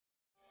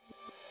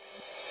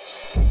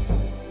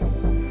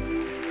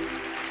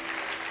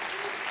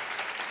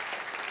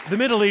The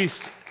Middle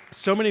East,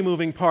 so many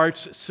moving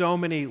parts, so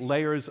many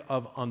layers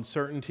of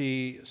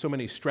uncertainty, so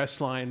many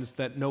stress lines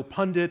that no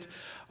pundit,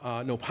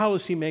 no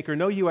policymaker,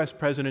 no U.S.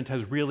 president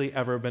has really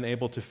ever been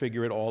able to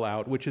figure it all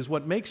out, which is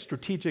what makes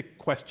strategic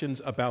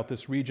questions about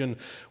this region,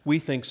 we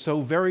think,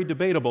 so very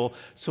debatable.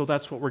 So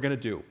that's what we're going to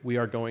do. We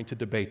are going to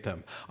debate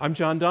them. I'm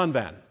John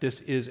Donvan.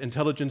 This is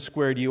Intelligence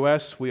Squared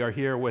US. We are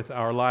here with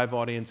our live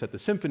audience at the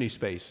Symphony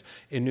Space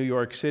in New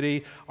York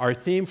City. Our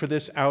theme for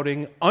this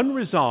outing,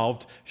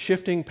 Unresolved,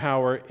 Shifting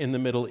Power in the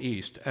Middle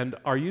East. And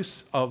our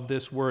use of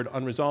this word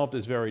unresolved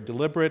is very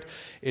deliberate.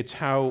 It's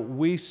how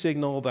we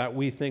signal that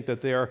we think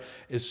that there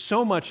is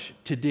so much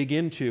to dig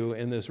into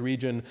in this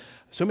region,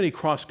 so many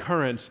cross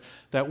currents,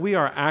 that we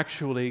are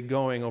actually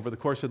going over the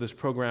course of this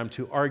program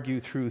to argue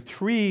through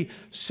 3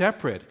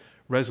 separate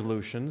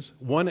resolutions,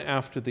 one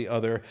after the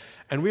other.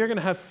 And we are going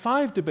to have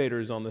 5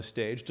 debaters on the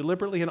stage,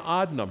 deliberately an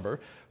odd number,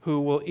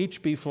 who will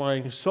each be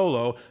flying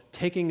solo,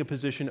 taking a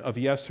position of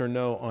yes or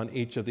no on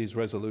each of these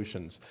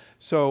resolutions.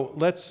 So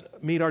let's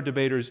meet our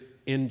debaters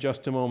in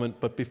just a moment.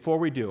 But before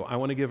we do, I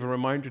want to give a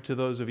reminder to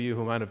those of you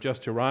who might have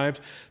just arrived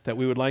that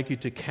we would like you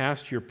to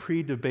cast your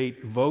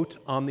pre-debate vote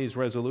on these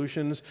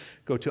resolutions.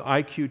 Go to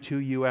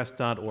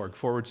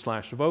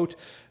iq2us.org/vote,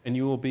 and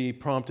you will be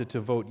prompted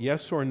to vote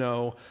yes or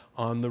no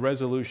on the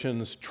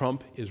resolutions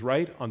Trump is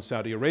right on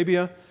Saudi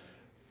Arabia,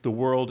 the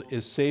world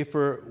is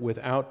safer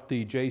without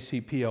the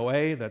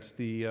JCPOA, that's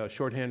the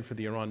shorthand for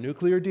the Iran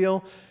nuclear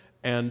deal,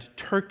 and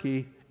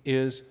Turkey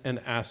is an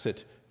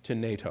asset to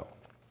NATO.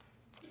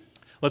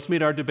 Let's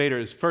meet our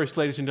debaters. First,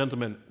 ladies and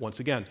gentlemen,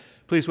 once again,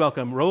 please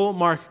welcome Reuel,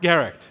 Marc,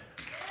 Gerecht.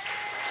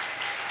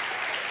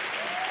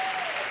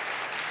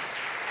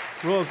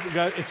 Reuel,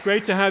 it's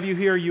great to have you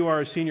here. You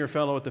are a senior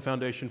fellow at the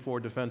Foundation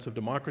for Defense of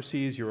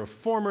Democracies. You're a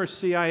former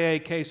CIA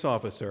case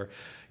officer.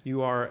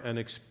 You are an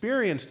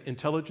experienced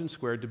Intelligence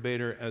Squared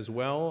debater as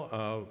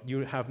well.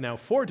 You have now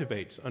 4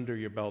 debates under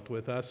your belt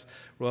with us.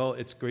 Reuel,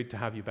 it's great to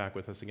have you back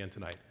with us again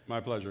tonight. My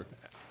pleasure.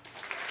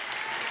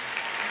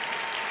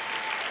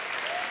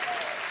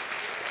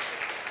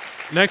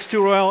 Next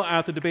to Reuel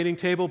at the debating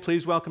table,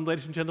 please welcome,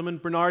 ladies and gentlemen,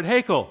 Bernard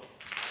Haykel.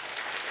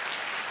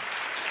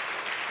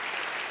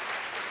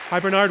 Hi,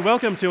 Bernard.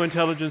 Welcome to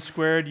Intelligence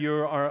Squared.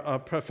 You are a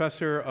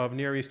professor of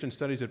Near Eastern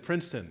Studies at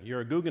Princeton.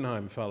 You're a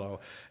Guggenheim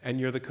Fellow,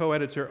 and you're the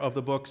co-editor of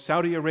the book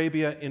Saudi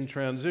Arabia in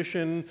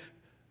Transition,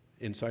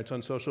 Insights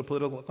on Social,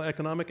 Political,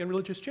 Economic, and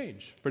Religious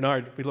Change.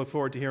 Bernard, we look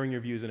forward to hearing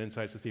your views and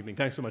insights this evening.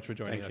 Thanks so much for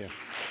joining us. Thank you.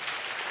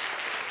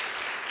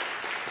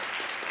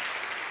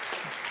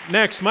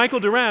 Next,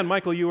 Michael Doran.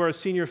 Michael, you are a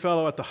senior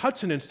fellow at the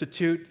Hudson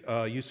Institute.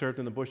 You served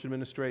in the Bush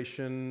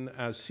administration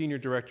as senior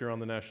director on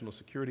the National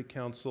Security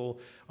Council,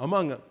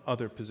 among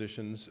other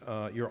positions.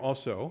 You're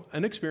also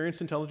an experienced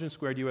Intelligence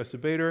Squared US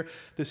debater.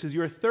 This is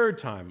your 3rd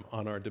time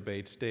on our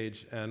debate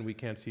stage, and we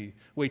can't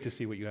wait to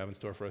see what you have in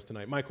store for us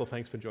tonight. Michael,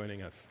 thanks for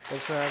joining us.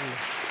 Thanks for having me.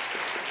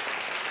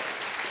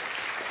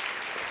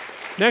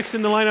 Next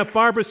in the lineup,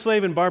 Barbara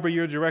Slavin. Barbara,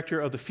 you're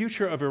director of the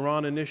Future of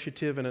Iran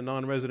Initiative and a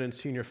non-resident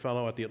senior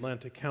fellow at the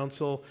Atlantic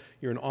Council.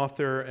 You're an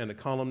author and a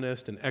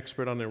columnist, an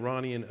expert on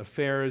Iranian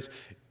affairs.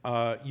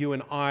 You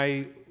and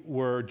I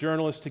were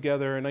journalists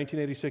together in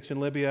 1986 in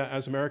Libya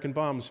as American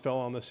bombs fell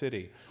on the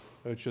city,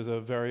 which was a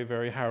very,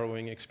 very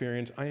harrowing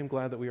experience. I am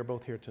glad that we are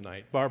both here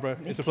tonight. Barbara,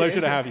 it's a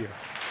pleasure to have you.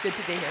 Good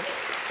to be here.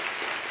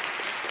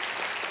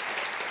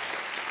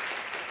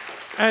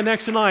 And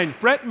next in line,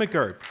 Brett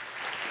McGurk.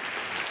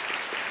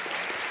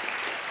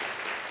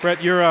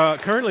 Brett, you're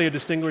currently a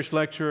distinguished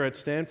lecturer at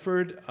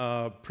Stanford.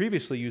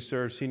 Previously, you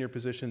served senior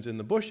positions in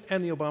the Bush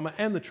and the Obama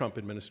and the Trump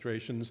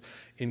administrations,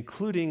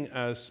 including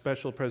as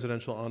special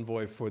presidential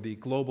envoy for the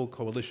Global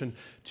Coalition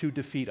to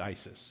Defeat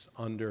ISIS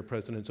under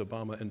Presidents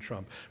Obama and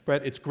Trump.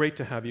 Brett, it's great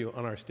to have you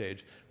on our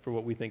stage for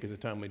what we think is a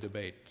timely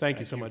debate. Thank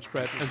you so much,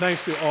 Brett, and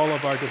thanks to all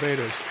of our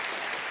debaters.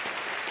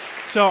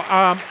 So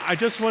I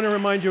just want to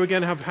remind you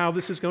again of how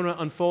this is going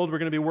to unfold. We're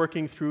going to be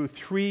working through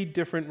 3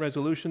 different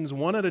resolutions,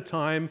 one at a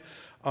time.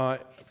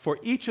 For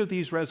each of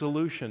these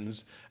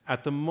resolutions,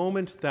 at the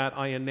moment that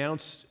I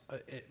announce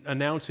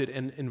it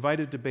and invite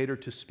a debater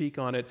to speak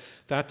on it,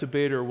 that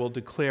debater will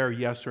declare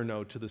yes or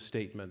no to the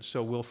statement.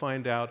 So we'll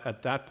find out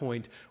at that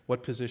point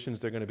what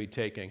positions they're going to be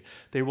taking.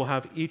 They will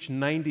have each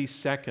 90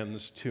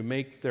 seconds to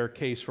make their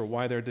case for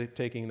why they're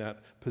taking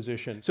that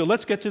position. So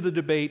let's get to the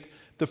debate.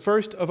 The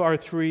first of our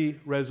 3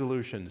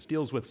 resolutions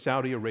deals with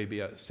Saudi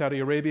Arabia. Saudi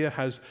Arabia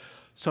has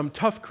some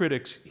tough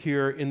critics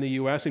here in the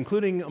U.S.,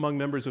 including among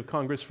members of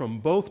Congress from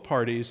both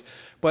parties,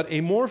 but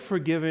a more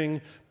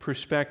forgiving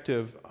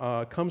perspective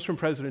comes from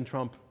President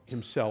Trump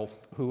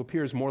himself, who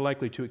appears more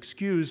likely to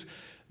excuse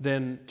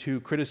than to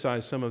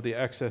criticize some of the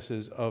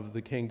excesses of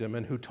the kingdom,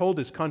 and who told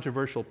his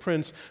controversial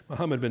prince,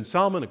 Mohammed bin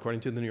Salman,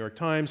 according to the New York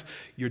Times,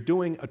 "You're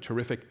doing a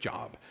terrific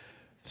job."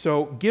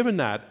 So given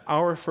that,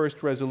 our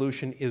first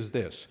resolution is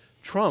this: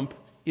 Trump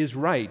is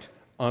right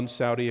on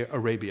Saudi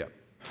Arabia.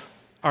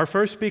 Our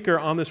first speaker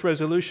on this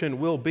resolution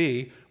will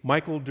be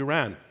Michael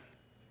Doran.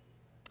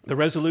 The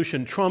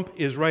resolution, Trump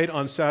is right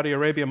on Saudi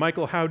Arabia.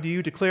 Michael, how do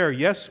you declare,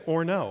 yes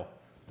or no?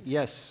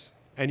 Yes.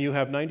 And you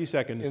have 90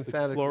 seconds.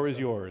 The floor is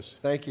yours.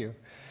 Thank you.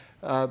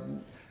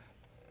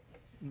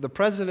 The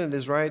president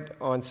is right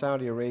on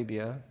Saudi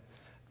Arabia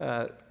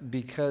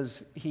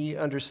because he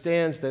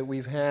understands that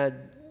we've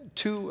had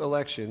 2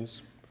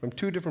 elections from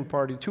 2 different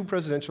parties, 2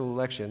 presidential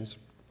elections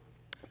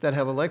that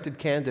have elected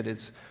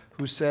candidates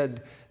who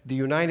said the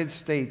United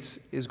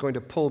States is going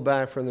to pull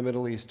back from the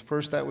Middle East.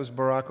 First, that was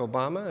Barack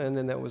Obama, and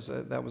then that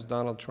was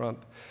Donald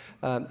Trump.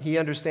 He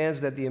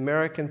understands that the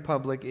American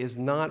public is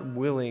not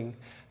willing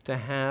to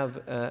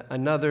have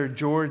another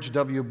George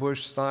W.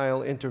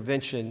 Bush-style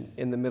intervention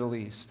in the Middle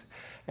East.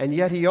 And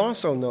yet he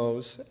also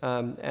knows,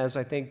 as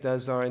I think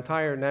does our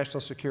entire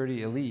national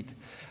security elite,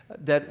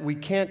 that we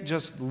can't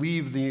just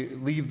leave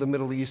the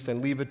Middle East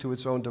and leave it to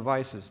its own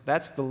devices.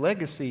 That's the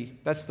legacy,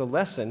 that's the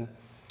lesson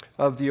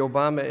of the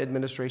Obama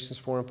administration's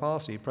foreign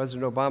policy.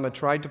 President Obama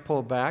tried to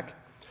pull back.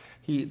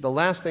 The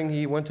last thing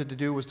he wanted to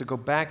do was to go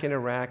back in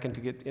Iraq and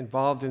to get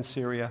involved in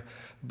Syria,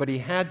 but he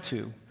had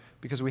to,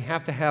 because we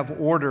have to have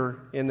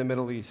order in the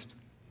Middle East.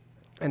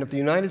 And if the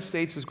United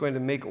States is going to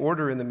make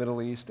order in the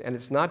Middle East, and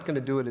it's not going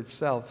to do it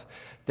itself,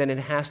 then it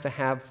has to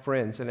have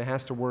friends, and it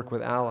has to work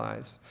with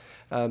allies.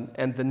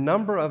 And the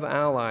number of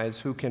allies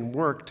who can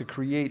work to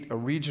create a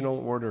regional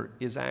order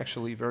is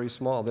actually very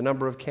small. The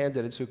number of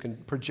candidates who can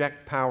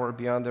project power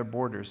beyond their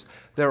borders.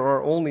 There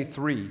are only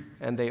 3,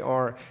 and they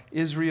are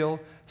Israel,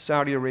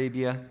 Saudi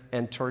Arabia,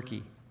 and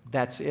Turkey.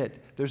 That's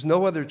it. There's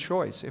no other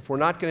choice. If we're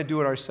not going to do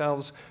it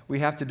ourselves, we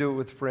have to do it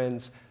with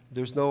friends.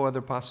 There's no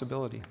other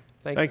possibility.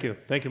 Thank you.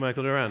 Thank you,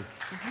 Michael Doran.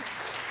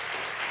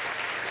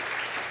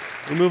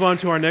 We move on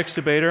to our next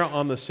debater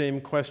on the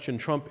same question.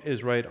 Trump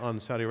is right on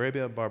Saudi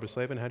Arabia. Barbara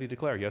Slavin, how do you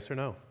declare, yes or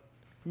no?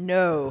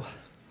 No.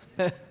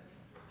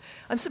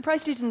 I'm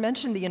surprised you didn't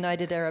mention the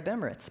United Arab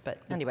Emirates, but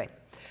anyway.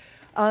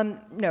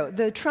 No,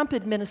 the Trump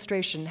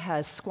administration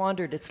has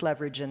squandered its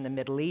leverage in the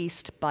Middle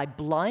East by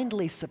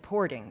blindly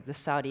supporting the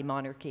Saudi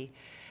monarchy,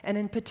 and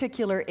in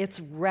particular, its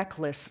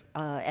reckless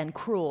and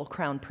cruel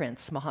Crown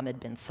Prince, Mohammed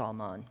bin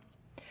Salman.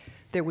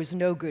 There was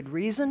no good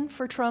reason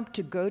for Trump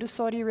to go to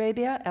Saudi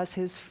Arabia as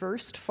his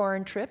first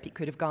foreign trip. He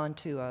could have gone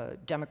to a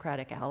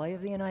Democratic ally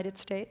of the United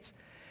States.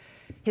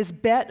 His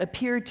bet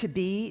appeared to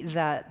be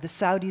that the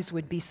Saudis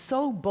would be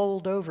so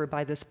bowled over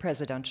by this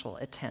presidential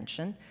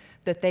attention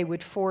that they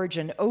would forge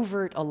an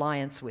overt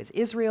alliance with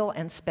Israel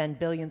and spend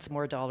billions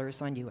more dollars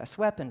on US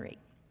weaponry.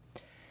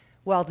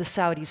 While the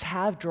Saudis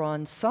have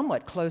drawn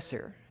somewhat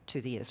closer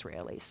to the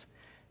Israelis,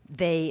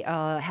 they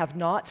have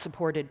not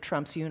supported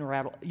Trump's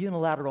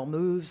unilateral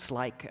moves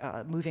like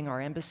moving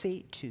our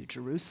embassy to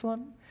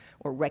Jerusalem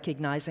or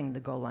recognizing the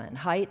Golan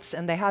Heights,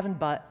 and they haven't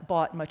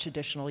bought much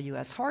additional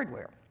US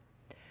hardware.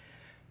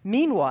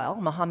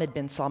 Meanwhile, Mohammed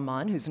bin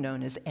Salman, who's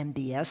known as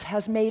MBS,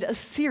 has made a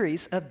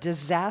series of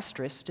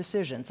disastrous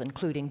decisions,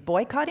 including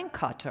boycotting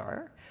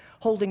Qatar,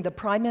 holding the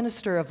Prime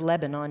Minister of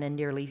Lebanon and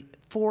nearly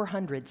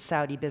 400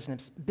 Saudi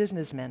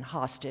businessmen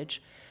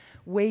hostage,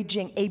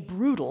 waging a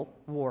brutal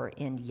war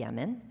in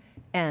Yemen,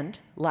 and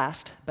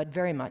last but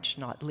very much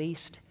not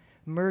least,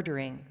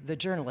 murdering the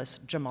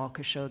journalist Jamal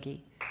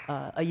Khashoggi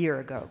a year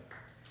ago.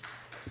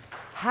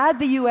 Had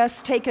the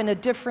US taken a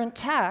different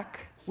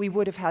tack, we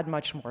would have had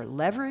much more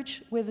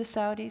leverage with the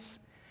Saudis,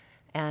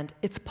 and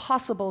it's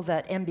possible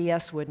that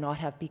MBS would not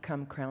have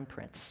become Crown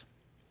Prince.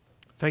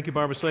 Thank you,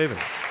 Barbara Slavin.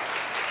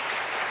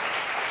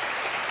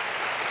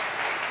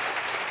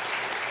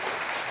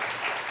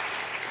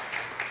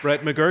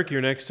 Brett McGurk,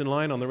 you're next in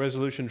line on the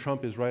resolution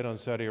Trump is right on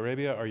Saudi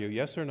Arabia. Are you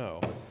yes or no?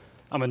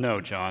 I'm a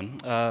no, John.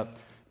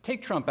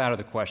 Take Trump out of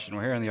the question.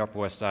 We're here on the Upper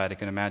West Side. I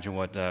can imagine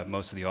what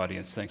most of the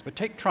audience thinks. But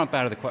take Trump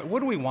out of the question. What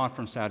do we want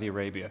from Saudi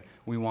Arabia?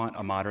 We want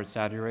a moderate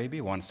Saudi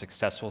Arabia. We want a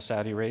successful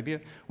Saudi Arabia.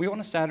 We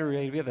want a Saudi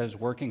Arabia that is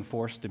working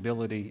for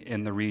stability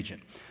in the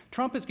region.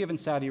 Trump has given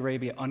Saudi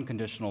Arabia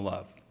unconditional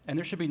love. And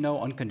there should be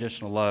no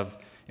unconditional love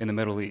in the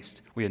Middle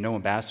East. We had no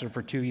ambassador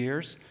for 2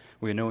 years.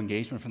 We had no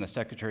engagement from the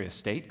Secretary of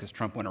State because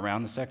Trump went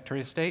around the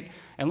Secretary of State.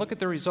 And look at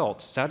the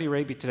results. Saudi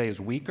Arabia today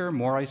is weaker,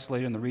 more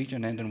isolated in the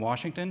region and in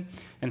Washington,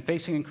 and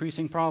facing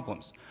increasing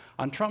problems.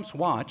 On Trump's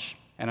watch,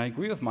 and I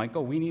agree with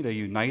Michael, we need a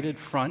united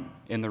front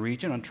in the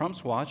region. On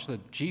Trump's watch, the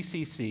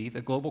GCC,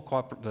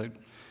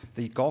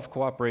 the Gulf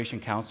Cooperation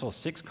Council,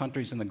 6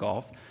 countries in the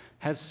Gulf,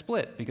 has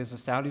split because the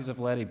Saudis have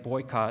led a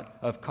boycott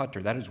of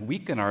Qatar. That has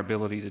weakened our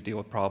ability to deal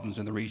with problems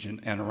in the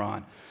region and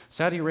Iran.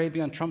 Saudi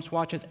Arabia on Trump's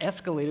watch has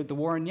escalated the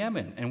war in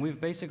Yemen, and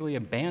we've basically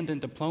abandoned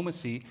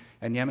diplomacy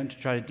in Yemen to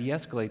try to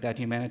de-escalate that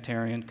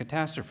humanitarian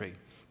catastrophe.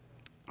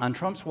 On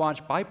Trump's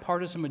watch,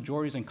 bipartisan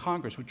majorities in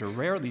Congress, which are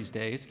rare these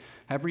days,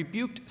 have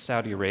rebuked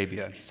Saudi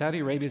Arabia. Saudi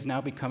Arabia is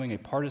now becoming a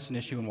partisan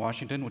issue in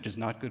Washington, which is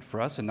not good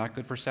for us and not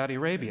good for Saudi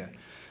Arabia.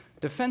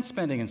 Defense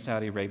spending in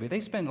Saudi Arabia,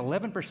 they spend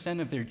 11%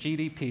 of their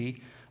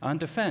GDP on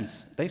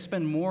defense. They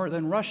spend more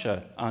than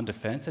Russia on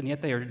defense, and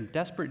yet they are in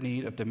desperate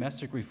need of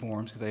domestic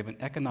reforms because they have an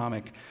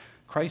economic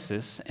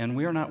crisis, and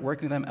we are not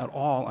working with them at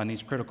all on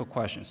these critical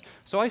questions.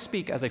 So I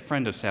speak as a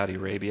friend of Saudi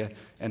Arabia,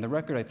 and the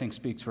record, I think,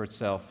 speaks for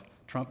itself.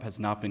 Trump has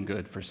not been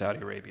good for Saudi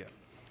Arabia.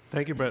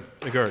 Thank you, Brett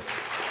McGurk.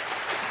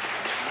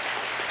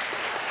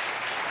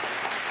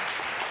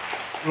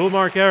 Reuel,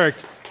 Marc,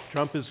 Gerecht,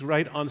 Trump is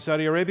right on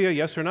Saudi Arabia,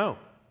 yes or no?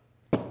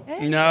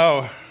 Hey.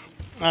 No.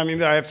 I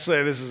mean, I have to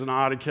say this is an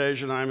odd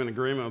occasion. I'm in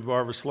agreement with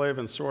Barbara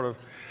Slavin, sort of.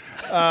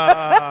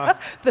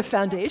 The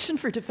foundation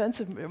for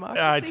defensive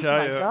democracy. I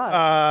tell you.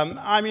 God.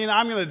 I mean,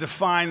 I'm going to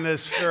define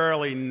this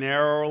fairly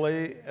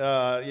narrowly.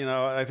 You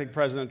know, I think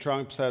President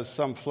Trump has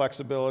some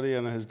flexibility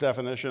in his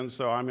definitions,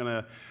 so I'm going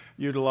to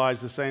utilize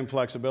the same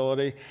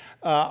flexibility.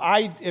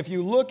 If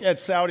you look at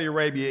Saudi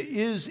Arabia,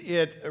 is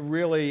it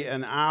really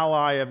an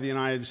ally of the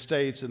United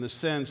States in the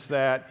sense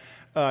that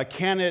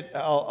can it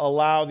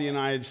allow the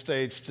United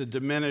States to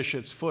diminish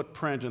its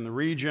footprint in the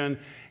region?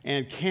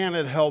 And can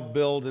it help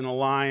build an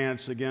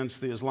alliance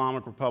against the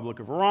Islamic Republic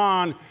of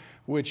Iran,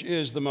 which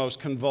is the most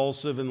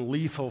convulsive and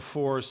lethal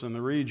force in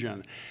the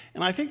region?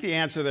 And I think the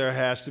answer there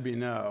has to be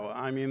no.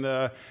 I mean,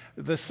 the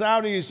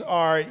Saudis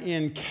are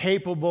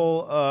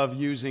incapable of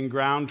using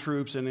ground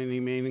troops in any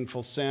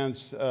meaningful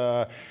sense.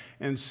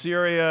 In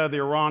Syria, the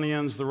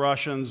Iranians, the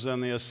Russians,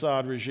 and the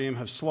Assad regime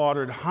have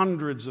slaughtered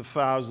hundreds of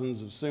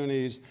thousands of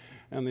Sunnis,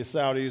 and the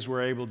Saudis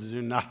were able to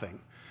do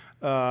nothing.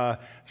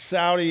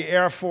 Saudi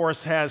Air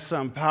Force has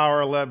some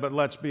power, but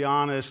let's be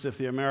honest, if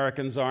the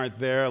Americans aren't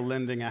there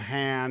lending a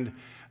hand,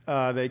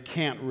 they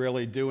can't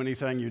really do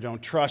anything. You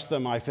don't trust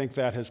them. I think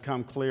that has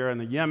come clear in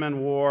the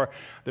Yemen war.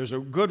 There's a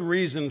good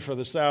reason for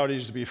the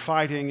Saudis to be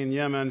fighting in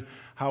Yemen.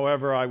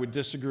 However, I would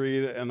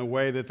disagree in the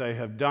way that they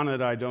have done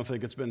it. I don't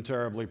think it's been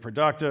terribly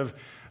productive.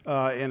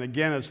 And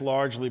again, it's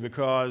largely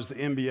because the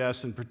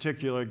MBS in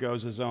particular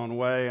goes his own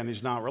way and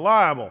he's not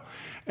reliable.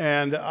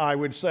 And I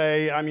would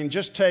say, I mean,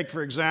 just take,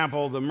 for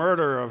example, the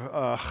murder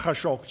of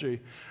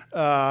Khashoggi.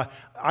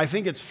 I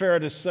think it's fair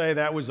to say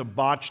that was a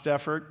botched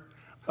effort.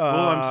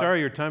 Well, I'm sorry,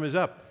 your time is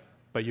up,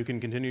 but you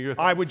can continue your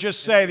thoughts. I would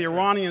just say the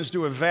Iranians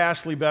do a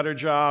vastly better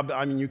job.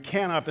 I mean, you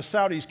cannot, the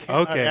Saudis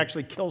cannot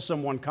actually kill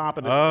someone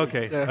competently.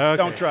 Okay.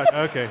 Don't trust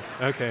them.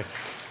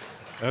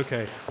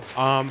 Okay.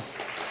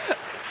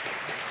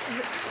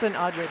 It's an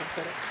odd way to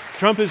put it.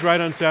 Trump is right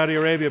on Saudi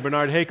Arabia.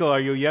 Bernard Haykel, are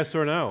you yes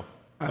or no?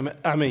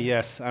 I'm a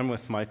yes. I'm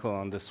with Michael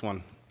on this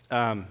one.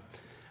 I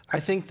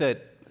think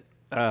that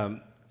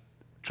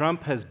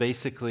Trump has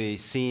basically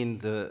seen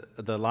the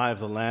lie of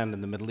the land in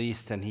the Middle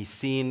East, and he's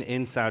seen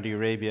in Saudi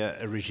Arabia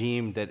a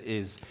regime that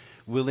is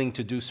willing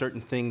to do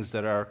certain things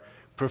that are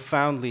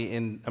profoundly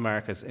in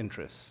America's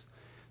interests.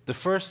 The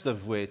first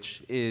of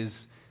which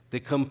is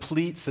the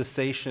complete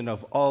cessation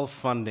of all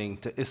funding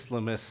to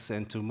Islamists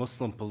and to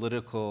Muslim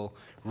political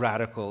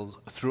radicals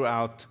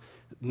throughout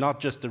not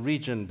just the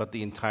region, but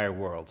the entire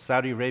world.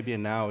 Saudi Arabia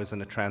now is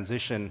in a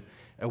transition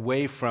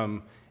away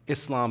from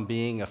Islam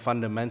being a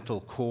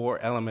fundamental core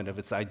element of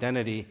its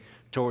identity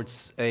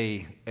towards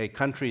a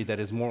country that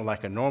is more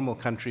like a normal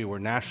country where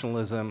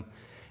nationalism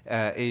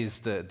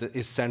is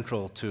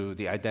central to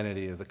the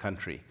identity of the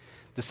country.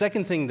 The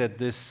second thing that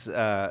this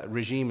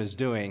regime is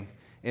doing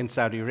in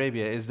Saudi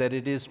Arabia is that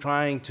it is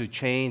trying to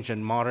change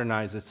and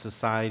modernize its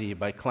society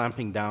by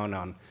clamping down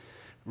on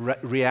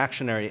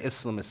reactionary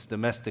Islamists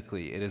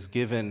domestically. It has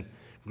given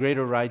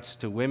greater rights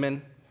to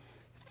women,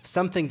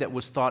 something that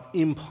was thought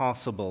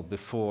impossible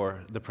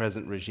before the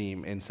present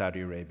regime in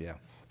Saudi Arabia.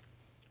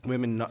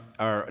 Women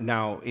are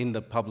now in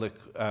the public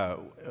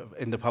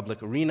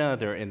arena,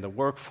 they're in the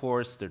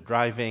workforce, they're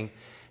driving,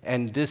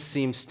 and this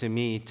seems to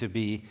me to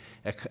be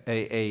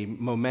a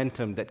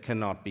momentum that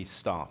cannot be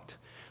stopped.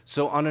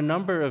 So on a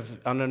number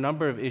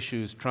of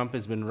issues, Trump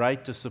has been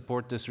right to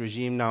support this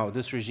regime. Now,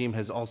 this regime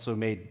has also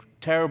made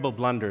terrible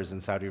blunders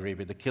in Saudi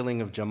Arabia. The killing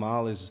of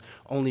Jamal is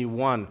only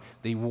one.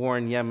 The war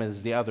in Yemen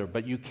is the other.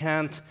 But you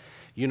can't,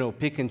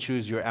 pick and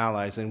choose your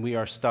allies, and we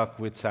are stuck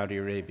with Saudi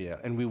Arabia,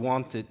 and we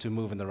want it to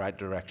move in the right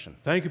direction.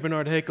 Thank you,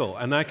 Bernard Haykel.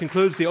 And that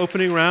concludes the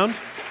opening round.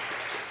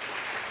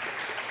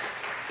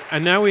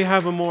 And now we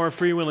have a more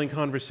freewheeling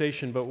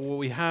conversation, but what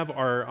we have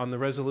are, on the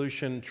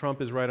resolution, Trump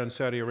is right on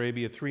Saudi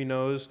Arabia, 3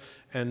 no's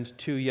and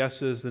 2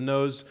 yeses. The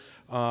no's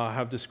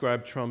have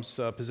described Trump's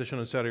position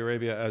on Saudi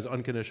Arabia as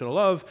unconditional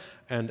love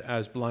and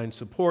as blind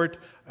support,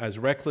 as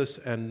reckless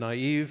and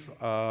naive.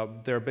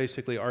 They're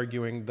basically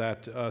arguing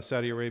that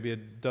Saudi Arabia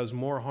does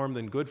more harm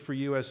than good for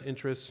U.S.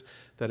 interests,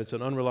 that it's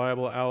an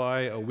unreliable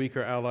ally, a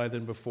weaker ally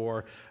than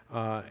before,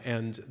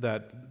 and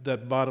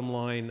that bottom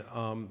line,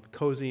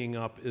 cozying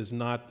up is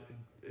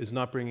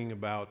not bringing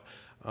about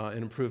an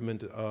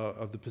improvement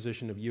of the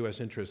position of U.S.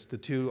 interests. The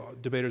 2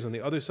 debaters on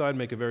the other side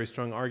make a very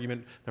strong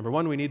argument. Number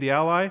 1, we need the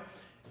ally.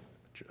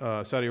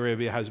 Saudi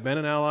Arabia has been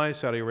an ally.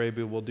 Saudi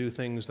Arabia will do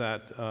things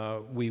that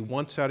we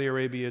want Saudi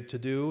Arabia to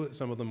do.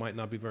 Some of them might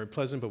not be very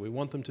pleasant, but we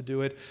want them to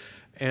do it.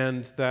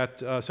 And that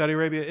Saudi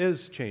Arabia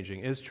is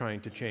trying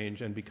to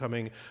change and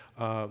becoming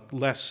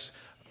less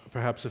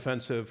perhaps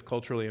offensive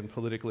culturally and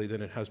politically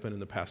than it has been in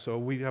the past. So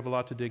we have a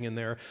lot to dig in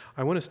there.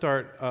 I want to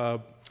start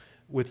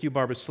with you,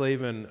 Barbara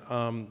Slavin.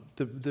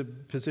 The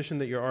position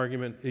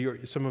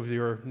that some of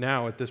your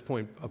now at this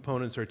point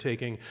opponents are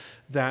taking,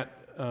 that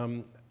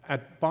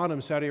at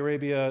bottom Saudi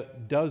Arabia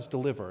does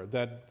deliver.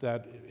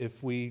 That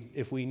if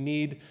we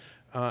need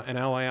an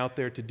ally out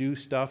there to do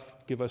stuff,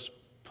 give us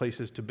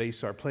places to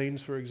base our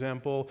planes, for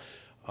example,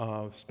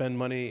 spend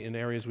money in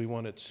areas we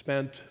want it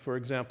spent, for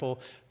example,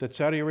 that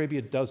Saudi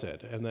Arabia does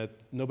it and that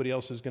nobody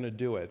else is going to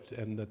do it,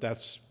 and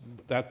that's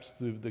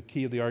the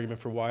key of the argument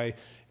for why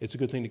it's a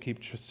good thing to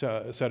keep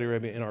Saudi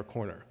Arabia in our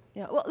corner.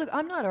 Yeah, well, look,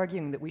 I'm not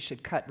arguing that we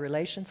should cut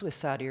relations with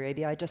Saudi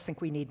Arabia. I just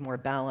think we need more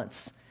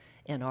balance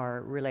in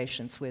our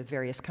relations with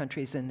various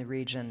countries in the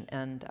region,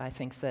 and I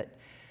think that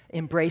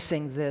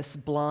embracing this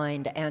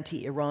blind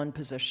anti-Iran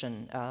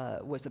position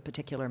was a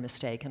particular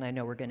mistake, and I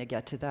know we're going to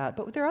get to that.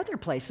 But there are other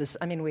places.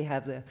 I mean, we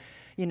have the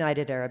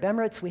United Arab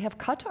Emirates, we have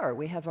Qatar,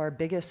 we have our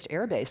biggest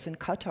air base in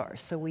Qatar,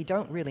 so we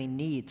don't really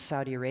need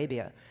Saudi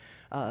Arabia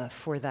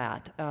for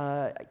that.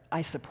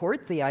 I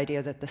support the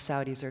idea that the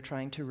Saudis are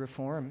trying to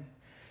reform,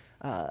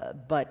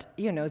 but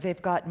you know,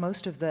 they've got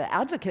most of the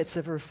advocates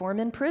of reform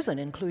in prison,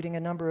 including a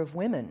number of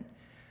women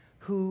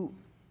who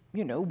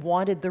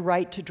wanted the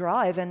right to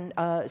drive, and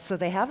so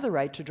they have the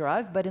right to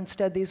drive, but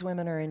instead these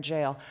women are in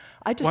jail.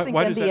 I just think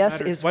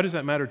MBS is... Why does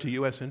that matter to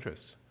U.S.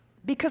 interests?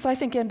 Because I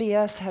think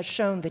MBS has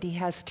shown that he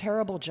has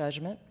terrible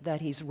judgment,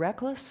 that he's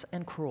reckless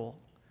and cruel,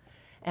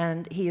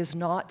 and he is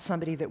not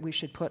somebody that we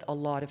should put a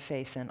lot of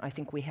faith in. I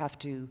think we have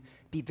to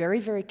be very,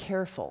 very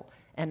careful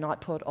and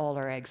not put all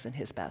our eggs in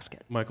his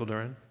basket. Michael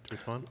Doran, to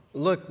respond?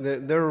 Look,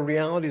 there are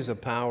realities of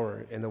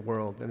power in the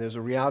world, and there's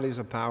realities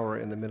of power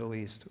in the Middle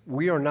East.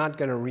 We are not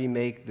going to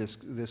remake this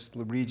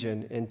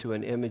region into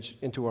an image,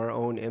 into our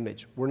own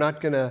image. We're not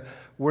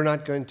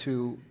going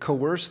to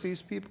coerce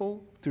these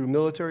people through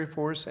military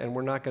force, and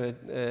we're not going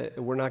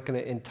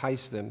to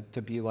entice them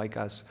to be like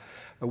us.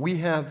 We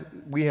have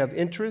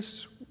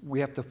interests.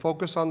 We have to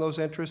focus on those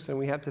interests, and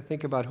we have to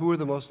think about who are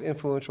the most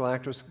influential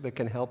actors that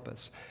can help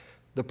us.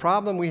 The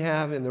problem we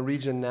have in the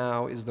region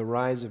now is the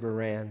rise of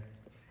Iran.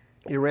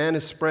 Iran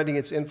is spreading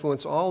its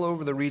influence all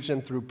over the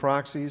region through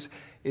proxies.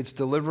 It's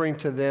delivering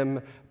to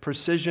them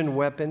precision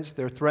weapons.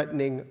 They're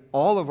threatening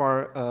all of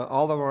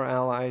our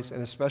allies,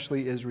 and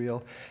especially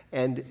Israel.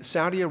 And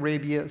Saudi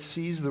Arabia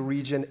sees the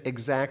region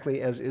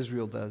exactly as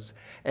Israel does.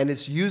 And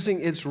it's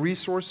using its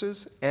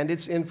resources and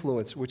its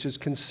influence, which is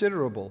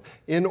considerable,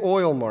 in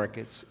oil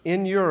markets,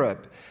 in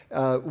Europe,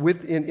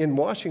 in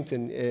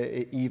Washington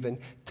even,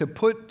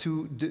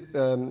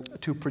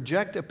 to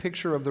project a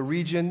picture of the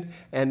region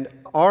and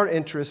our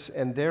interests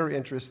and their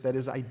interests that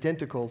is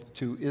identical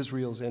to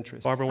Israel's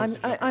interests.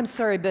 I'm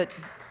sorry, but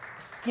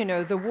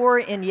the war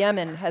in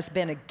Yemen has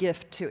been a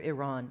gift to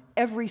Iran.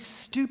 Every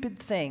stupid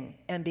thing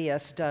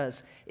MBS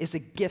does is a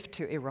gift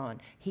to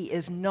Iran. He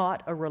is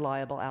not a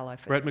reliable ally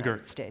for the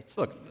United States.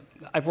 Look,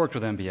 I've worked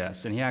with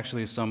MBS, and he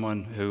actually is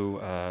someone who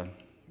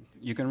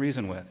you can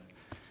reason with.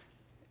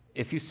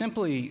 If you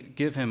simply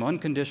give him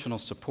unconditional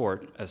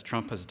support, as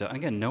Trump has done,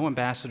 again, no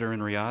ambassador in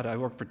Riyadh. I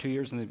worked for 2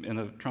 years in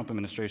the Trump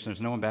administration.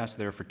 There's no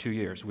ambassador there for 2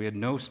 years. We had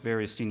no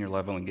very senior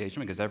level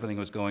engagement because everything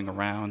was going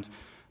around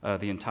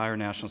the entire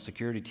national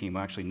security team who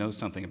actually knows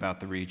something about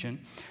the region.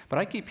 But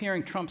I keep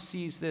hearing Trump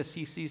sees this,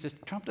 he sees this.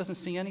 Trump doesn't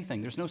see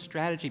anything. There's no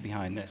strategy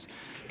behind this.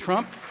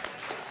 Trump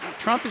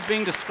is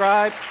being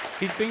described,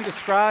 he's being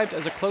described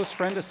as a close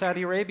friend of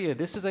Saudi Arabia.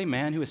 This is a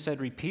man who has said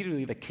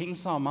repeatedly that King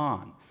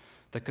Salman,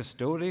 the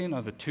custodian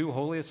of the two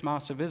holiest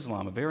mosques of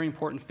Islam, a very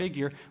important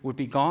figure, would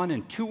be gone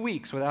in 2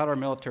 weeks without our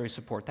military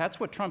support. That's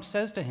what Trump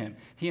says to him.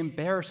 He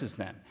embarrasses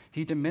them.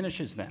 He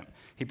diminishes them.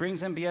 He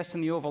brings MBS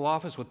in the Oval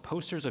Office with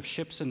posters of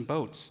ships and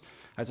boats.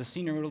 As a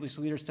senior Middle East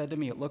leader said to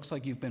me, it looks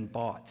like you've been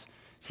bought.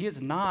 He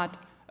is not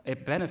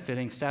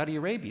benefiting Saudi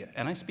Arabia.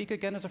 And I speak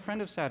again as a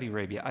friend of Saudi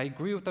Arabia. I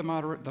agree with the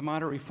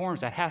moderate reforms.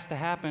 That has to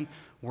happen.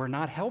 We're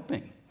not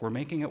helping. We're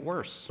making it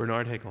worse.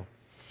 Bernard Haykel.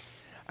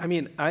 I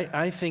mean,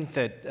 I think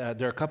that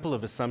there are a couple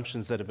of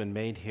assumptions that have been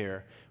made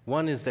here.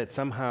 One is that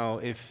somehow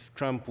if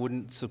Trump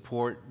wouldn't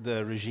support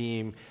the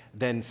regime,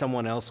 then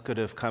someone else could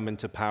have come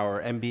into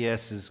power.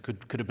 MBS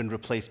could have been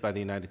replaced by the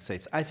United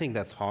States. I think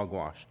that's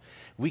hogwash.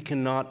 We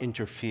cannot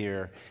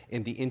interfere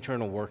in the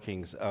internal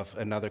workings of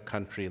another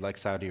country like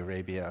Saudi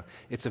Arabia.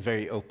 It's a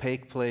very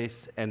opaque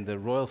place, and the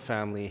royal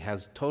family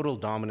has total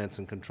dominance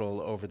and control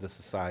over the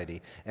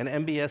society. And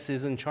MBS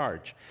is in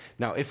charge.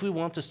 Now, if we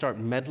want to start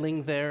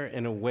meddling there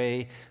in a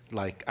way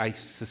like I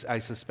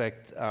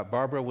suspect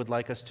Barbara would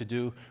like us to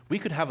do, we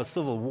could have a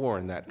civil war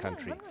in that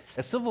country.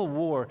 A civil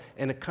war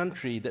in a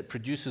country that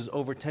produces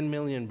over 10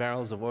 million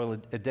barrels of oil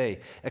a day.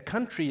 A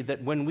country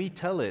that when we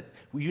tell it,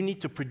 you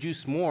need to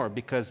produce more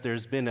because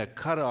there's been a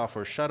cutoff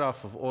or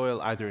shutoff of oil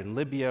either in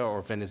Libya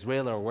or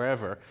Venezuela or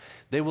wherever,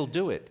 they will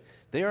do it.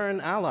 They are an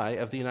ally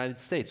of the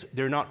United States.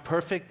 They're not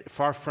perfect,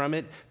 far from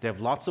it. They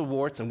have lots of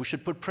warts, and we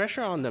should put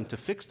pressure on them to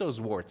fix those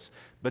warts.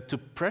 But to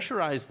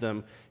pressurize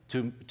them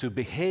to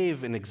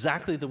behave in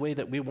exactly the way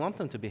that we want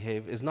them to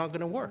behave is not going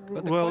to work.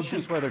 But the question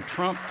is whether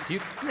Trump...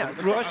 I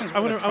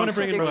want to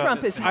bring in Reuel.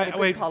 Trump is having a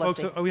good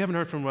policy. Folks, we haven't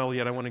heard from Reuel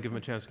yet. I want to give him a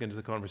chance to get into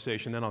the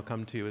conversation, then I'll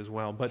come to you as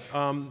well. But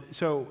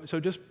so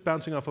just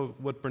bouncing off of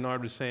what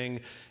Bernard was saying,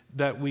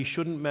 that we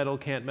shouldn't meddle,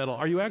 can't meddle,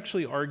 are you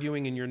actually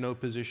arguing in your no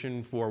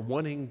position for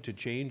wanting to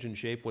change and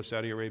shape what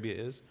Saudi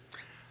Arabia is?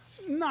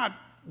 Not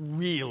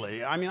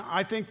really. I mean,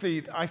 I think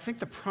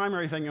the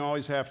primary thing you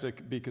always have to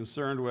be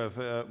concerned with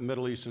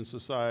Middle Eastern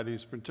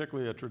societies,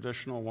 particularly a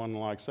traditional one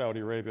like Saudi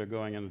Arabia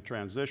going into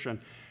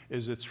transition,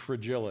 is its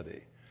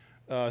fragility.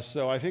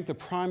 So I think the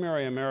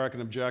primary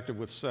American objective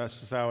with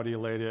Saudi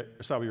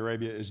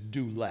Arabia is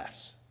do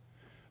less.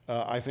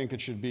 I think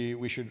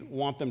we should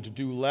want them to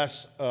do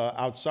less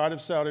outside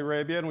of Saudi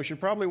Arabia, and we should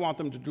probably want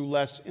them to do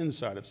less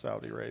inside of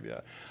Saudi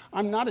Arabia.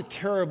 I'm not a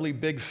terribly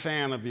big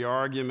fan of the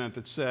argument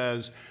that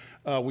says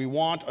we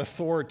want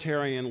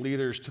authoritarian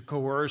leaders to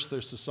coerce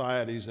their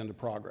societies into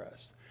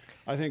progress.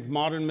 I think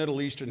modern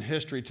Middle Eastern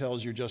history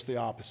tells you just the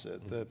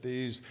opposite, that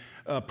these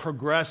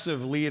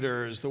progressive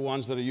leaders, the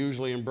ones that are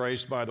usually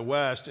embraced by the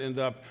West, end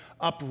up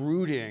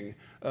uprooting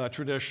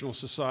traditional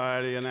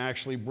society and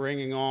actually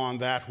bringing on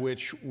that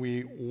which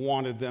we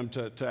wanted them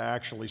to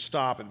actually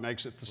stop. It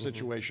makes the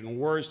situation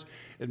worse.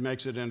 It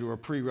makes it into a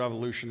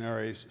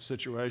pre-revolutionary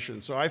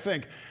situation. So I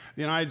think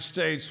the United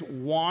States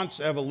wants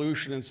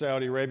evolution in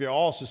Saudi Arabia.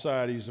 All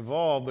societies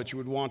evolve, but you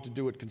would want to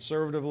do it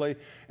conservatively,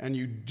 and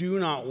you do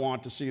not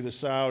want to see the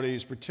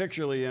Saudis,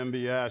 particularly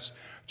MBS,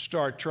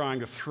 start trying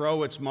to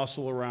throw its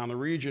muscle around the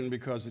region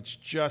because it's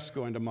just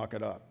going to muck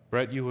it up.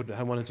 Brett,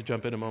 I wanted to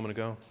jump in a moment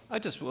ago.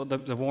 Well,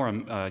 the war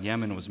in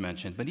Yemen was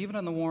mentioned, but even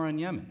on the war in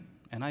Yemen,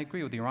 and I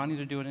agree with the Iranians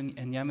are doing it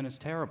in Yemen is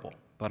terrible.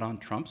 But on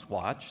Trump's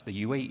watch,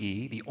 the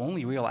UAE, the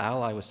only real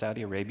ally with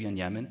Saudi Arabia in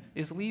Yemen,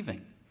 is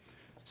leaving.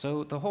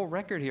 So the whole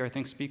record here, I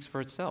think, speaks for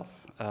itself.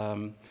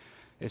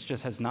 It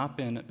just has not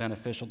been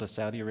beneficial to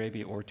Saudi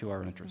Arabia or to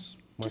our interests.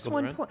 Just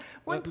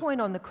one point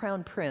on the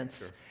Crown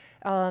Prince.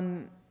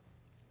 Sure.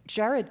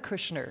 Jared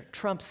Kushner,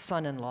 Trump's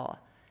son-in-law,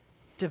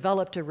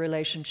 developed a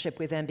relationship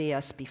with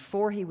MBS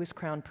before he was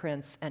Crown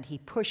Prince, and he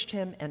pushed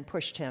him and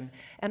pushed him.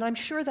 And I'm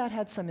sure that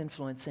had some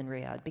influence in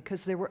Riyadh,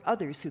 because there were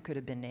others who could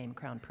have been named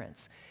Crown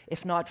Prince,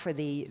 if not for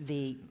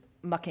the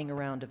mucking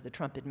around of the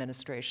Trump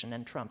administration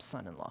and Trump's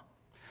son-in-law.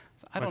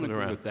 So I don't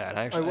agree with that.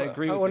 I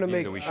agree I with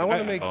you that we should I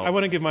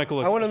want to give Michael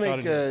a shot.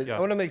 I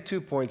want to make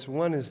 2 points.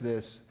 One is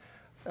this.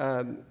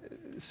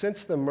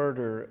 Since the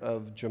murder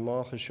of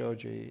Jamal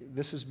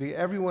Khashoggi,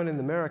 everyone in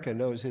America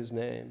knows his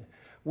name.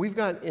 We've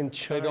got in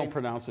China. They don't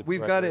pronounce it. We've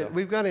got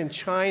in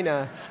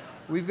China.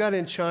 We've got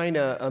in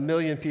China 1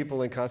 million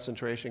people in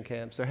concentration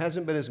camps. There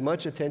hasn't been as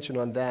much attention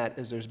on that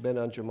as there's been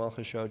on Jamal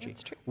Khashoggi.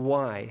 That's true.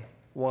 Why?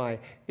 Why?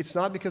 It's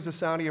not because of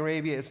Saudi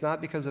Arabia. It's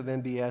not because of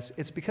MBS.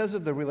 It's because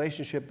of the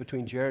relationship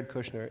between Jared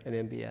Kushner and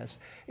MBS.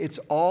 It's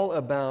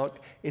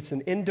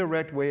an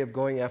indirect way of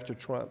going after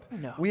Trump.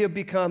 No. We have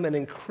become an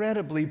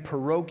incredibly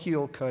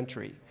parochial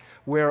country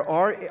where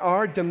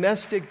our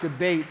domestic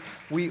debate,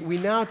 we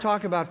now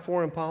talk about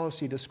foreign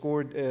policy to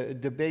score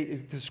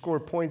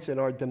points in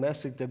our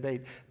domestic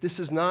debate. This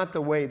is not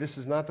the way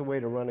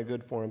to run a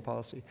good foreign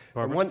policy.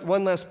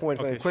 One last point,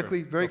 okay, quickly,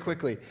 sure. very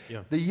quickly.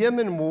 Yeah. The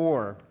Yemen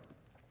war,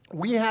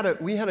 we had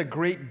a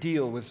great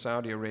deal with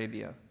Saudi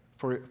Arabia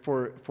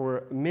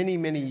for many,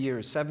 many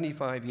years,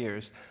 75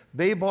 years.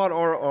 They bought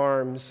our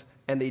arms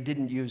and they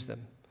didn't use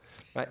them.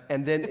 Right?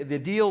 And then the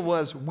deal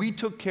was we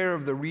took care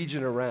of the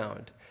region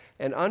around.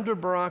 And under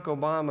Barack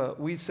Obama,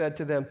 we said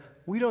to them,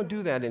 we don't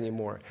do that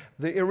anymore.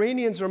 The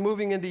Iranians are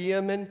moving into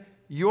Yemen,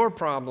 your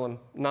problem,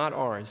 not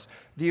ours.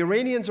 The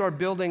Iranians are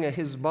building a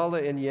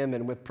Hezbollah in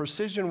Yemen with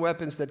precision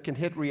weapons that can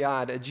hit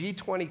Riyadh, a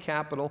G20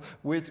 capital,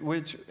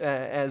 which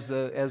as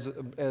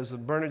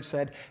Bernard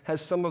said,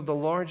 has some of the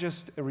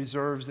largest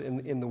reserves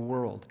in the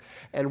world.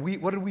 And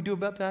what did we do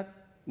about that?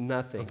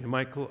 Nothing. Okay,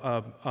 Michael,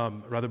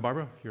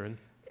 Barbara, you're in.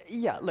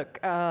 Yeah, look,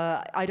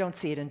 I don't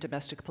see it in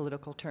domestic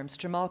political terms.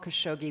 Jamal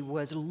Khashoggi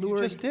was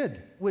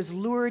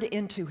lured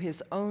into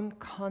his own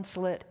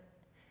consulate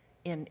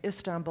in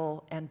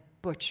Istanbul and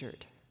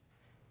butchered.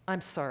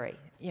 I'm sorry.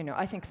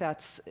 I think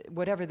that's,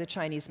 whatever the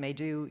Chinese may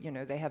do,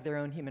 they have their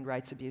own human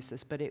rights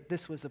abuses, but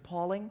this was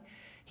appalling.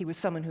 He was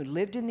someone who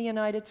lived in the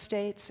United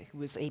States, who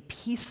was a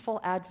peaceful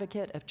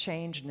advocate of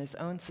change in his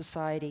own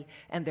society,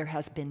 and there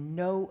has been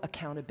no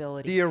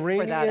accountability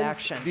for that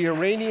action. The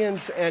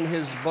Iranians and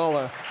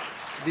Hezbollah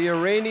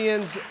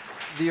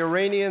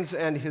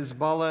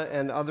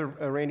and other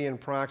Iranian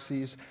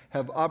proxies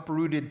have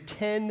uprooted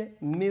 10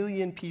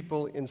 million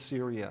people in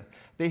Syria.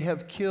 They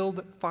have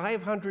killed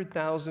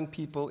 500,000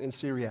 people in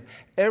Syria.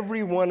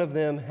 Every one of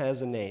them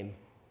has a name.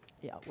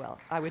 Yeah, well,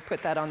 I would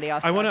put that on the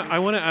outside. I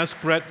want to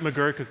ask Brett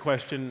McGurk a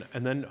question,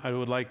 and then I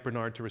would like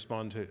Bernard to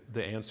respond to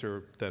the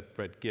answer that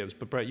Brett gives.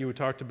 But Brett, you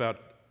talked about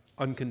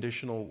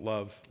unconditional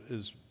love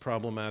is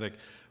problematic.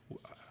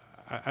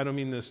 I don't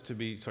mean this to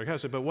be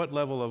sarcastic, but what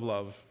level of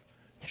love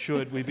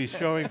should we be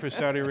showing for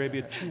Saudi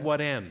Arabia? To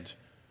what end?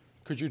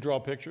 Could you draw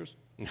pictures?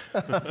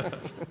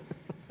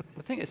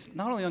 The thing is,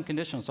 not only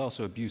unconditional, it's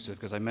also abusive,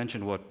 because I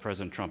mentioned what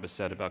President Trump has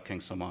said about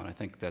King Salman. I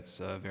think that's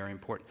very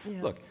important.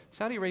 Yeah. Look,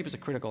 Saudi Arabia is a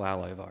critical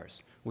ally of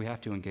ours. We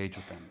have to engage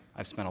with them.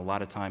 I've spent a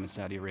lot of time in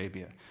Saudi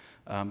Arabia.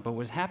 But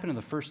what happened in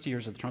the first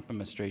years of the Trump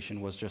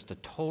administration was just a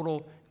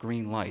total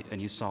green light,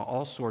 and you saw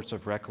all sorts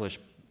of reckless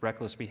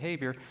reckless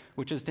behavior,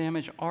 which has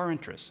damaged our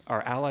interests.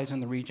 Our allies in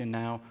the region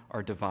now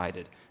are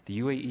divided. The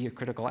UAE, a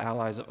critical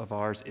ally of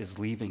ours, is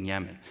leaving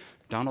Yemen.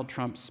 Donald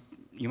Trump,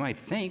 you might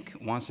think,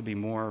 wants to be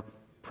more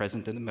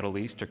present in the Middle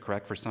East to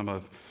correct for some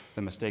of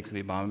the mistakes of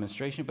the Obama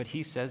administration, but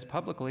he says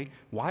publicly,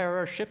 why are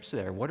our ships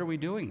there? What are we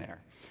doing there?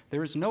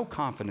 There is no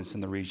confidence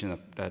in the region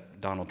that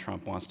Donald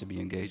Trump wants to be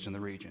engaged in the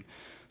region.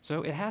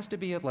 So it has to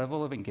be a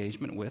level of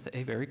engagement with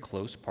a very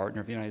close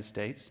partner of the United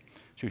States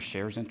who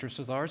shares interests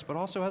with ours, but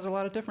also has a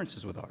lot of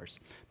differences with ours.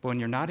 But when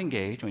you're not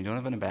engaged, when you don't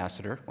have an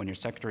ambassador, when your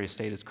Secretary of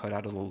State is cut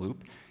out of the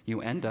loop,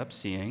 you end up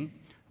seeing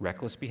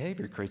reckless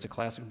behavior. It creates a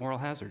classic moral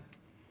hazard.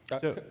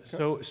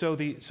 So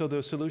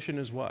the solution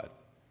is what?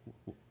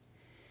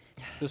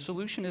 The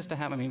solution is to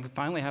have, we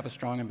finally have a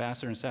strong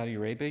ambassador in Saudi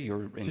Arabia.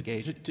 You're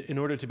engaged. In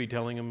order to be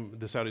telling them,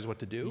 the Saudis, what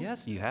to do?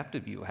 Yes, you have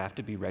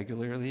to be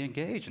regularly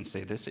engaged and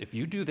say this. If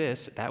you do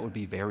this, that would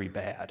be very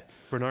bad.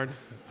 Bernard?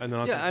 And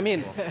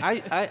then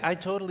I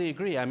totally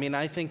agree.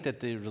 I think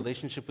that the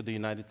relationship with the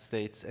United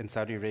States and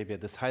Saudi Arabia,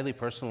 this highly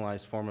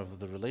personalized form of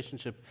the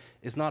relationship,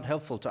 is not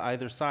helpful to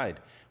either side.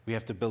 We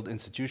have to build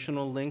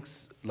institutional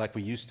links like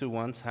we used to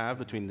once have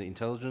between the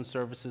intelligence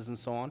services and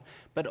so on,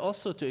 but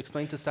also to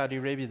explain to Saudi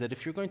Arabia that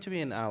if you're going to be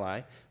an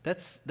ally,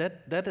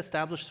 that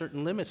establishes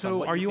certain limits.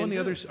 So are you on the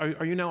other?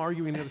 Are you now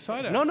arguing the other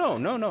side?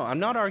 No. I'm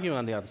not arguing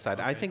on the other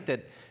side.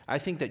 Okay. I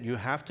think that you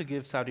have to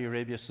give Saudi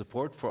Arabia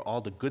support for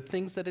all the good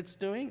things that it's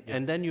doing,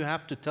 and then you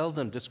have to tell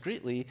them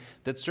discreetly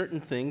that certain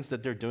things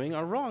that they're doing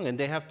are wrong, and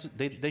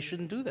they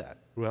shouldn't do that.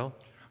 Well.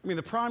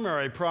 The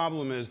primary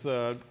problem is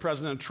that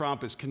President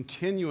Trump is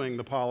continuing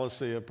the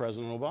policy of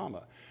President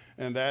Obama,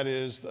 and that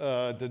is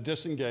the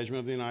disengagement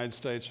of the United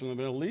States from the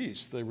Middle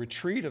East, the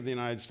retreat of the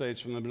United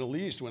States from the Middle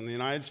East. When the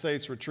United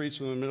States retreats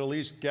from the Middle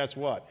East, guess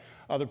what?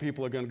 Other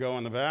people are going to go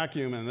in the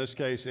vacuum, in this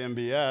case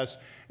MBS,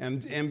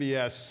 and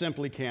MBS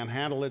simply can't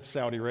handle it.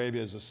 Saudi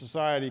Arabia as a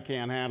society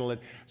can't handle it.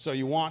 So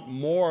you want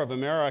more of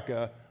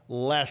America,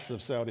 less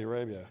of Saudi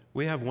Arabia.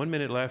 We have 1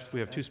 minute left.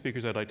 We have two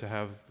speakers I'd like to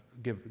have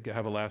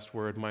a last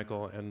word,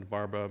 Michael and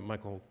Barbara.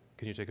 Michael,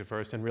 can you take it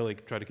first? And really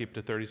try to keep it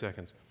to 30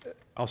 seconds.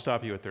 I'll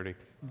stop you at 30.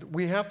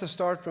 We have to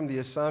start from the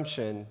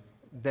assumption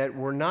that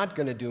we're not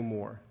going to do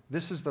more.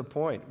 This is the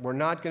point. We're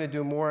not going to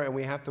do more, and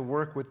we have to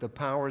work with the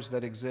powers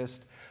that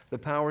exist, the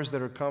powers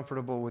that are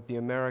comfortable with the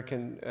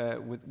American,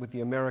 with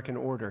the American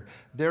order.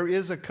 There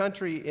is a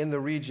country in the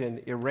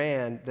region,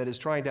 Iran, that is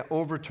trying to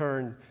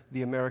overturn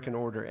the American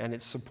order, and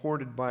it's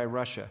supported by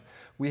Russia.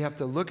 We have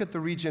to look at the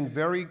region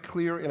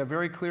in a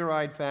very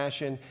clear-eyed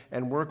fashion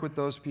and work with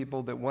those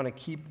people that want to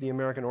keep the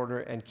American order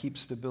and keep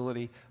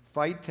stability,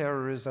 fight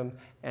terrorism,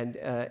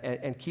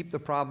 and keep the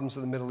problems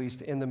of the Middle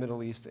East in the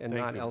Middle East and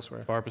not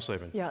elsewhere. Barbara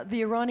Slavin. Yeah,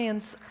 the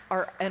Iranians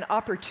are an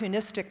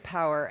opportunistic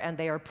power, and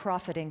they are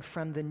profiting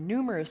from the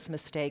numerous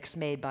mistakes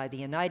made by the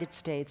United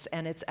States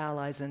and its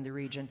allies in the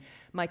region.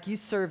 Mike, you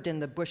served in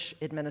the Bush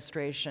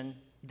administration.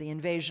 The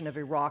invasion of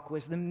Iraq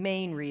was the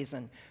main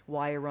reason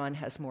why Iran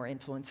has more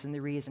influence in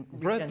the region.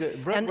 Brett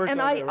worked on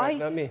Iraq,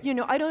 not me.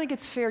 I don't think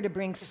it's fair to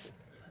bring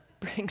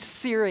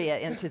Syria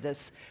into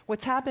this.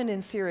 What's happened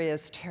in Syria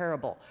is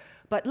terrible.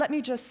 But let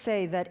me just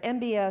say that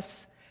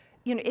MBS,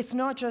 it's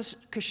not just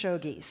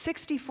Khashoggi.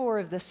 64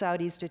 of the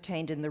Saudis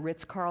detained in the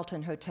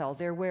Ritz-Carlton Hotel,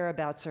 their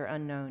whereabouts are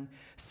unknown.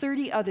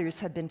 30 others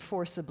have been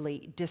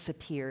forcibly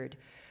disappeared.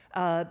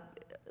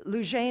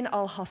 Lujain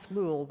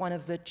al-Hathlul, one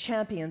of the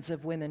champions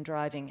of women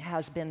driving,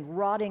 has been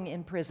rotting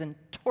in prison,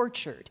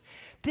 tortured.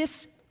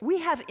 We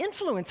have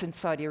influence in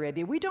Saudi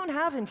Arabia. We don't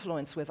have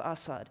influence with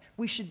Assad.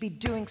 We should be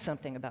doing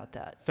something about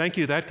that. Thank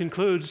you. That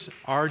concludes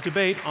our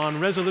debate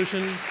on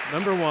resolution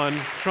number 1,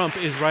 Trump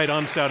is right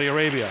on Saudi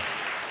Arabia.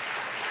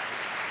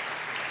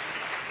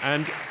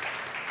 And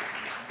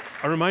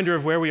a reminder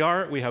of where we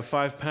are. We have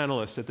 5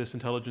 panelists at this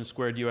Intelligence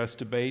Squared US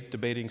debate,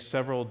 debating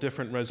several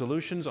different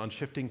resolutions on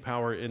shifting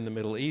power in the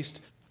Middle East.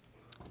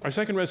 Our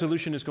second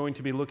resolution is going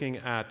to be looking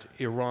at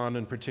Iran,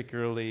 and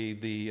particularly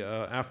the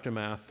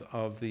aftermath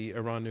of the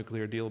Iran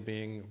nuclear deal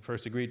being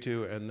first agreed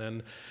to and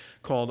then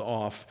called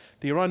off.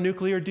 The Iran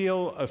nuclear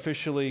deal,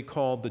 officially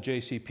called the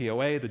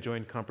JCPOA, the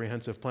Joint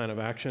Comprehensive Plan of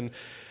Action,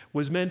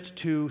 was meant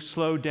to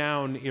slow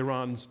down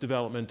Iran's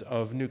development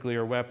of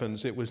nuclear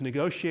weapons. It was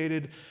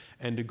negotiated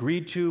and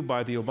agreed to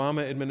by the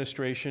Obama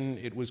administration.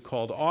 It was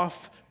called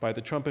off by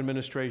the Trump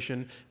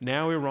administration.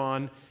 Now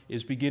Iran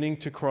is beginning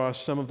to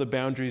cross some of the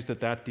boundaries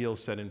that deal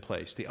set in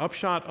place. The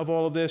upshot of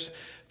all of this,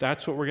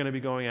 that's what we're going to be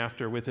going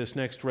after with this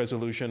next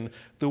resolution.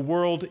 The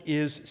world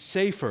is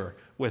safer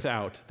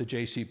without the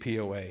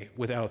JCPOA,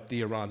 without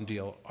the Iran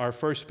deal. Our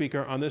first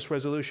speaker on this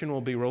resolution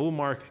will be Reuel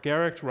Marc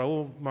Gerecht.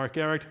 Reuel Marc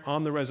Gerecht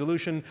on the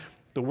resolution.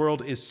 The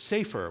world is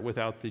safer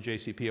without the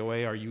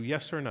JCPOA. Are you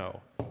yes or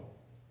no?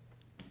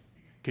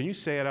 Can you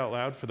say it out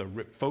loud for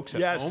the folks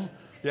at home?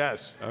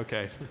 Yes.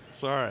 Okay.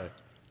 Sorry.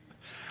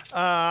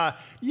 I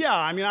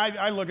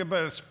look at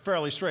it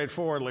fairly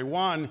straightforwardly.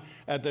 One,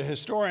 the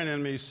historian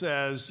in me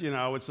says,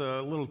 it's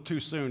a little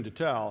too soon to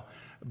tell.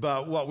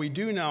 But what we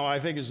do know, I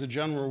think, is a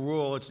general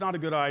rule. It's not a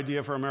good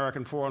idea for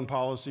American foreign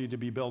policy to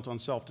be built on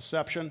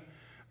self-deception.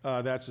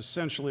 That's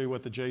essentially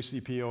what the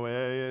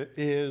JCPOA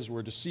is.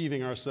 We're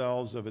deceiving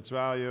ourselves of its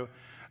value.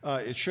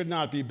 It should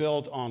not be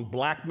built on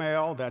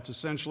blackmail. That's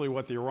essentially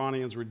what the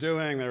Iranians were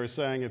doing. They were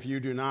saying if you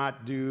do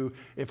not do,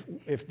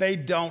 if they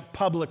don't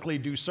publicly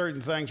do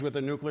certain things with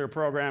the nuclear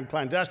program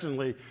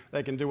clandestinely,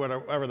 they can do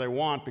whatever they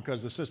want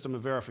because the system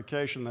of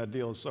verification, that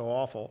deal is so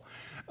awful,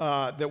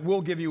 that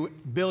we'll give you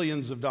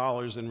billions of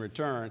dollars in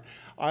return.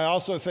 I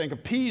also think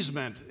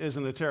appeasement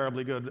isn't a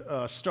terribly good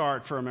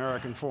start for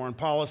American foreign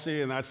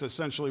policy, and that's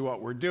essentially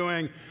what we're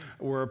doing.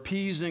 We're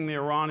appeasing the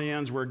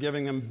Iranians. We're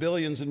giving them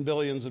billions and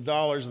billions of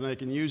dollars, and they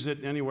can use it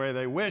any way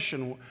they wish.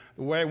 And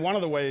one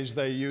of the ways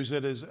they use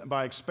it is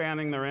by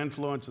expanding their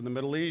influence in the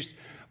Middle East,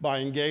 by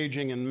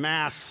engaging in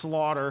mass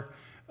slaughter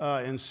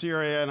in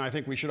Syria. And I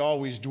think we should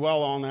always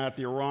dwell on that,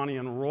 the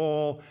Iranian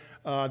role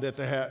that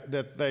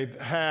they've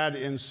had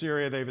in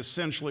Syria. They've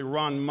essentially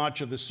run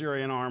much of the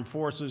Syrian armed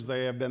forces.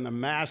 They have been the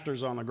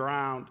masters on the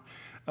ground.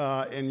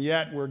 And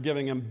yet we're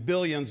giving them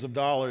billions of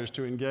dollars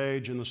to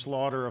engage in the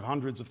slaughter of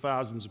hundreds of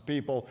thousands of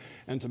people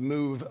and to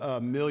move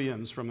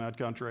millions from that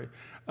country.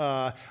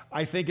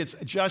 I think it's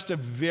just a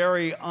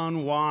very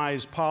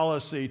unwise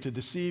policy to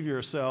deceive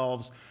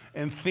yourselves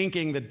and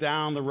thinking that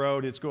down the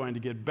road it's going to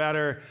get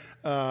better.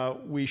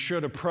 We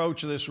should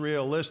approach this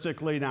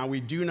realistically. Now, we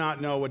do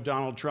not know what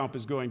Donald Trump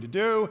is going to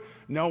do.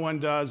 No one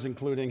does,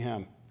 including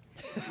him.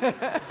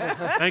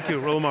 Thank you,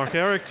 Reuel Marc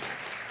Gerecht.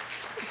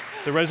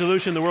 The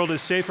resolution, the world is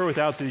safer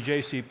without the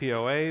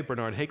JCPOA.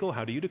 Bernard Haykel,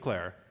 how do you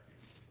declare?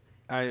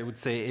 I would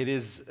say it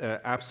is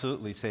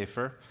absolutely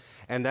safer,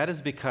 and that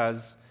is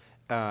because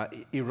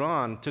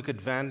Iran took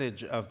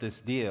advantage of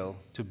this deal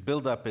to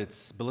build up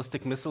its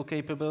ballistic missile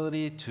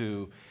capability.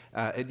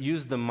 It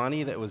used the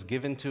money that was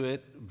given to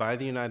it by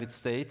the United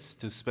States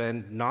to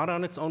spend not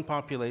on its own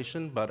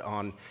population, but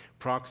on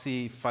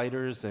proxy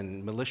fighters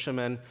and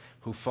militiamen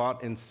who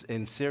fought in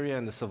Syria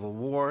in the civil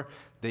war.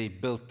 They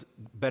built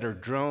better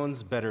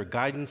drones, better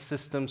guidance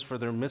systems for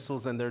their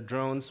missiles and their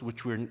drones,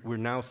 which we're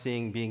now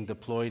seeing being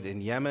deployed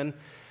in Yemen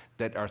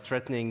that are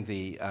threatening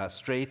the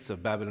Straits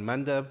of Bab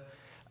el-Mandeb.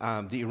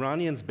 The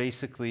Iranians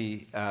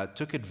basically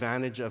took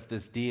advantage of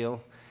this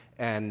deal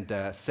and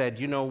said,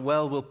 you know,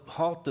 well, we'll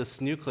halt this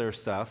nuclear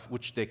stuff,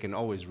 which they can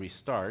always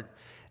restart,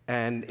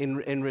 and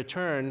in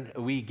return,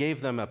 we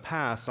gave them a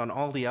pass on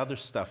all the other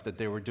stuff that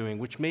they were doing,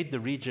 which made the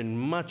region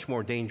much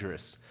more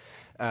dangerous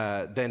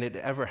than it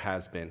ever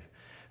has been.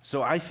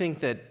 So I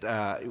think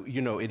that,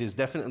 you know, it is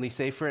definitely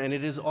safer, and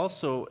it is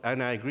also,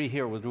 and I agree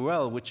here with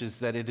Reuel, which is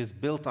that it is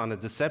built on a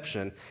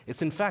deception.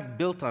 It's in fact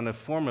built on a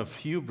form of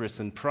hubris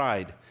and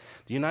pride.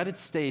 The United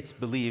States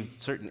believed,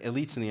 certain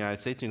elites in the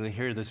United States, and you'll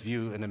hear this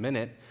view in a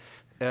minute,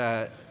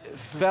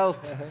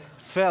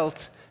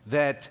 felt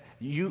that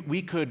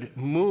we could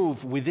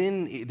move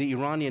within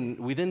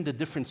the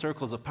different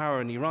circles of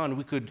power in Iran.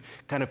 We could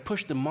kind of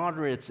push the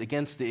moderates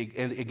against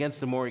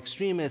the more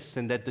extremists,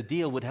 and that the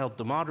deal would help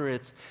the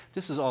moderates.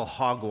 This is all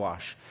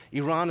hogwash.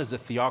 Iran is a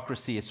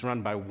theocracy. It's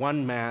run by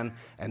one man,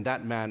 and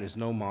that man is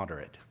no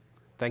moderate.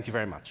 Thank you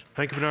very much.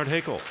 Thank you, Bernard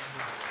Haykel.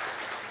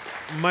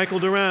 Michael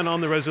Doran, on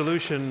the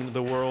resolution,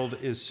 the world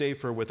is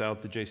safer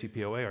without the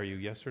JCPOA. Are you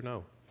yes or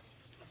no?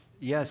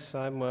 Yes,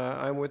 I'm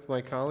with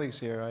my colleagues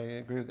here. I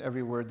agree with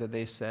every word that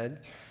they said.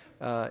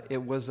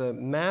 It was a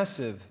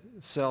massive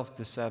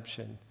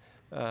self-deception.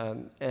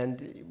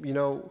 And, you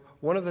know,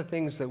 one of the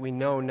things that we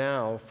know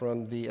now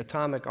from the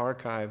atomic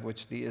archive,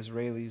 which the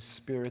Israelis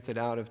spirited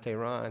out of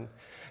Tehran,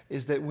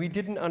 is that we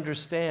didn't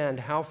understand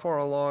how far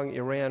along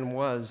Iran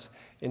was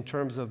in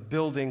terms of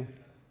building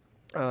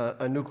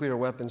a nuclear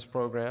weapons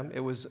program.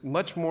 It was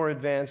much more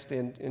advanced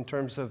in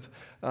terms of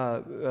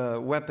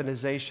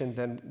weaponization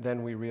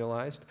than we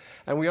realized.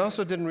 And we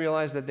also didn't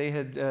realize that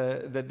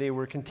they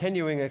were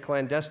continuing a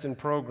clandestine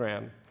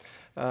program.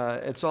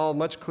 It's all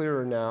much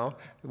clearer now.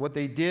 What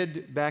they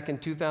did back in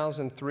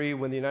 2003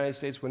 when the United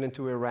States went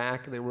into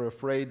Iraq, they were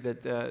afraid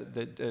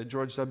that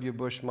George W.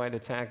 Bush might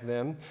attack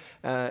them,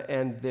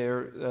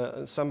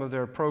 and some of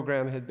their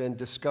program had been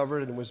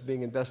discovered and was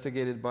being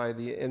investigated by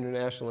the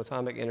International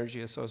Atomic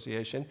Energy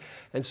Association.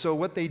 And so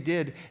what they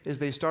did is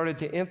they started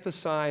to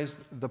emphasize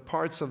the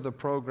parts of the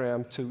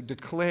program, to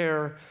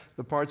declare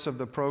the parts of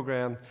the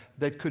program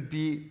that could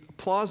be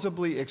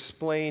plausibly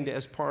explained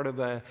as part of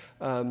a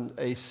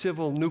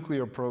civil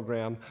nuclear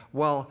program,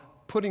 while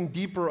putting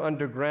deeper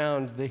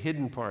underground the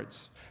hidden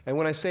parts. And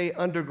when I say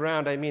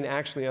underground, I mean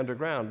actually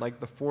underground, like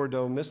the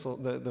Fordo missile,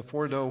 the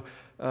Fordo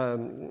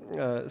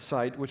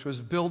site, which was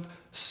built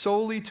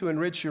solely to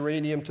enrich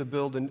uranium to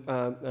build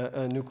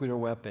a nuclear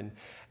weapon.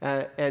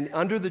 And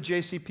under the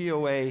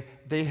JCPOA,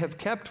 they have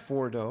kept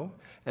Fordo,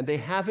 and they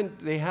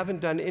haven't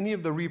done any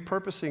of the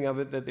repurposing of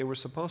it that they were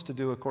supposed to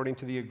do according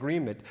to the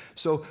agreement.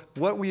 So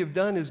what we have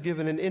done is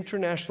given an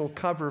international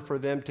cover for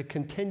them to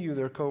continue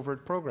their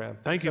covert program.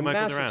 Thank you,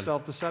 Michael Doran. Massive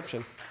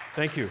self-deception.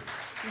 Thank you.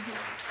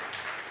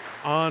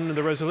 On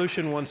the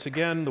resolution, once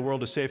again, the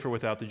world is safer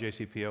without the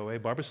JCPOA.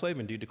 Barbara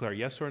Slavin, do you declare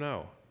yes or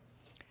no?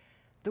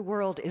 The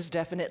world is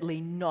definitely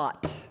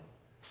not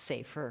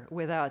safer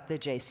without the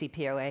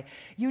JCPOA.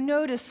 You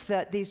notice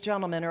that these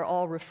gentlemen are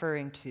all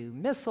referring to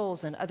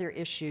missiles and other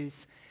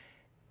issues.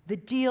 The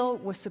deal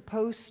was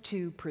supposed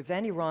to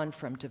prevent Iran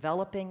from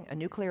developing a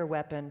nuclear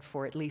weapon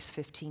for at least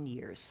 15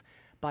 years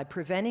by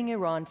preventing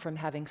Iran from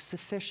having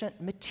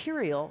sufficient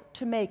material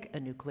to make a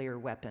nuclear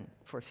weapon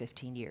for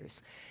 15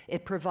 years.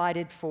 It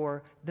provided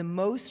for the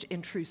most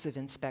intrusive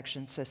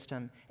inspection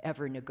system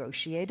ever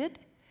negotiated,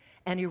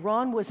 and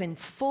Iran was in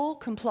full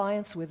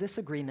compliance with this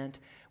agreement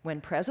when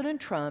President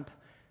Trump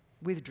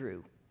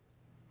withdrew.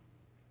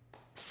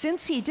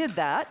 Since he did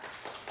that,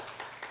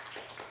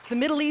 the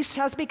Middle East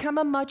has become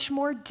a much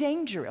more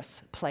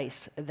dangerous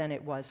place than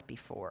it was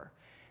before.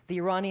 The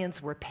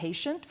Iranians were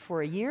patient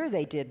for a year.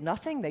 They did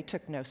nothing. They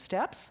took no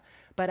steps.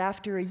 But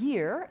after a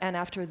year, and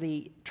after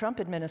the Trump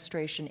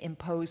administration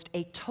imposed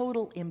a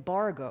total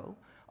embargo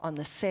on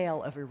the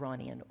sale of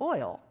Iranian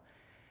oil,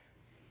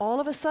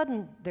 all of a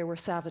sudden there were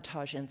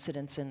sabotage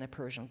incidents in the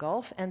Persian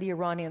Gulf, and the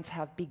Iranians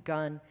have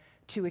begun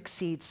to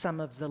exceed some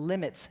of the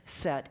limits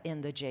set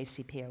in the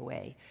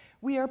JCPOA.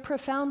 We are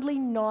profoundly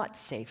not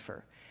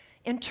safer.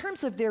 In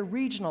terms of their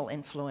regional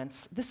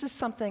influence, this is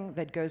something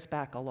that goes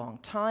back a long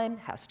time,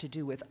 has to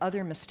do with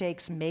other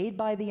mistakes made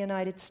by the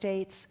United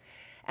States,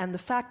 and the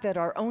fact that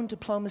our own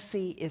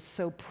diplomacy is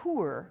so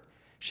poor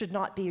should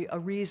not be a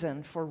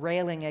reason for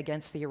railing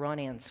against the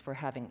Iranians for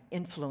having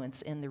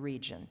influence in the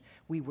region.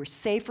 We were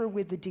safer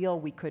with the deal.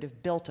 We could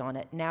have built on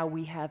it. Now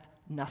we have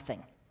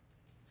nothing.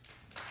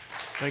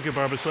 Thank you,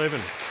 Barbara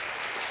Slavin.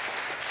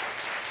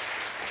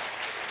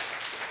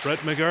 Brett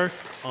McGurk,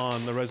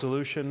 on the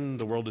resolution,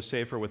 the world is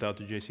safer without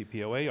the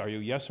JCPOA. Are you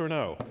yes or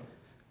no?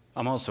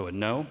 I'm also a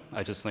no.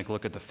 I just think,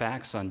 look at the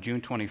facts. On June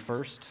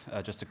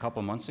 21st, just a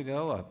couple months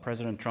ago,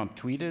 President Trump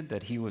tweeted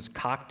that he was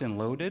cocked and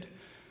loaded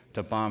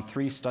to bomb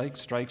 3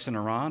 strikes in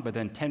Iran, but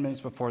then 10 minutes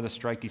before the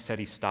strike, he said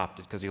he stopped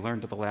it because he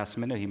learned at the last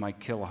minute he might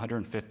kill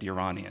 150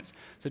 Iranians.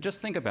 So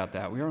just think about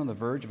that. We are on the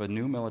verge of a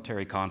new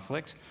military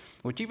conflict,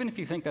 which even if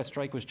you think that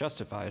strike was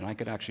justified, and I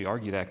could actually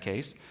argue that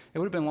case, it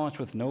would have been launched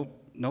with no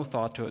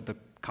thought to the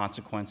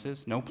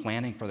consequences, no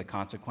planning for the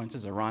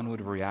consequences. Iran would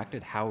have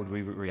reacted. How would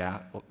we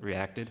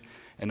reacted?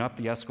 And up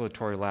the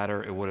escalatory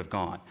ladder, it would have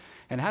gone.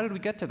 And how did we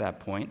get to that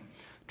point?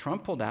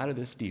 Trump pulled out of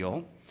this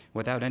deal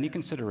without any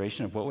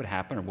consideration of what would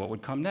happen or what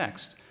would come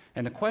next.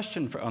 And the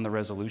question on the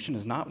resolution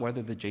is not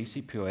whether the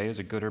JCPOA is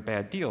a good or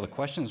bad deal. The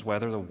question is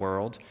whether the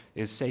world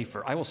is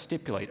safer. I will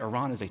stipulate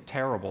Iran is a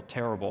terrible,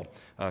 terrible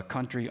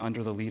country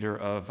under the leader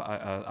of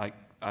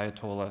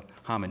Ayatollah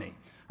Khamenei.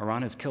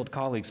 Iran has killed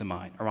colleagues of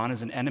mine. Iran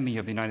is an enemy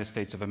of the United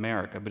States of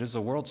America. But is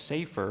the world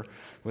safer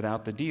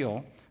without the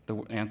deal?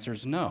 The answer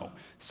is no.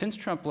 Since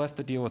Trump left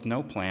the deal with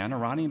no plan,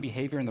 Iranian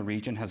behavior in the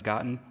region has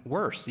gotten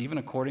worse, even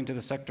according to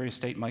the Secretary of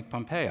State Mike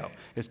Pompeo.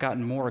 It's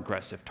gotten more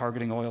aggressive,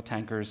 targeting oil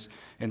tankers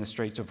in the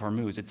Straits of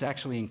Hormuz. It's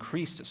actually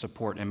increased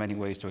support in many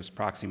ways to its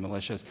proxy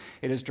militias.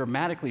 It has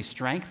dramatically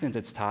strengthened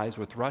its ties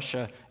with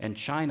Russia and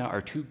China,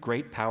 our 2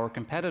 great power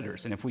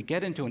competitors. And if we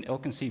get into an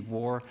ill-conceived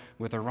war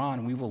with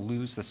Iran, we will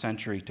lose the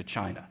century to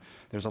China.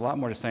 There's a lot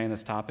more to say on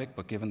this topic,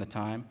 but given the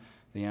time,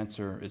 the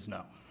answer is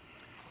no.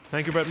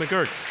 Thank you, Brett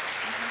McGurk.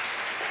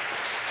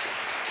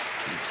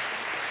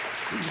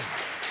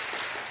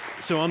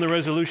 So on the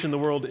resolution, the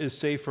world is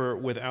safer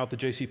without the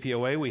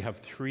JCPOA, we have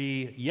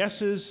 3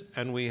 yeses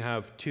and we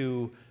have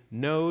 2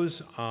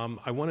 noes.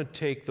 I want to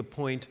take the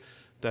point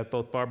that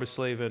both Barbara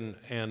Slavin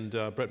and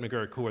Brett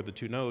McGurk, who are the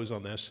 2 noes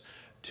on this,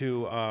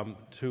 to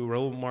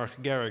Reuel, Marc,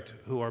 Gerecht,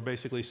 who are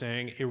basically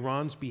saying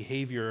Iran's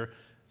behavior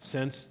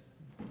since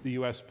the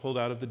U.S. pulled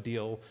out of the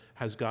deal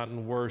has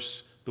gotten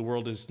worse. The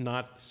world is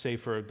not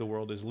safer. The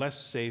world is less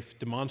safe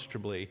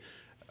demonstrably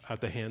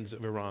at the hands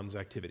of Iran's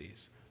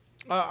activities.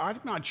 I'm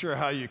not sure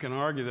how you can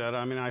argue that.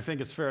 I mean, I think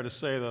it's fair to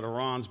say that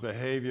Iran's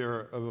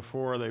behavior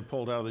before they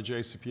pulled out of the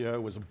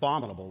JCPOA was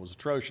abominable, was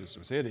atrocious, it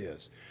was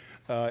hideous.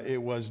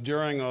 It was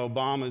during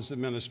Obama's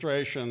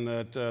administration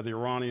that the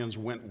Iranians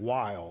went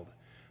wild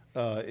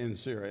in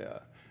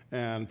Syria,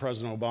 and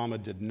President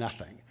Obama did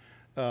nothing.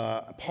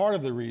 Part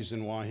of the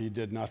reason why he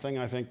did nothing,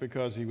 I think,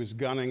 because he was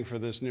gunning for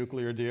this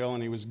nuclear deal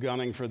and he was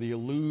gunning for the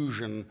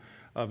illusion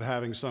of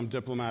having some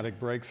diplomatic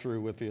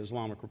breakthrough with the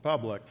Islamic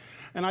Republic.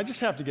 And I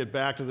just have to get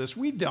back to this.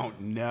 We don't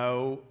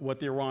know what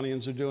the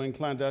Iranians are doing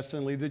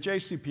clandestinely. The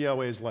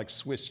JCPOA is like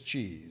Swiss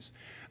cheese.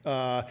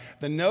 The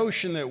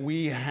notion that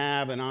we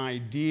have an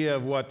idea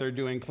of what they're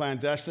doing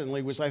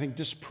clandestinely was, I think,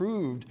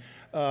 disproved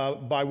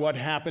by what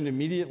happened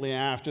immediately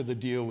after the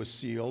deal was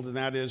sealed, and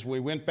that is we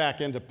went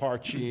back into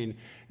Parchin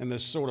in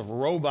this sort of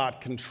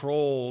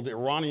robot-controlled,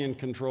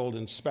 Iranian-controlled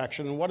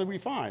inspection, and what did we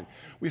find?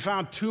 We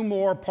found 2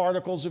 more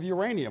particles of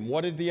uranium.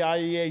 What did the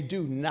IAEA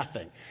do?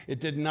 Nothing. It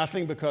did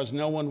nothing because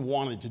no one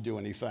wanted to do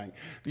anything.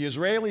 The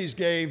Israelis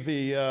gave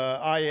the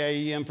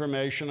IAEA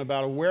information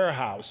about a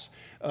warehouse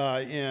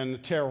in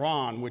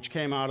Tehran, which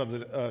came out of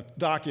the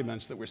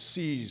documents that were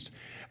seized.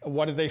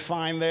 What did they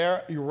find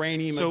there?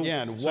 Uranium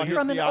again. What from has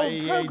an the old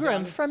IAEA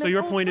program. done? From So an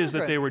your old point is that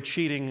program. they were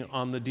cheating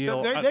on the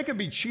deal. They could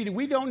be cheating.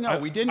 We don't know.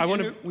 We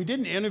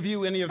didn't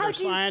interview any of their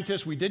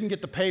scientists. We didn't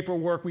get the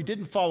paperwork. We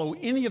didn't follow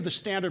any of the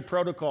standard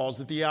protocols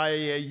that the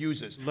IAEA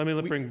uses. Let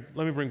me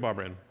bring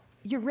Barbara in.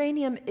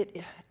 Uranium,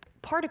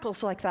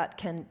 particles like that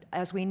can,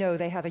 as we know,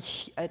 they have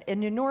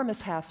an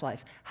enormous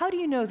half-life. How do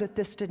you know that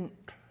this didn't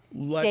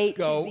date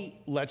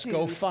Let's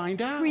go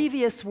find out.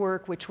 Previous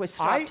work, which was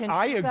stopped in 2003?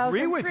 I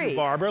agree with you,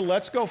 Barbara.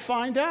 Let's go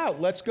find out.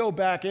 Let's go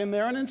back in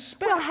there and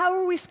inspect. Well, how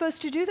are we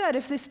supposed to do that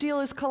if this deal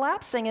is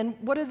collapsing? And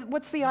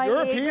what's the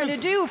IAEA going to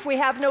do if we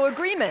have no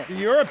agreement? The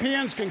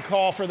Europeans can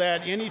call for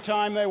that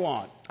anytime they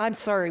want. I'm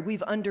sorry,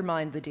 we've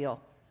undermined the deal.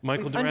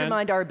 We've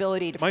undermined our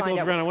ability to find out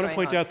what's going on. I want to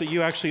point out that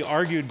you actually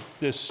argued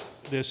this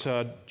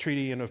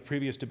treaty in a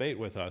previous debate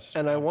with us.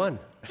 And I won.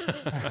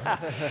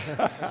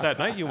 That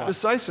night you won.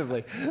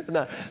 Decisively.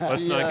 No,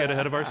 Let's not get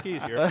ahead of our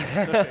skis here.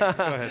 Okay,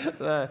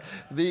 go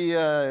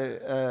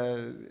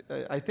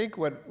ahead. I think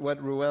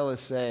what Reuel is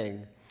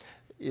saying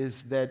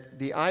is that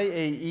the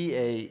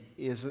IAEA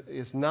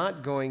is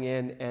not going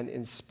in and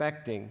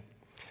inspecting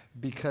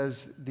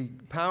because the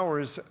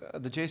powers,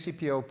 the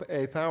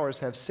JCPOA powers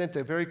have sent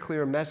a very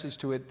clear message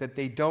to it that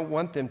they don't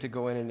want them to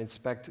go in and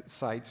inspect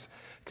sites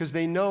because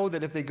they know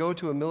that if they go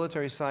to a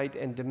military site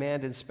and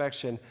demand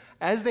inspection,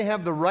 as they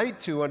have the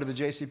right to under the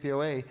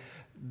JCPOA,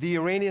 the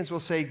Iranians will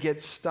say,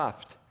 get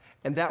stuffed,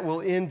 and that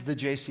will end the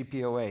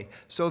JCPOA.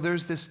 So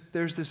there's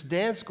this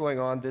dance going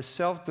on, this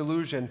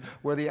self-delusion,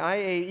 where the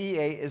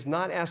IAEA is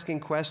not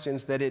asking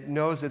questions that it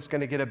knows it's going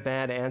to get a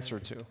bad answer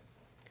to.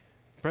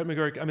 Brett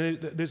McGurk, I mean,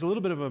 there's a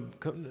little bit of a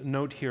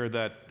note here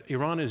that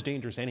Iran is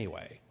dangerous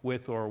anyway,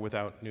 with or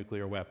without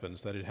nuclear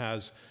weapons, that it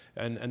has,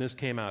 and this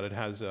came out, it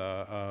has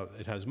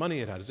money,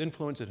 it has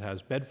influence, it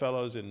has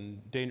bedfellows in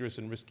dangerous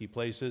and risky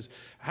places.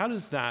 How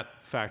does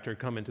that factor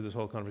come into this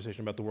whole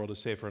conversation about the world is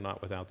safer or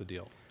not without the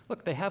deal?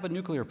 Look, they have a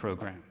nuclear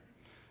program.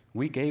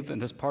 We gave them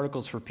this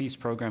Particles for Peace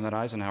program that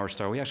Eisenhower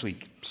started. We actually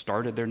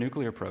started their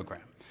nuclear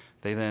program.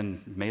 They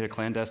then made a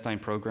clandestine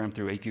program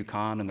through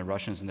AQCON and the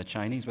Russians and the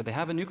Chinese, but they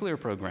have a nuclear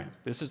program.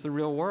 This is the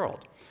real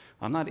world.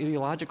 I'm not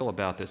ideological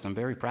about this. I'm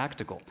very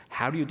practical.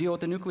 How do you deal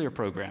with the nuclear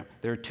program?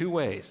 There are two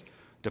ways.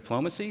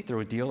 Diplomacy, through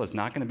a deal that's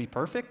not going to be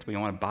perfect, but you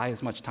want to buy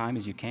as much time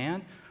as you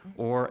can,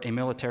 or a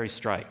military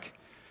strike.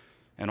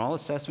 And all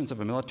assessments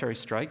of a military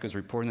strike, as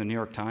reported in the New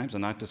York Times,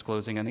 and not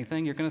disclosing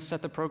anything, you're going to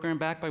set the program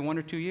back by 1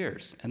 or 2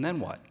 years. And then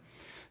what?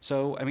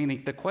 So, I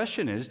mean, the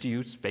question is, do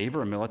you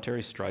favor a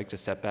military strike to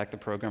set back the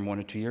program 1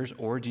 or 2 years,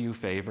 or do you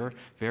favor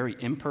very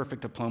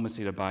imperfect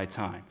diplomacy to buy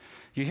time?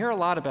 You hear a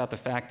lot about the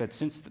fact that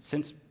since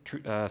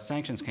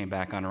sanctions came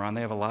back on Iran,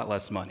 they have a lot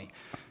less money.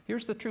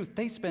 Here's the truth.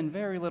 They spend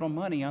very little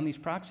money on these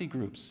proxy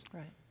groups.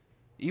 Right.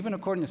 Even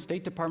according to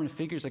State Department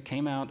figures that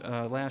came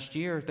out last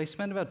year, they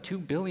spend about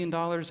 $2 billion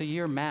a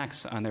year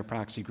max on their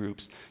proxy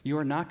groups. You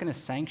are not going to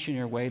sanction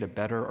your way to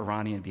better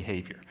Iranian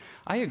behavior.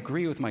 I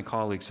agree with my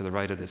colleagues to the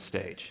right of this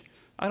stage.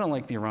 I don't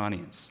like the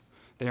Iranians.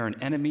 They are an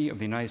enemy of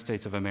the United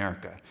States of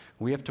America.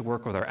 We have to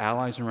work with our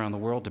allies around the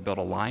world to build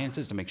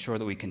alliances to make sure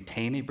that we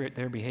contain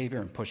their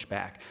behavior and push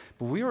back.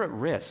 But we are at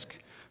risk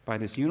by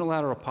this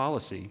unilateral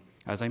policy,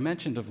 as I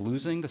mentioned, of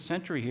losing the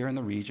century here in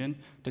the region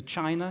to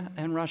China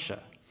and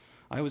Russia.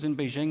 I was in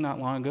Beijing not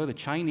long ago. The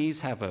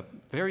Chinese have a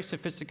very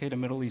sophisticated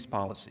Middle East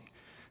policy.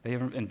 They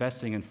are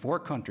investing in 4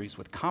 countries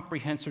with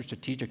comprehensive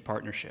strategic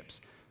partnerships: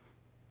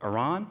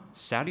 Iran,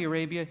 Saudi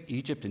Arabia,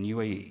 Egypt, and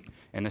UAE.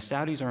 And the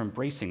Saudis are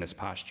embracing this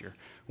posture.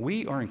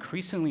 We are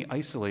increasingly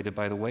isolated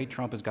by the way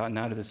Trump has gotten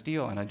out of this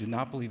deal, and I do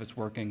not believe it's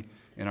working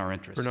in our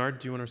interest. Bernard,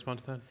 do you want to respond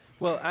to that?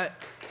 Well,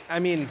 I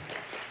mean,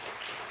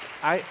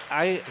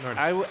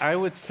 I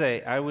would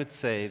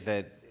say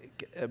that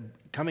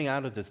coming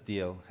out of this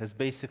deal has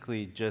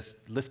basically just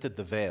lifted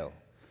the veil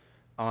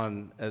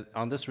on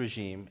this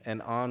regime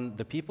and on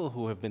the people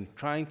who have been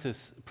trying to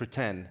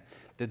pretend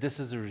that this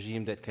is a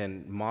regime that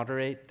can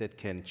moderate, that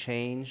can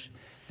change,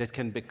 that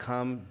can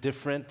become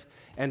different.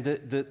 And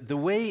the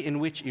way in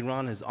which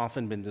Iran has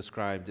often been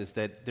described is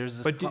that there's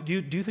this... But do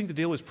you think the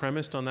deal was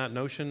premised on that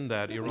notion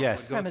that Iran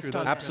yes, would go through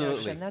that?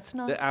 Absolutely. That's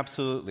nonsense.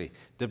 Absolutely.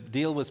 The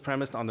deal was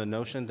premised on the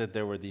notion that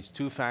there were these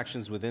 2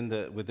 factions within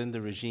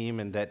the regime,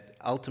 and that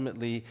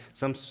ultimately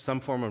some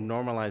form of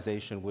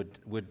normalization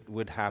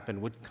would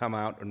happen, would come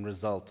out and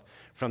result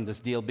from this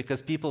deal,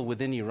 because people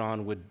within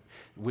Iran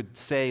would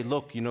say,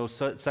 look, you know,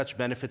 such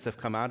benefits have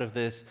come out of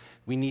this.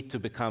 We need to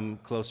become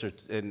closer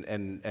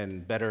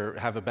and better,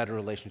 have a better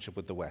relationship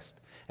with the West.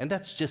 And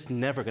that's just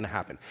never going to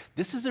happen.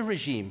 This is a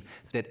regime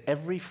that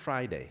every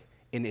Friday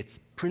in its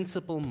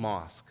principal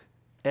mosque,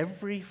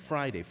 every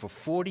Friday for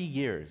 40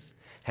 years,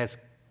 has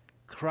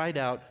cried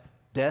out,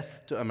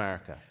 "Death to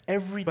America."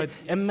 Every day. But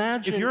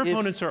imagine if your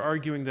opponents are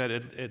arguing that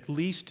at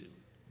least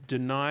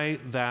deny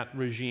that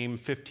regime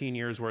 15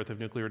 years worth of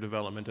nuclear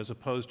development as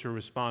opposed to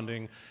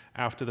responding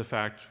after the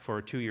fact for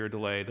a 2-year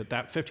delay,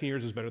 that 15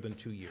 years is better than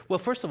 2 years? Well,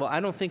 first of all,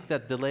 I don't think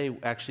that delay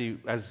actually,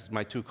 as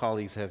my two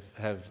colleagues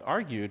have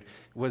argued,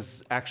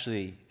 was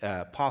actually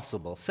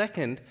possible.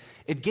 Second,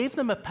 it gave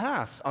them a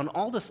pass on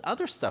all this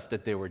other stuff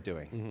that they were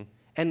doing. Mm-hmm.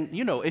 And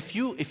you know, if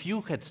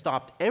you had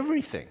stopped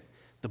everything,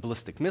 the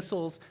ballistic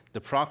missiles, the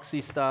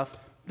proxy stuff,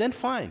 then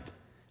fine.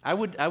 I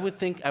would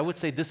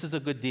say this is a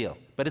good deal,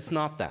 but it's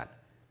not that.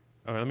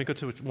 All right, let me go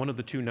to one of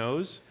the two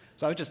no's.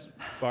 So I would just,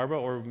 Barbara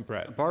or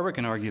Brett? Barbara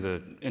can argue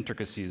the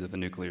intricacies of a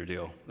nuclear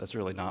deal. That's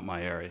really not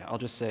my area. I'll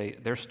just say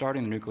they're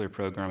starting the nuclear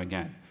program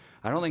again.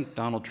 I don't think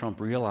Donald Trump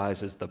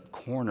realizes the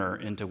corner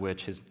into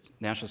which his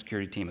national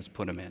security team has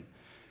put him in.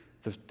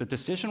 The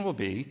decision will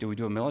be, do we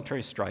do a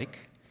military strike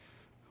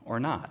or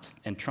not?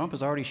 And Trump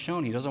has already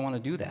shown he doesn't want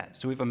to do that.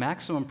 So we have a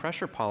maximum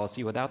pressure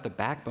policy without the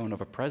backbone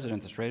of a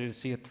president that's ready to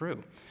see it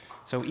through.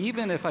 So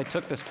even if I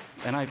took this,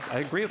 and I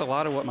agree with a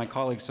lot of what my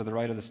colleagues to the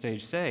right of the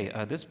stage say,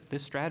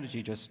 this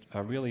strategy just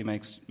really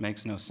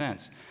makes no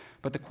sense.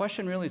 But the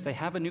question really is they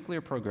have a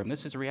nuclear program.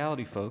 This is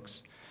reality,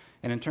 folks.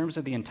 And in terms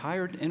of the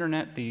entire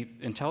internet, the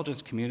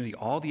intelligence community,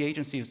 all the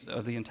agencies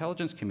of the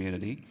intelligence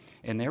community,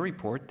 in their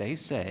report, they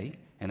say,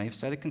 and they've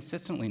said it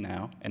consistently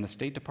now, and the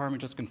State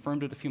Department just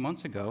confirmed it a few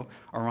months ago,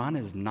 Iran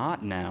is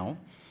not now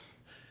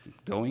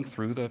going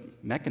through the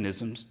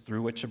mechanisms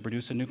through which to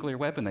produce a nuclear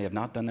weapon. They have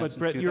not done that since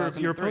 2003. But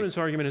Brett, your opponent's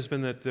argument has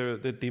been that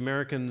the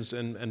Americans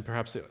and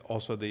perhaps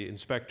also the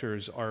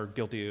inspectors are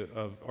guilty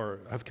of, or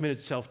have committed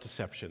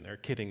self-deception. They're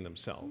kidding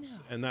themselves.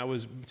 Yeah. And that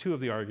was two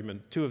of your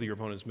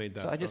opponents made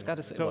that. So I just got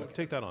to say, look,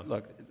 take that on.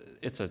 Look,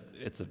 it's a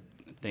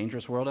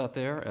dangerous world out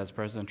there, as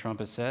President Trump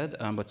has said,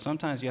 but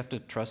sometimes you have to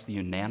trust the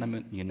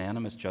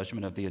unanimous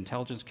judgment of the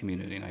intelligence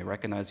community, and I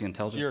recognize the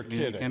intelligence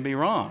community can be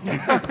wrong. They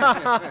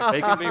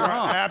can be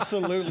wrong.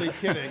 Absolutely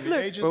kidding. The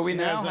agency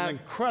has an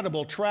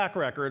incredible track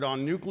record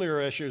on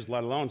nuclear issues,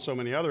 let alone so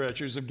many other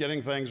issues, of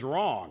getting things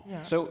wrong.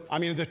 Yeah. So, I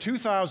mean, the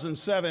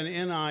 2007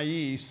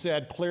 NIE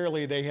said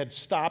clearly they had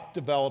stopped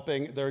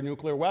developing their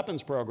nuclear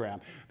weapons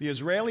program. The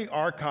Israeli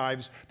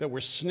archives that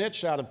were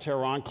snitched out of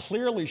Tehran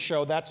clearly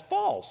show that's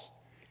false.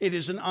 It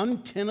is an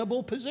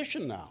untenable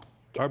position now.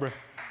 Barbara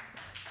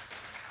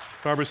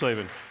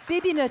Slavin.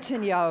 Bibi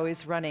Netanyahu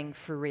is running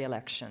for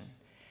re-election.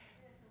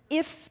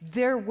 If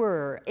there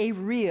were a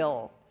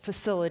real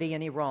facility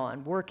in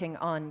Iran working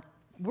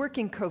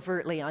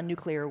covertly on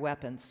nuclear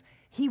weapons,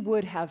 he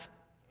would have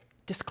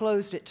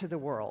disclosed it to the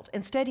world.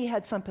 Instead, he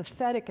had some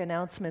pathetic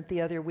announcement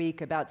the other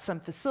week about some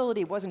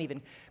facility. It wasn't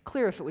even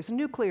clear if it was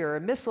nuclear or a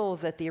missile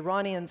that the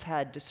Iranians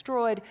had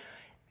destroyed.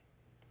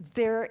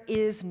 There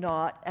is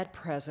not at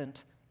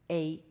present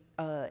a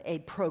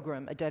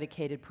program, a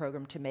dedicated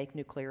program to make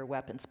nuclear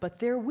weapons. But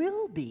there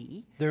will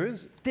be. There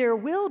is. There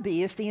will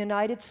be if the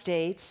United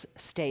States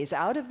stays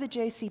out of the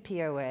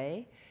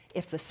JCPOA,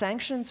 if the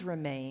sanctions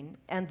remain,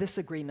 and this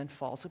agreement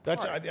falls apart.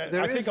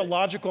 I think a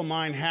logical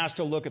mind has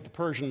to look at the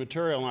Persian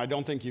material, and I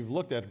don't think you've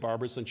looked at it,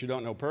 Barbara, since you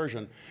don't know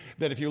Persian,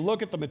 that if you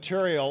look at the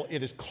material,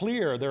 it is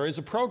clear there is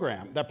a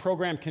program. That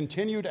program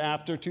continued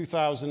after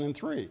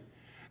 2003.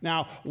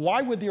 Now,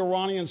 why would the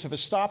Iranians have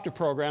stopped a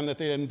program that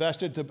they had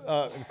invested to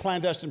a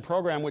clandestine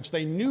program which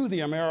they knew the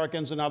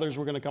Americans and others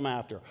were going to come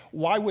after?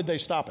 Why would they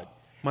stop it?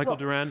 Michael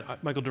Doran,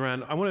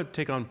 I want to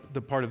take on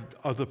the part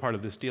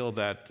of this deal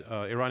that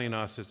Iranian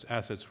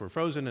assets were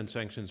frozen and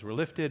sanctions were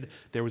lifted.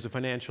 There was a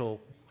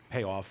financial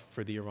payoff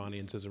for the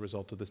Iranians as a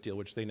result of this deal,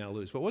 which they now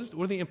lose. But what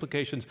are the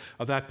implications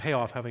of that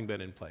payoff having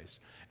been in place?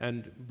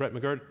 And Brett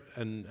McGurk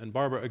and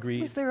Barbara agree.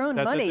 It was their own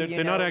money,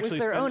 you know. It was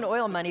their own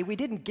oil money. We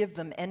didn't give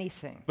them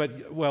anything.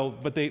 But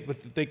they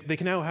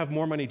can now have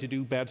more money to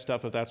do bad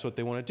stuff if that's what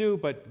they want to do.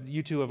 But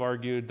you two have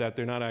argued that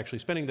they're not actually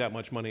spending that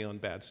much money on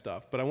bad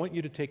stuff. But I want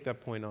you to take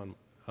that point on,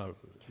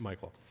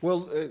 Michael.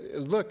 Well,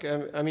 look,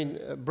 I mean,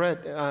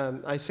 Brett,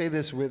 I say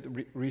this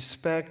with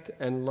respect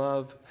and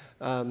love.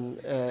 And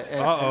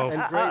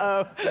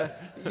great,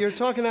 you're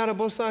talking out of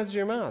both sides of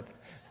your mouth,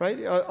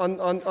 right?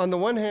 On the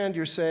one hand,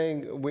 you're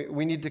saying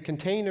we need to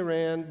contain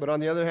Iran, but on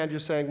the other hand, you're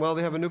saying, well,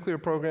 they have a nuclear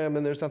program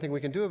and there's nothing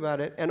we can do about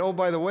it. And oh,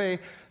 by the way,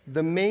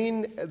 the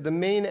main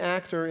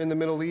actor in the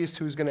Middle East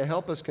who's going to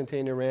help us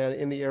contain Iran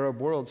in the Arab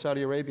world,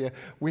 Saudi Arabia,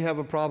 we have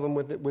a problem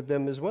with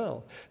them as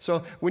well.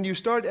 So when you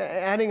start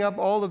adding up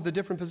all of the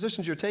different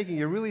positions you're taking,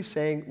 you're really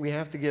saying we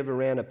have to give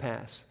Iran a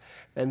pass.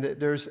 And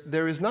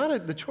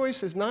the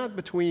choice is not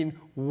between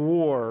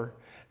war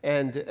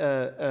and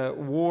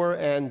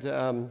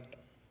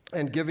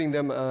giving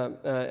them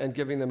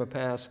a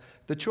pass.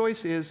 The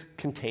choice is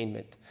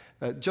containment.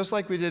 Just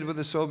like we did with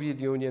the Soviet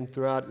Union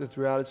throughout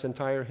its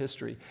entire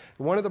history.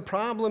 One of the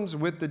problems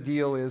with the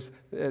deal is,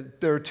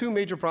 there are two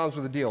major problems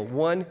with the deal.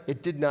 One,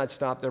 it did not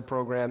stop their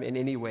program in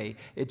any way.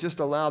 It just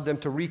allowed them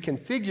to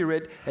reconfigure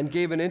it and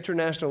gave an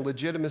international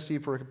legitimacy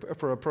for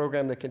a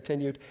program that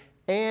continued.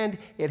 And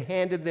it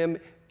handed them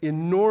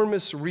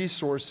enormous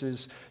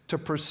resources to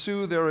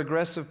pursue their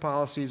aggressive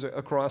policies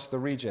across the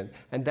region.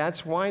 And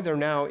that's why they're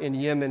now in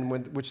Yemen,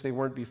 which they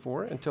weren't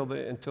before until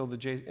the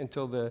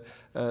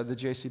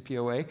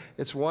JCPOA.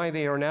 It's why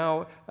they are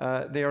now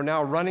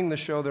running the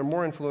show. They're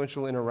more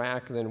influential in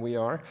Iraq than we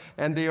are,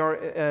 and they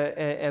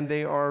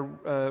are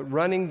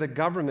running the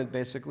government,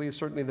 basically,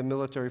 certainly the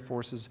military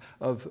forces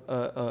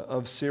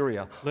of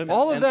Syria.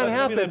 All of that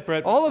happened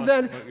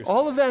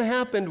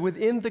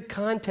within the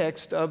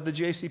context of the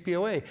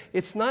JCPOA.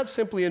 It's not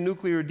simply a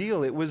nuclear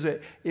deal. It was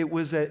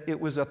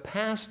a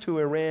pass to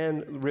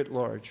Iran writ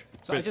large.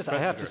 So I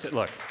have to say,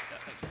 look,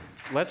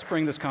 let's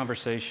bring this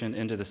conversation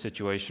into the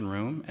Situation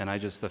Room, and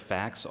the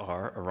facts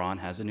are Iran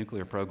has a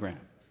nuclear program.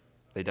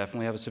 They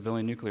definitely have a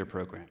civilian nuclear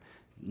program.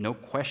 No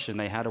question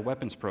they had a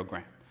weapons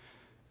program.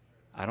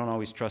 I don't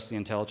always trust the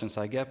intelligence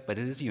I get, but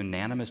it is a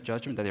unanimous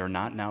judgment that they are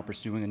not now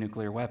pursuing a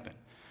nuclear weapon.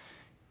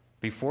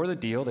 Before the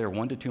deal, they were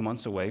 1 to 2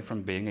 months away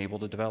from being able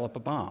to develop a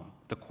bomb.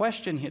 The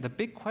question here, the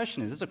big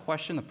question is, this is a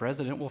question the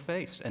president will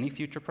face, any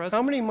future president.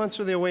 How many months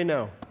are they away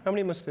now?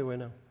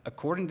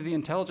 According to the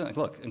intelligence,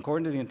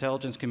 according to the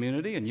intelligence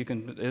community,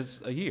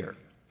 is a year.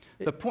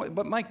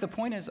 But Mike, the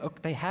point is,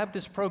 they have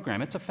this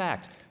program. It's a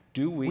fact.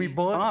 Do we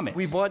bomb it?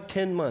 We bought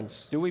 10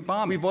 months. Do we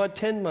bomb it? We bought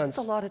 10 months.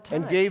 That's a lot of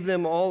time. And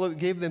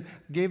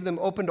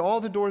opened all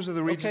the doors of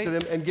the region to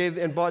them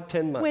and bought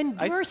 10 months. When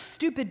your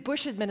stupid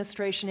Bush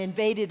administration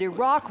invaded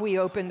Iraq, we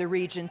opened the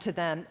region to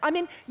them. I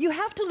mean, you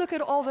have to look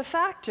at all the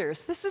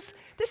factors. This is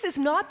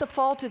not the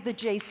fault of the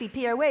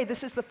JCPOA.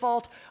 This is the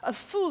fault of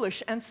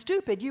foolish and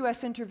stupid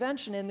U.S.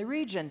 intervention in the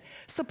region.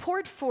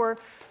 Support for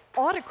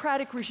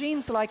autocratic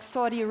regimes like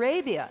Saudi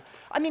Arabia.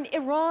 I mean,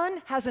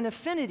 Iran has an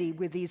affinity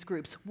with these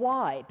groups.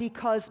 Why?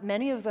 Because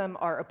many of them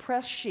are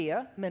oppressed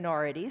Shia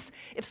minorities.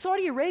 If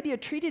Saudi Arabia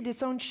treated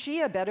its own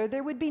Shia better,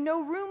 there would be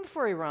no room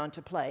for Iran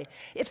to play.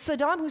 If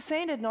Saddam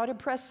Hussein had not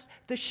oppressed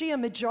the Shia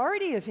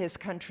majority of his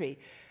country,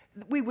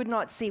 we would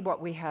not see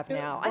what we have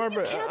now. Barbara, I mean,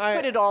 you can't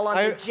put it all on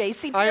the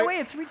JCPOA.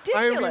 It's ridiculous.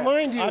 I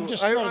remind you. I'm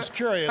just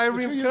curious. Would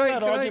you use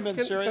that argument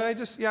in Syria?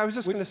 I was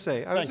just going to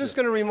say. I was just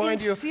going to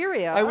remind you.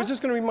 Syria. I was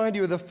just going to remind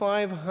you of the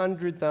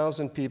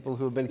 500,000 people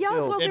who have been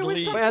killed well, there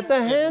was at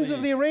the hands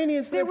of the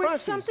Iranians. There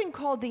was something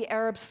called the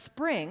Arab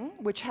Spring,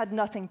 which had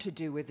nothing to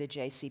do with the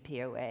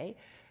JCPOA.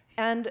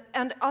 And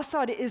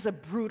Assad is a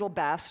brutal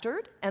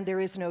bastard, and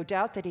there is no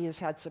doubt that he has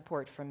had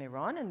support from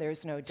Iran, and there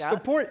is no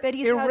doubt that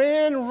he's had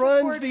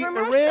support from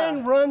Russia.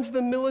 Iran runs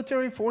the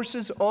military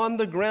forces on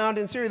the ground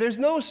in Syria. There's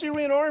no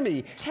Syrian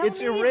army.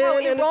 It's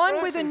Iran and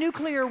Iran with a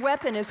nuclear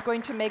weapon is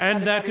going to make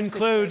And that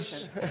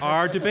concludes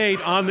our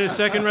debate on this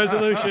second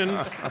resolution.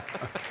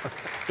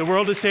 The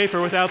world is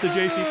safer without the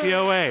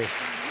JCPOA.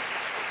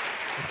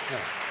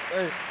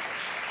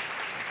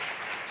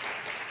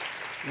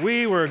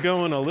 We were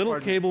going a little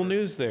cable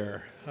news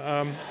there.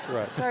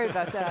 Sorry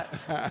about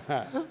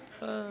that.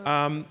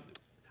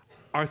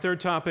 Our third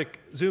topic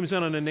zooms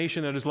in on a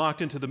nation that is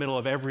locked into the middle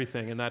of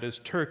everything, and that is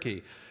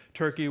Turkey.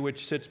 Turkey,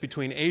 which sits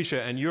between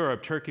Asia and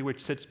Europe. Turkey,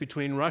 which sits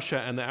between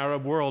Russia and the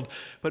Arab world.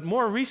 But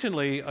more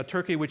recently, a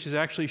Turkey which is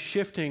actually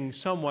shifting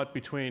somewhat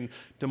between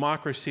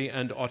democracy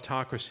and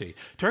autocracy.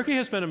 Turkey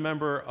has been a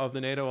member of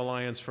the NATO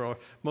alliance for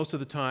most of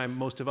the time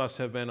most of us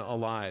have been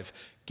alive.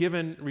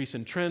 Given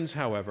recent trends,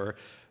 however,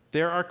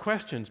 there are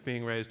questions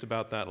being raised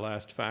about that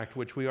last fact,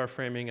 which we are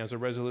framing as a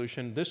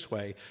resolution this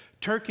way.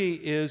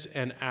 Turkey is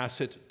an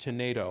asset to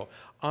NATO.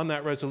 On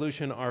that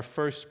resolution, our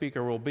first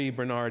speaker will be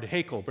Bernard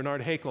Haykel.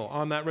 Bernard Haykel,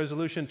 on that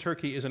resolution,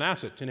 Turkey is an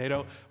asset to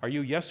NATO. Are you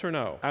yes or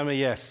no? I'm a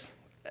yes.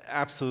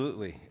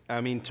 Absolutely.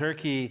 I mean,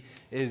 Turkey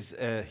is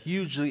a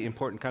hugely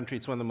important country.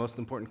 It's one of the most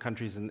important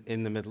countries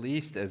in the Middle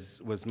East, as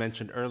was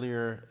mentioned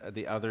earlier,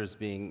 the others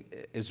being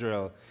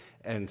Israel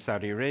and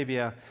Saudi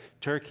Arabia.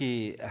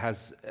 Turkey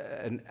has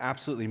an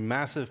absolutely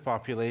massive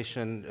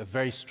population, a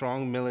very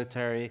strong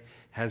military,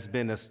 has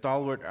been a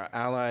stalwart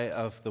ally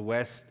of the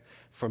West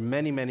for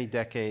many, many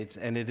decades,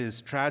 and it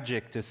is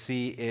tragic to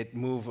see it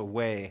move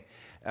away,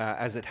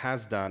 as it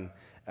has done,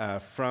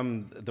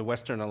 from the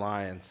Western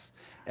alliance.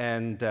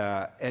 And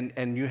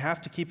you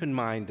have to keep in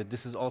mind that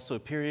this is also a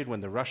period when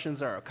the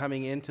Russians are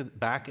coming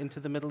back into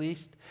the Middle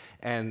East,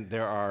 and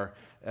there are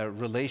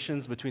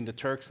relations between the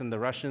Turks and the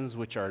Russians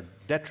which are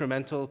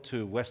detrimental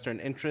to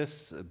Western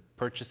interests,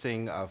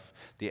 purchasing of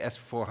the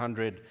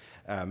S-400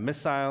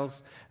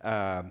 missiles,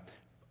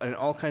 and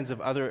all kinds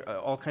of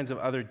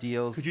other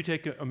deals. Could you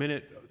take a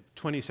minute,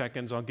 20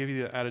 seconds? I'll give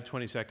you the added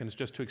 20 seconds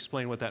just to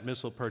explain what that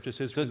missile purchase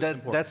is. So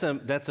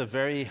that's a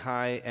very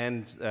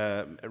high-end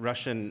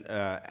Russian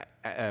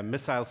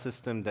missile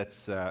system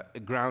that's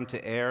ground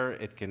to air.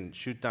 It can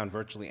shoot down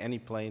virtually any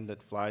plane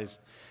that flies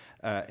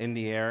in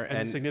the air.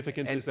 And the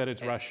significance is that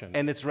it's Russian.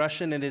 And it's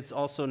Russian, and it's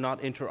also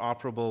not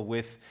interoperable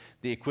with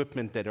the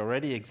equipment that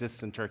already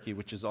exists in Turkey,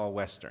 which is all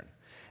Western.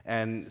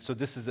 And so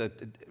this is a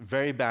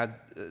very bad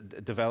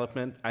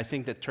development. I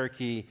think that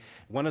Turkey,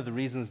 one of the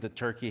reasons that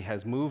Turkey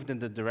has moved in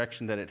the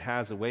direction that it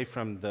has away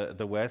from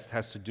the West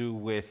has to do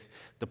with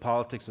the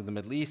politics of the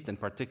Middle East, in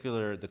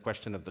particular the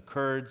question of the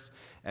Kurds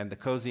and the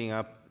cozying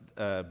up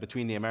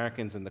between the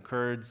Americans and the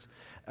Kurds.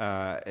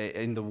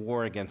 in the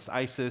war against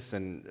ISIS,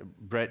 and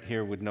Brett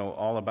here would know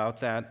all about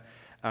that.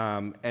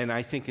 And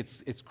I think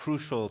it's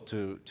crucial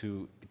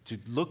to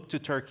look to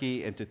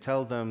Turkey and to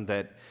tell them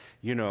that,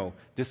 you know,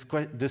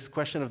 this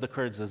question of the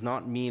Kurds does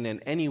not mean in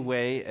any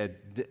way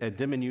a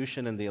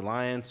diminution in the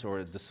alliance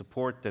or the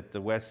support that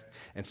the West,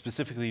 and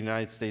specifically the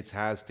United States,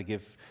 has to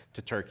give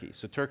to Turkey.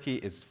 So Turkey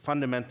is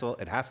fundamental.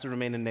 It has to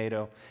remain in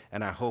NATO,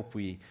 and I hope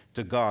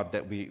to God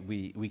that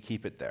we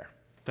keep it there.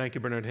 Thank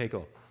you, Bernard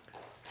Haykel.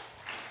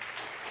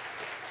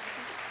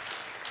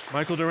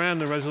 Michael Doran,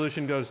 the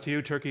resolution goes to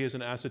you. Turkey is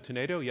an asset to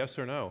NATO, yes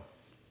or no?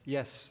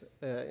 Yes,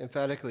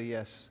 emphatically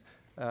yes.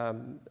 I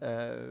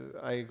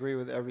agree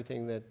with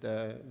everything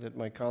that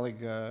my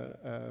colleague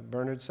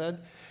Bernard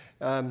said.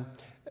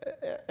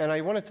 And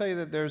I want to tell you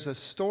that there's a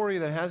story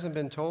that hasn't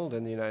been told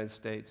in the United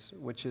States,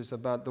 which is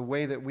about the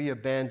way that we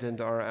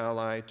abandoned our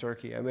ally,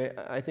 Turkey. I mean,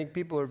 I think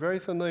people are very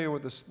familiar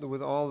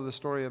with all of the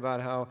story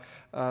about how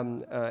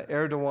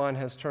Erdogan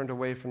has turned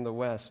away from the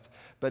West.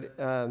 But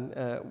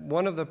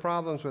one of the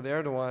problems with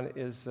Erdogan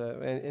is,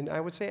 and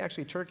I would say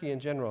actually Turkey in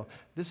general,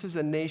 this is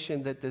a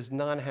nation that does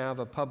not have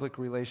a public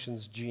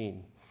relations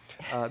gene.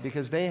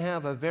 Because they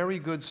have a very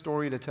good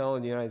story to tell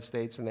in the United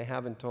States, and they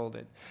haven't told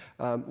it.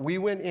 We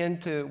went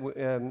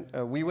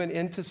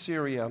into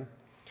Syria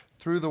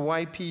through the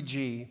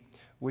YPG,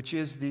 which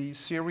is the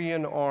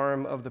Syrian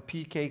arm of the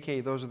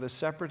PKK. Those are the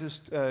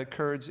separatist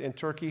Kurds in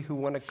Turkey who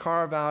want to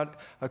carve out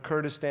a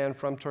Kurdistan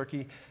from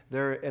Turkey.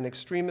 They're an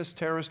extremist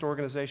terrorist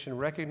organization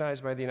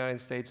recognized by the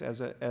United States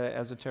as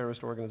a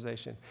terrorist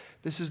organization.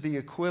 This is the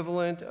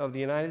equivalent of the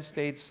United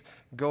States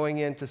going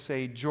into,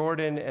 say,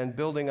 Jordan and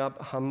building up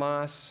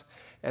Hamas.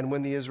 And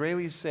when the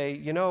Israelis say,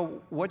 you know,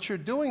 what you're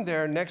doing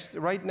there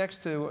right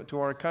next to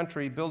our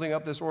country, building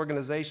up this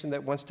organization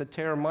that wants to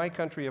tear my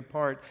country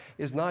apart,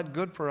 is not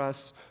good for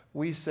us,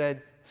 we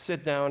said,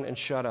 sit down and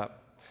shut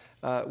up.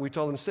 We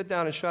told them, sit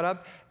down and shut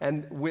up.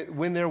 And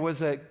when there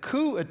was a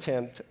coup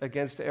attempt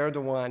against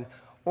Erdogan,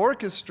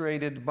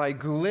 orchestrated by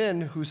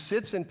Gulen, who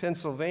sits in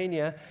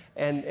Pennsylvania,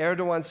 and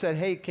Erdogan said,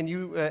 hey, can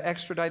you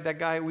extradite that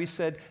guy? We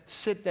said,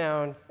 sit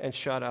down and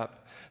shut up.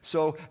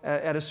 So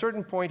at a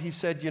certain point, he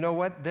said, you know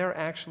what? They're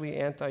actually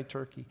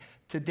anti-Turkey.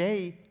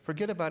 Today,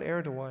 forget about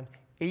Erdogan.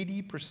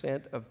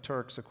 80% of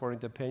Turks, according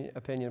to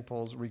opinion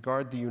polls,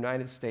 regard the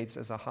United States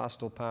as a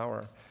hostile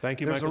power. Thank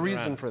you, There's Michael a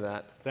reason Doran. for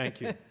that. Thank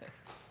you.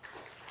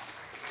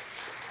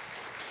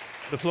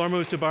 The floor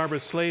moves to Barbara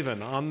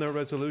Slavin. On the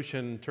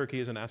resolution, Turkey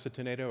is an asset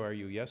to NATO, are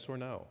you yes or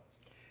no?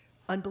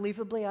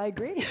 Unbelievably, I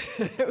agree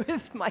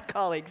with my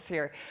colleagues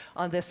here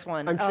on this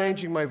one. I'm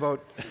changing my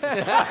vote.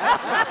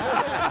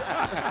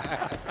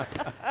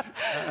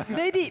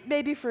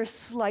 Maybe for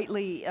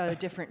slightly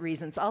different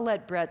reasons. I'll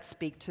let Brett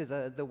speak to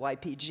the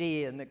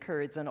YPG and the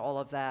Kurds and all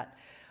of that.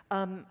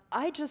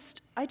 I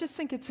just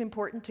think it's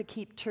important to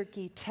keep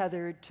Turkey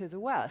tethered to the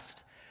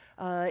West.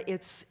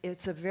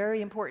 It's a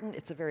very important,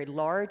 it's a very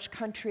large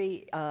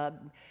country.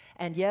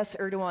 And yes,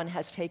 Erdogan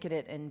has taken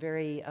it in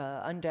very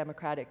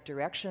undemocratic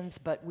directions,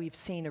 but we've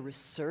seen a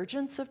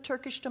resurgence of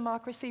Turkish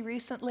democracy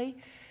recently.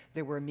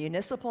 There were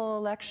municipal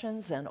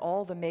elections, and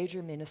all the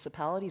major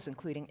municipalities,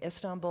 including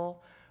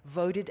Istanbul,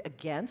 voted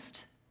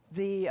against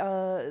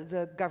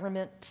the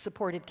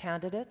government-supported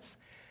candidates.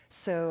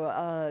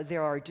 So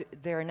there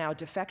are now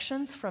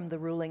defections from the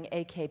ruling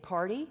AK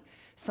party.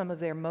 Some of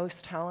their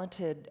most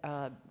talented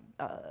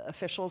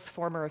officials,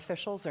 former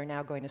officials, are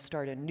now going to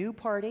start a new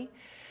party.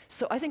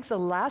 So I think the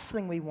last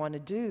thing we want to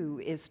do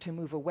is to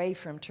move away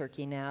from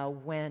Turkey now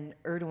when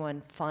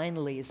Erdogan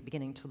finally is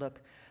beginning to look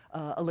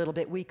a little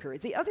bit weaker.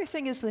 The other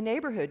thing is the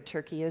neighborhood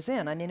Turkey is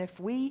in. I mean, if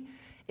we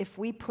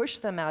push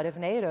them out of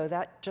NATO,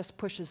 that just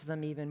pushes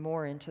them even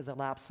more into the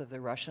laps of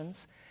the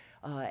Russians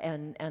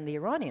and the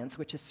Iranians,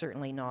 which is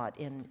certainly not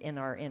in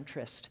our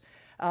interest.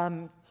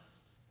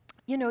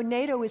 You know,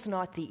 NATO is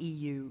not the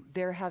EU.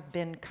 There have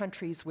been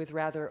countries with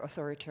rather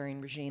authoritarian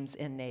regimes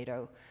in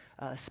NATO.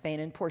 Spain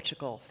and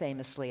Portugal,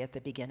 famously at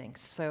the beginning.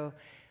 So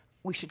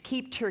we should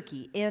keep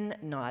Turkey in,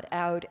 not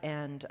out,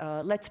 and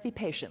let's be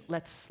patient.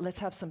 Let's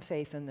have some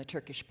faith in the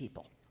Turkish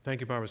people.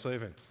 Thank you, Barbara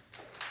Slavin.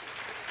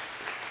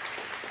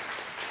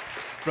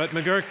 Brett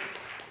McGurk,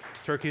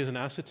 Turkey is an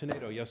asset to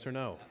NATO, yes or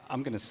no?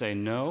 I'm going to say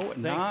no.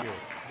 Thank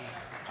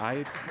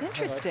you.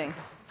 Interesting.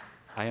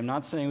 I am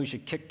not saying we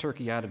should kick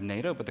Turkey out of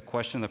NATO, but the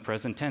question in the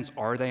present tense,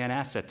 are they an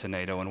asset to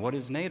NATO? And what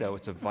is NATO?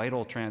 It's a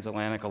vital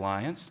transatlantic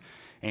alliance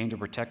aimed to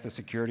protect the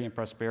security and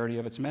prosperity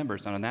of its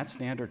members. And on that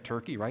standard,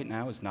 Turkey right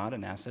now is not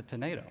an asset to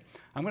NATO.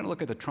 I'm going to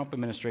look at the Trump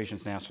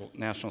administration's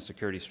national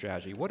security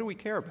strategy. What do we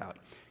care about?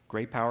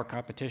 Great power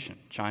competition,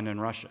 China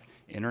and Russia,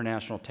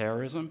 international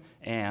terrorism,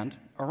 and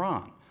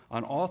Iran.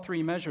 On all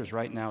three measures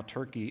right now,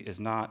 Turkey is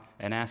not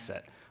an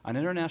asset. On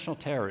international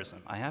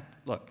terrorism, I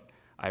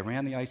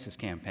ran the ISIS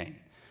campaign.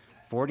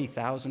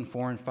 40,000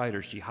 foreign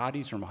fighters,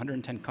 jihadis from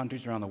 110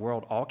 countries around the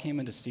world, all came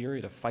into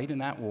Syria to fight in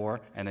that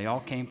war, and they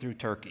all came through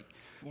Turkey.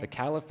 Yeah. The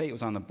caliphate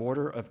was on the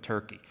border of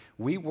Turkey.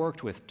 We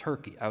worked with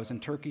Turkey. I was in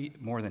Turkey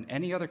more than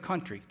any other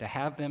country to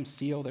have them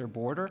seal their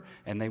border,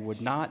 and they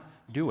would not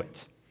do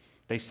it.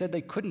 They said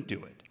they couldn't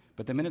do it.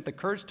 But the minute the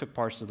Kurds took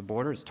parts of the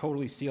border, it's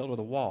totally sealed with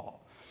a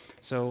wall.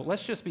 So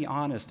let's just be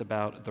honest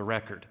about the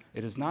record.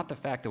 It is not the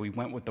fact that we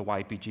went with the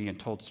YPG and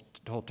told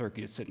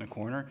Turkey to sit in a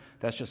corner.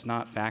 That's just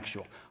not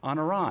factual. On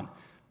Iran,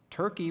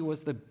 Turkey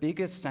was the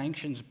biggest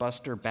sanctions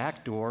buster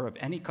backdoor of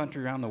any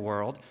country around the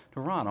world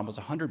to Iran. Almost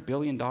 $100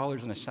 billion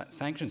in a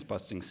sanctions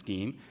busting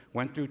scheme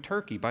went through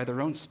Turkey by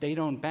their own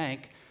state-owned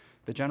bank,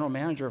 the general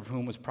manager of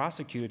whom was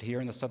prosecuted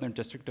here in the Southern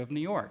District of New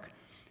York.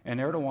 And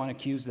Erdogan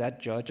accused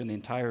that judge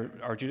and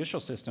our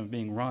judicial system of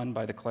being run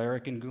by the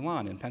cleric in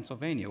Gulen in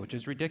Pennsylvania, which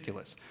is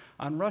ridiculous.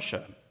 On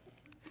Russia,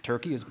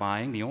 Turkey is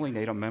buying, the only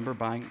NATO member,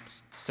 buying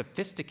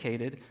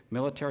sophisticated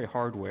military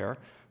hardware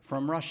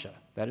from Russia.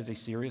 That is a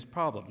serious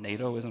problem.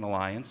 NATO is an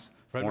alliance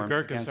formed McGurk,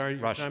 I'm against sorry,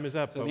 your Russia. time is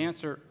up. So the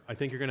answer I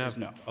think you're going to have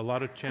no. a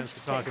lot of chance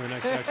to talk in the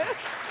next section.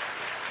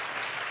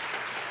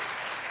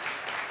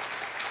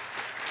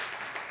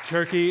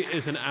 Turkey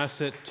is an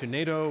asset to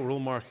NATO. Reuel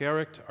Marc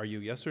Gerecht, are you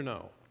yes or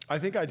no? I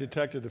think I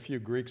detected a few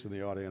Greeks in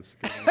the audience.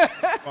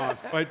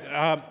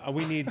 But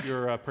we need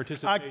your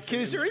participation.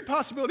 Is there any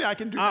possibility I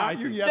can do not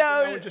you yes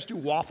or no and just do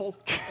waffle?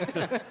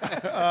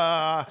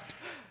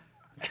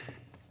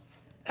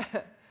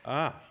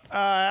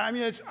 I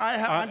mean,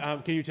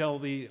 can you tell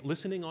the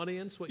listening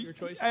audience what your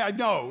choice is?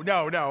 No.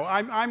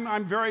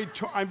 I'm very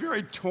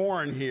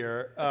torn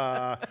here.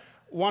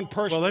 One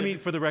person. Well, let me,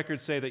 for the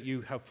record, say that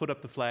you have put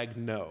up the flag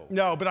no.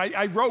 No, but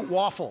I wrote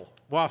waffle.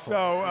 Waffle.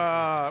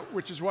 So,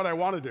 which is what I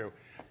want to do.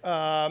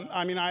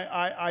 I mean,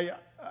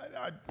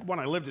 when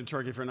I lived in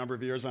Turkey for a number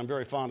of years, I'm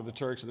very fond of the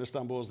Turks, and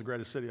Istanbul is the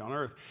greatest city on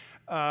earth.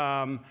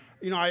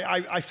 You know,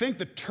 I think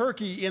that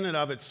Turkey in and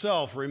of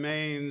itself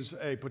remains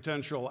a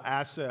potential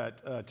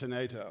asset to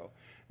NATO.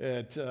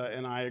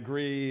 And I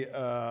agree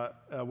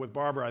with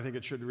Barbara. I think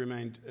it should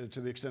remain,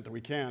 to the extent that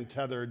we can,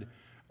 tethered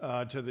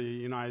to the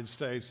United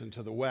States and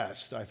to the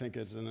West. I think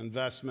it's an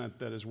investment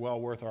that is well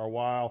worth our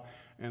while,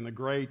 and the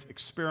great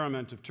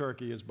experiment of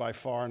Turkey is by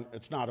far,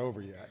 it's not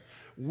over yet.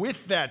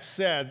 With that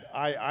said,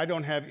 I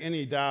don't have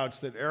any doubts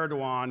that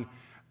Erdogan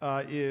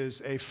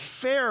is a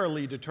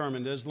fairly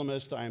determined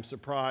Islamist. I am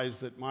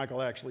surprised that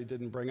Michael actually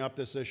didn't bring up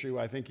this issue.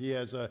 I think he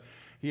has a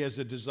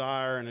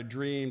desire and a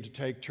dream to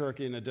take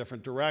Turkey in a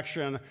different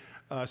direction,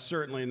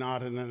 certainly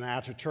not in an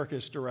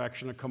Ataturkist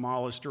direction, a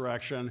Kemalist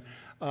direction.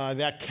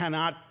 That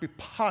cannot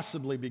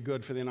possibly be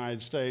good for the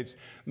United States.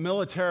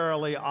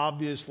 Militarily,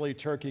 obviously,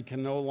 Turkey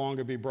can no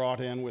longer be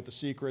brought in with the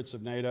secrets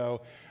of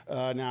NATO.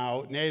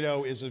 Now,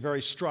 NATO is a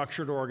very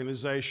structured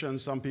organization.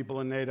 Some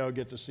people in NATO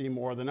get to see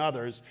more than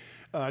others.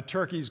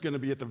 Turkey's going to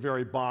be at the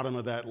very bottom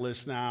of that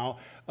list now.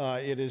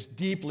 It has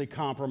deeply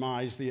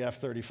compromised the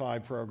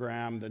F-35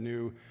 program, the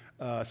new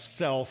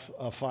stealth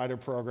fighter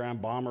program,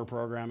 bomber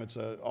program. It's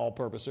an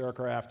all-purpose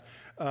aircraft.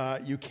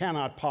 You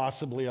cannot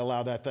possibly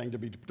allow that thing to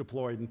be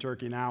deployed in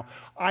Turkey now.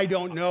 I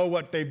don't know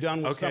what they've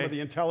done with some of the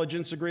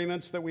intelligence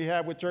agreements that we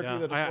have with Turkey.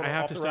 Yeah, that I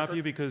have to stop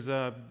you because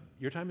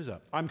your time is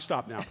up. I'm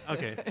stopped now.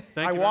 Okay,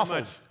 thank you very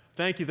much.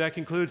 Thank you. That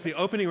concludes the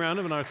opening round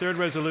of our third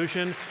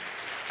resolution.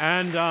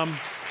 And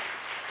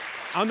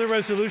on the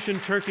resolution,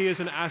 Turkey is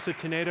an asset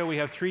to NATO, we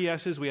have 3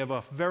 yeses. We have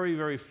a very,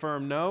 very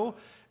firm no.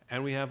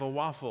 And we have a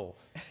waffle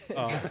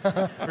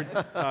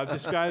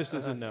disguised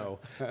as a no.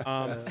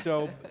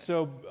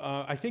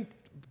 I think,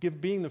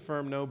 being the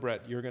firm no,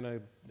 Brett, you're going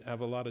to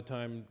have a lot of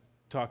time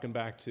talking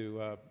back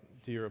to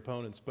your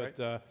opponents. But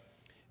right.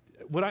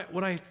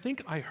 What I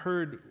think I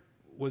heard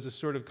was a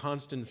sort of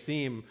constant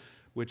theme,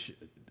 which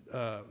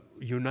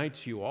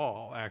unites you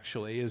all,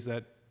 actually, is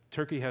that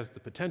Turkey has the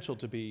potential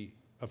to be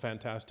a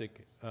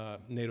fantastic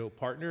NATO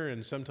partner,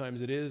 and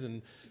sometimes it is,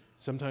 and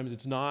sometimes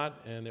it's not,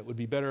 and it would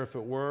be better if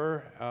it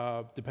were,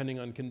 depending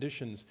on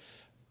conditions.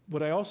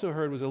 What I also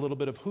heard was a little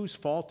bit of whose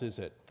fault is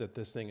it that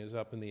this thing is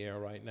up in the air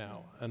right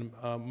now? And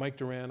Mike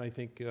Doran, I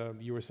think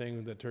you were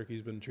saying that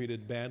Turkey's been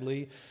treated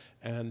badly,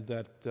 and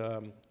that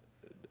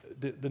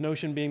the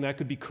notion being that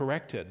could be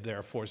corrected,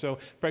 therefore. So,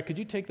 Brett, could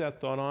you take that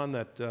thought on,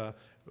 that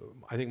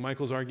I think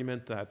Michael's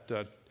argument that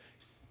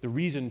the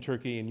reason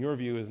Turkey, in your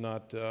view, is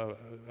not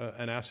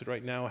an asset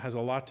right now has a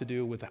lot to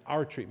do with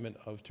our treatment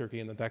of Turkey,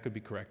 and that could be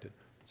corrected?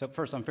 So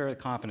first, I'm fairly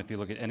confident if you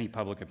look at any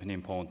public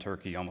opinion poll in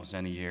Turkey almost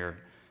any year,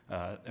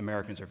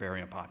 Americans are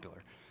very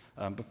unpopular.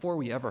 Before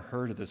we ever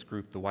heard of this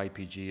group, the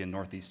YPG in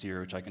Northeast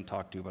Syria, which I can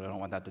talk to, but I don't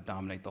want that to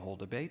dominate the whole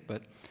debate,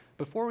 but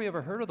before we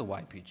ever heard of the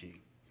YPG,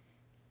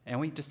 and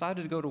we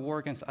decided to go to war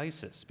against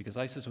ISIS because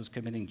ISIS was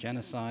committing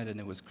genocide and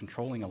it was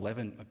controlling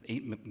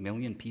 8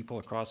 million people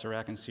across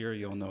Iraq and Syria.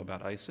 You all know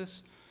about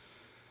ISIS.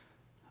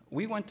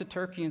 We went to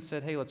Turkey and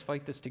said, hey, let's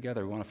fight this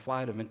together. We want to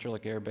fly to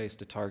Incirlik Air Base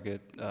to target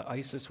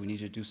ISIS. We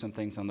need you to do some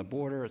things on the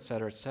border, et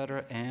cetera, et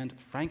cetera. And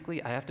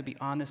frankly, I have to be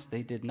honest,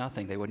 they did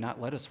nothing. They would not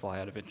let us fly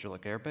out of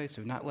Incirlik Air Base.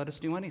 They would not let us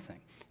do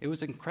anything. It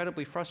was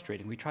incredibly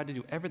frustrating. We tried to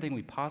do everything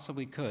we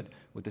possibly could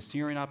with the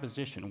Syrian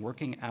opposition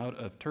working out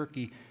of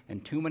Turkey,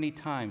 and too many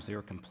times they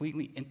were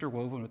completely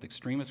interwoven with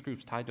extremist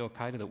groups tied to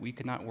al-Qaeda that we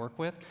could not work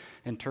with,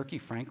 and Turkey,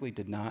 frankly,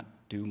 did not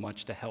do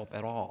much to help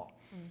at all.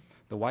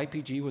 The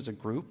YPG was a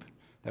group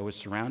that was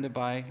surrounded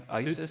by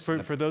ISIS.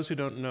 For those who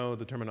don't know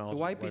the terminology.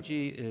 The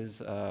YPG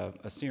is a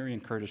Syrian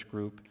Kurdish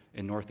group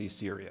in northeast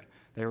Syria.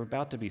 They were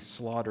about to be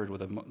slaughtered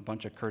with a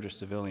bunch of Kurdish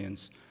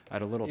civilians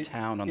at a little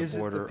town on the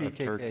border of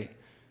Turkey.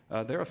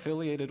 They're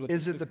affiliated with...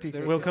 Is it the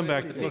PKK? We'll come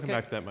back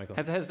to that, Michael.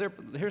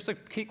 Here's a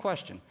key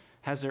question.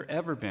 Has there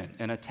ever been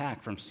an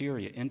attack from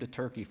Syria into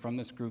Turkey from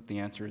this group? The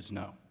answer is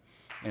no.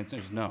 The answer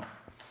is no.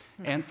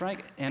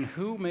 And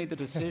who made the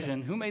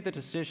decision? Who made the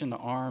decision to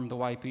arm the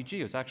YPG?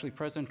 It was actually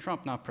President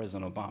Trump, not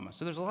President Obama.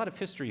 So there's a lot of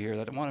history here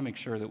that I want to make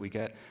sure that we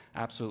get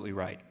absolutely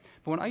right.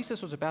 But when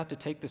ISIS was about to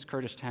take this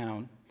Kurdish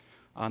town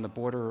on the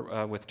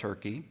border with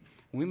Turkey,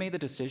 we made the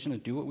decision to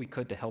do what we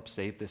could to help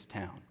save this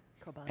town.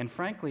 And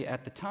frankly,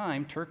 at the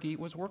time, Turkey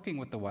was working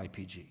with the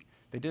YPG.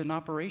 They did an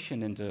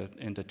operation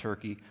into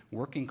Turkey,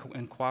 working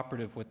in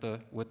cooperative with the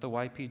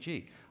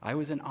YPG. I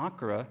was in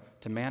Ankara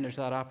to manage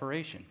that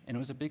operation, and it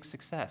was a big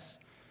success.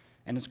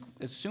 And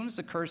as soon as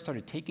the Kurds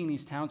started taking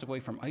these towns away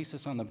from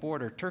ISIS on the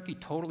border, Turkey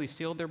totally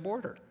sealed their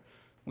border.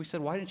 We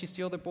said, why didn't you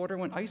seal the border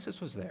when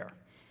ISIS was there?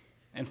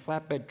 And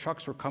flatbed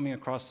trucks were coming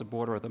across the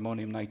border with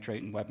ammonium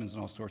nitrate and weapons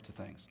and all sorts of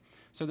things.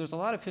 So there's a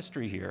lot of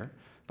history here,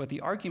 but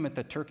the argument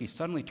that Turkey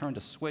suddenly turned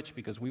a switch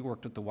because we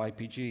worked with the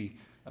YPG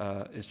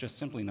is just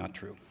simply not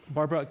true.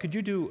 Barbara, could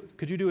you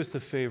do us the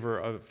favor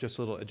of just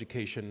a little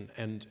education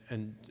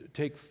and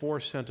take 4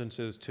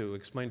 sentences to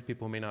explain to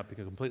people who may not be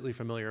completely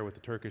familiar with the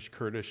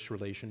Turkish-Kurdish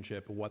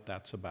relationship, what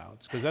that's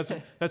about? Because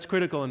that's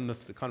critical in the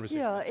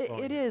conversation. Yeah,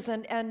 it is,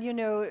 and you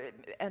know,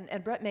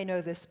 and Brett may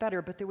know this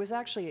better, but there was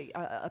actually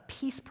a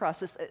peace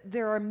process.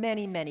 There are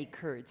many, many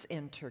Kurds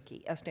in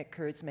Turkey. Ethnic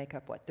Kurds make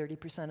up, what,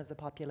 30% of the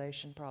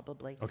population,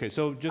 probably. Okay,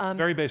 so just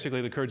very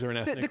basically, the Kurds are an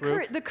ethnic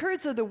group? The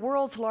Kurds are the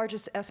world's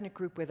largest ethnic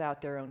group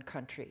without their own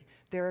country.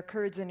 There are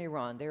Kurds in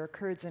Iran, there are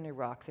Kurds in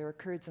Iraq, there are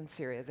Kurds in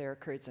Syria, there are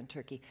Kurds in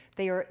Turkey.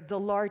 They are the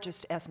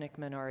largest ethnic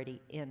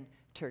minority in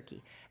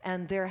Turkey.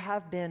 And there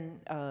have been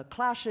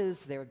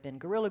clashes, there have been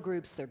guerrilla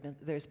groups,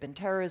 there's been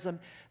terrorism.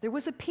 There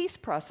was a peace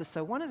process,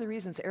 though. One of the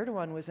reasons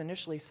Erdogan was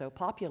initially so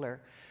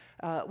popular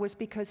was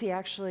because he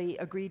actually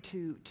agreed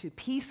to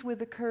peace with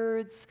the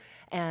Kurds,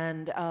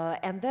 and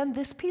then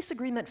this peace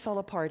agreement fell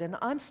apart, and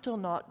I'm still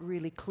not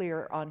really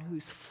clear on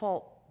whose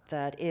fault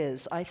that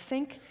is. I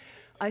think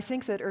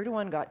that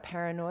Erdogan got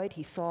paranoid.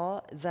 He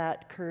saw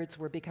that Kurds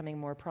were becoming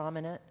more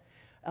prominent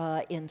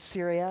in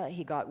Syria.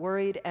 He got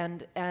worried,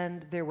 and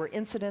there were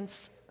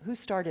incidents. Who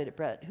started it,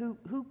 Brett?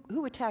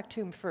 Who attacked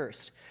whom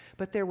first?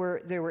 But there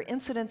were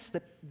incidents.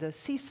 The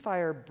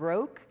ceasefire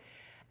broke,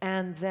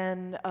 and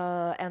then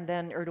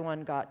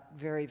Erdogan got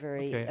very,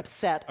 very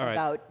upset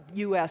about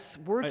U.S.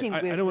 working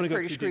with the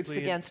Kurdish groups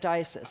against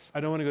ISIS. I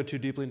don't want to go too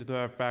deeply into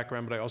the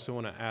background, but I also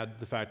want to add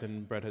the fact,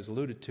 and Brett has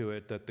alluded to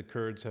it, that the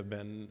Kurds have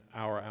been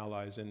our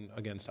allies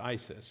against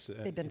ISIS.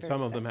 They've been very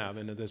Some of them have,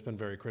 and that's been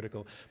very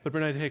critical. But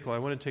Bernard Haykel, I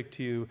want to take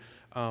to you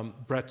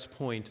Brett's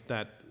point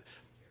that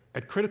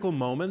at critical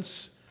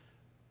moments,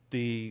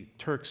 the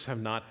Turks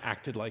have not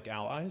acted like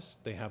allies.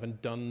 They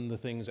haven't done the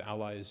things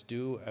allies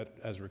do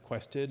as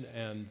requested,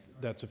 and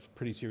that's a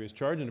pretty serious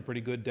charge and a pretty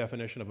good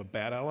definition of a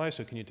bad ally.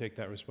 So can you take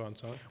that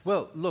response on?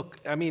 Well, look,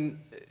 I mean,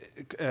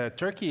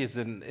 Turkey is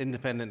an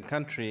independent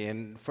country,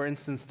 and for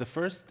instance, the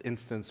first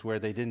instance where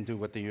they didn't do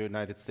what the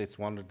United States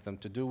wanted them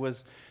to do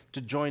was to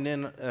join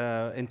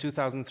in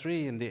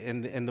 2003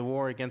 in the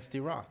war against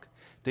Iraq.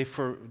 They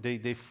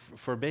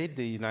forbade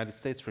the United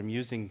States from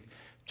using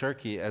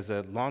Turkey as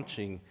a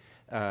launching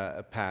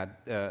pad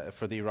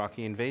for the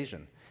Iraqi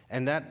invasion.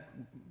 And that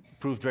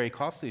proved very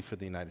costly for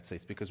the United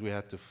States because we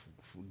had to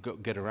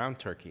get around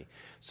Turkey.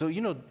 So,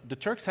 you know, the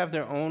Turks have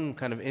their own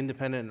kind of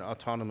independent and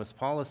autonomous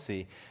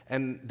policy,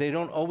 and they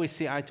don't always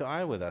see eye to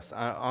eye with us.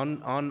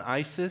 On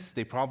ISIS,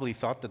 they probably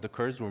thought that the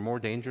Kurds were more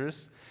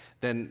dangerous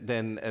than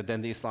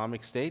the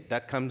Islamic State.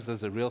 That comes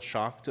as a real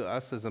shock to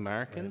us as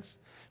Americans. Right.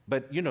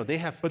 But, you know, they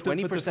have 20%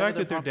 But the fact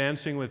that they're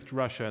dancing with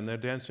Russia and they're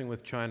dancing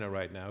with China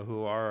right now,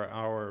 who are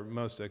our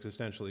most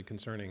existentially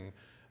concerning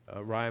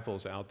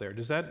rivals out there,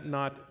 does that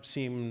not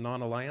seem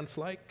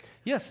non-alliance-like?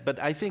 Yes, but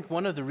I think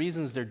one of the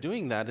reasons they're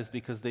doing that is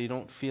because they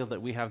don't feel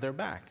that we have their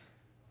back.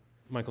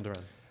 Michael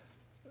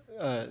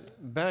Doran.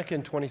 Back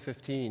in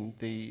 2015,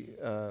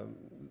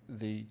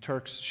 the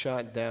Turks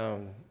shot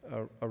down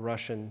a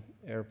Russian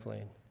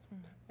airplane.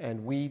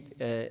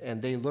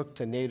 And they looked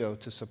to NATO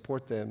to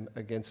support them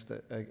against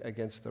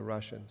the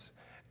Russians.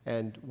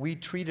 And we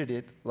treated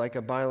it like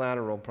a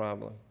bilateral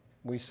problem.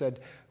 We said,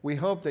 we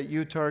hope that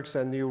you Turks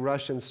and you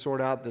Russians sort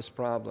out this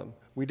problem.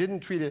 We didn't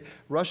treat it.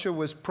 Russia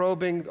was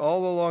probing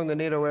all along the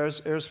NATO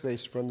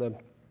airspace from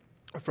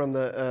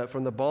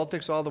the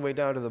Baltics all the way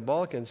down to the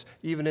Balkans,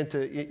 even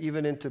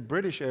into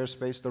British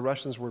airspace. The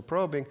Russians were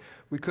probing.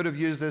 We could have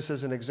used this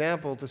as an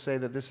example to say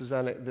that this is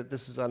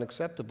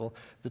unacceptable.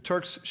 The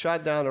Turks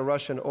shot down a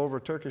Russian over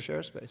Turkish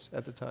airspace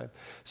at the time.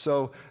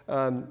 So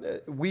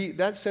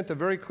that sent a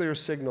very clear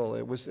signal.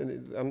 It was.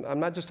 I'm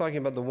not just talking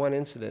about the one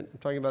incident. I'm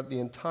talking about the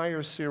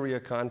entire Syria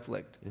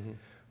conflict. Mm-hmm.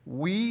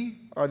 We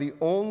are the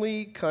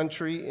only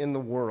country in the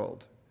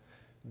world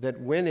that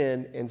went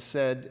in and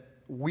said,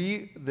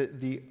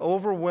 the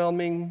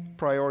overwhelming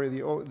priority,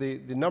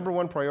 the number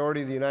one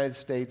priority of the United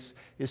States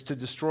is to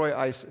destroy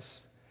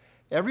ISIS.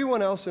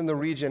 Everyone else in the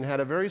region had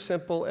a very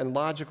simple and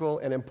logical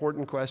and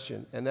important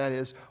question, and that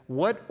is,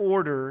 what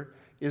order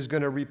is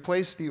going to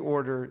replace the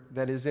order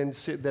that is in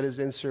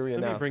Syria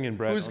now? Let me bring in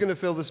Brett. Who's going to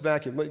fill this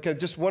vacuum?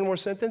 Just one more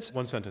sentence?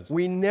 One sentence.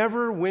 We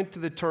never went to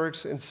the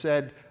Turks and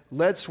said,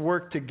 let's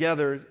work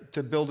together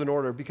to build an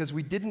order, because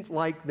we didn't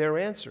like their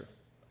answer.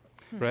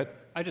 Brett?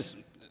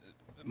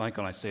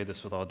 Michael and I say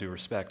this with all due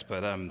respect,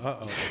 but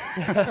Love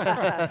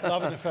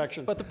and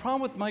affection. But the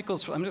problem with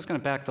Michael's, I'm just going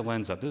to back the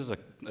lens up. This is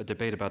a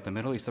debate about the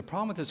Middle East. The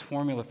problem with his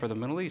formula for the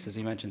Middle East is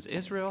he mentions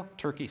Israel,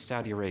 Turkey,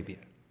 Saudi Arabia.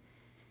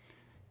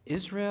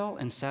 Israel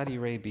and Saudi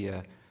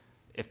Arabia,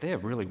 if they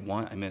have really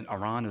one, I mean,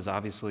 Iran is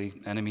obviously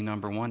enemy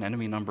number one.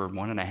 Enemy number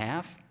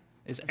 1.5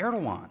 is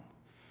Erdogan.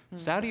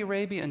 Saudi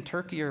Arabia and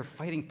Turkey are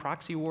fighting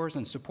proxy wars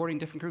and supporting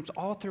different groups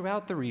all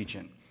throughout the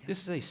region.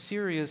 This is a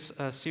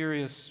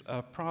serious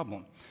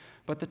problem.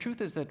 But the truth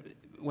is that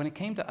when it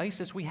came to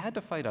ISIS, we had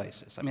to fight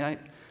ISIS. I mean,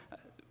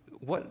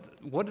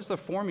 what is the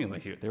formula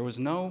here? There was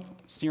no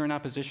Syrian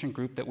opposition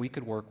group that we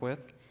could work with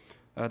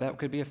that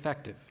could be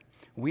effective.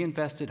 We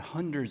invested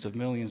hundreds of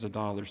millions of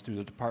dollars through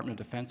the Department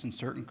of Defense in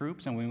certain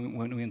groups, and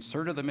when we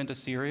inserted them into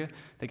Syria,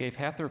 they gave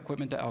half their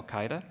equipment to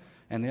al-Qaeda,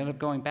 and they ended up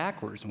going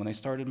backwards when they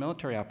started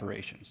military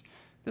operations.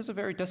 This is a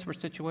very desperate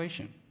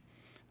situation.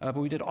 But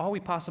we did all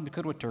we possibly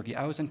could with Turkey.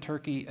 I was in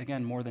Turkey,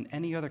 again, more than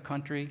any other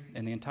country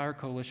in the entire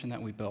coalition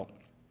that we built.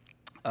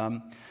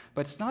 But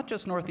it's not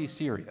just northeast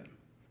Syria.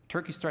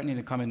 Turkey's threatening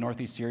to come in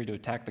northeast Syria to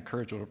attack the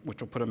Kurds, which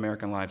will put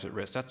American lives at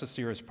risk. That's a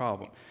serious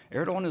problem.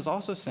 Erdogan is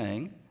also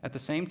saying, at the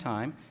same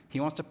time,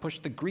 he wants to push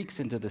the Greeks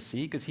into the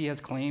sea because he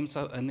has claims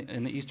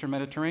in the eastern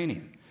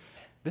Mediterranean.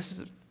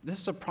 This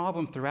is a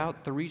problem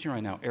throughout the region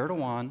right now.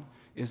 Erdogan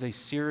is a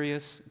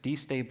serious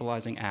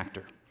destabilizing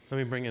actor. Let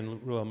me bring in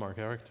Reuel, Marc,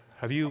 Gerecht.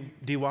 Have you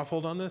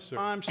de-waffled on this? Or?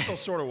 I'm still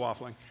sort of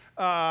waffling.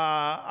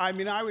 I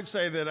mean, I would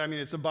say that,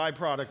 it's a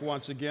byproduct,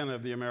 once again,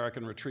 of the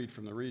American retreat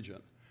from the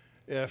region.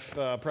 If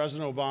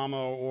President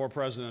Obama or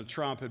President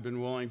Trump had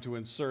been willing to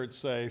insert,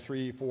 say,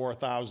 3,000 to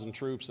 4,000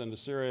 troops into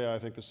Syria, I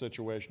think the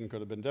situation could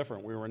have been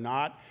different. We were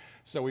not,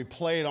 so we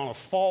played on a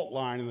fault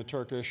line in the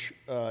Turkish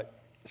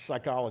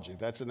psychology.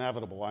 That's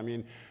inevitable. I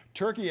mean,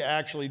 Turkey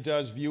actually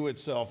does view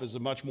itself as a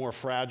much more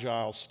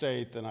fragile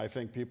state than I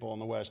think people in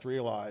the West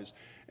realize.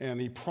 And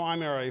the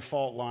primary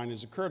fault line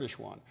is a Kurdish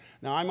one.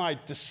 Now, I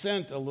might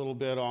dissent a little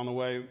bit on the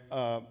way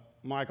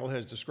Michael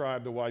has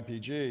described the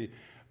YPG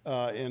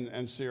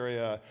in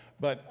Syria,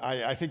 but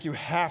I think you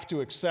have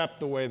to accept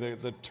the way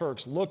the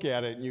Turks look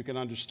at it, and you can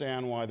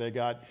understand why they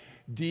got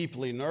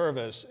deeply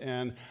nervous.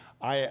 And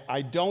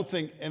I don't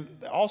think, and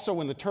also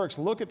when the Turks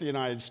look at the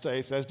United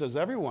States, as does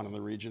everyone in the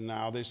region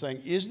now, they're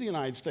saying, is the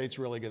United States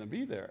really going to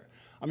be there?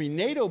 I mean,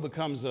 NATO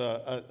becomes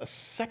a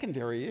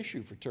secondary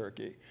issue for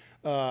Turkey.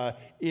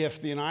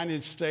 If the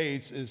United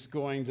States is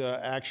going to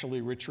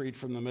actually retreat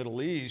from the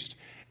Middle East,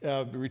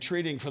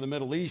 retreating from the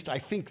Middle East, I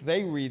think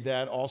they read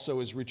that also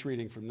as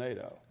retreating from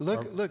NATO.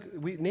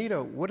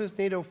 NATO, what is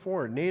NATO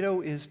for?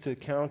 NATO is to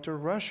counter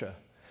Russia.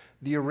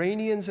 The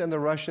Iranians and the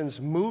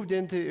Russians moved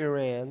into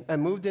Iran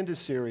and moved into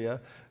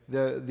Syria.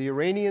 The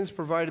Iranians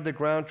provided the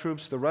ground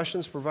troops, the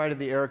Russians provided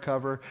the air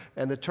cover,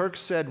 and the Turks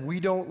said, we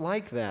don't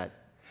like that.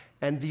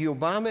 And the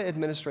Obama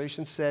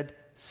administration said,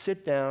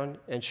 sit down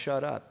and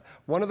shut up.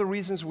 One of the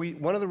reasons we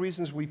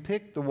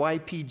picked the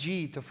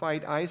YPG to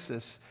fight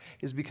ISIS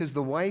is because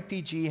the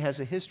YPG has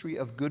a history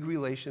of good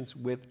relations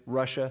with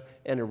Russia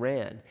and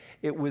Iran.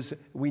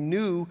 We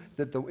knew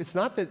that it's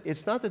not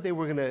that they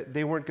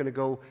weren't going to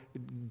go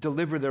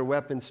deliver their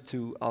weapons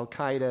to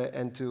Al-Qaeda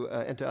and to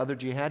other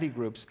jihadi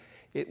groups.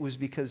 It was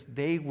because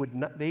they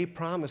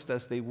promised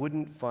us they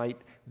wouldn't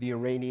fight the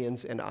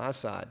Iranians and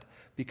Assad.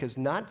 Because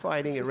not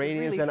fighting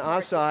Iranians and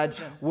Assad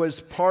was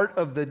part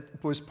of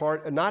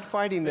not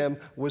fighting them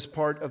was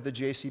part of the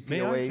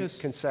JCPOA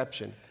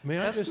conception. May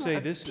I just say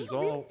this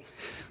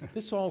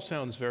all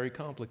sounds very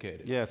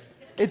complicated. Yes.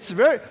 It's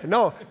very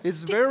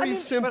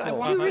simple.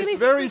 You really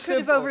think we could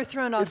have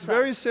overthrown Assad? It's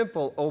very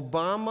simple.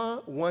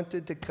 Obama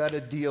wanted to cut a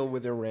deal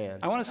with Iran.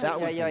 I want to say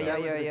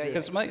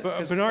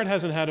But Bernard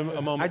hasn't had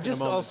a moment.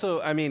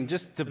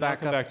 Just to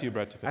back up. Back to you,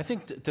 Brett. I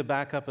think to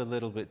back up a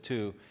little bit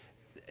too.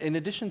 In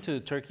addition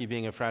to Turkey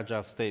being a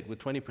fragile state with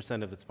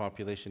 20% of its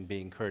population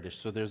being Kurdish,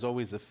 so there's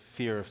always a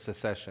fear of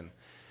secession.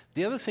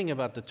 The other thing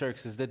about the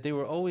Turks is that they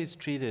were always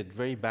treated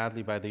very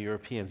badly by the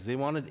Europeans. They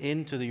wanted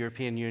into the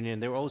European Union.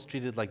 They were always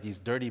treated like these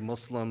dirty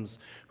Muslims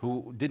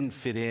who didn't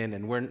fit in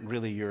and weren't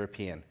really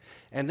European.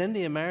 And then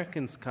the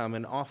Americans come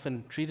and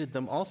often treated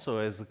them also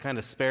as a kind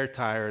of spare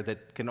tire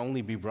that can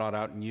only be brought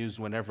out and used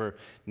whenever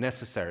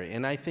necessary.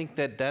 And I think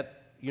that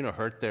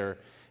hurt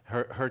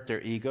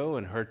their ego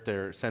and hurt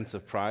their sense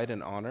of pride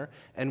and honor.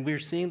 And we're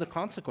seeing the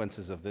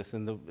consequences of this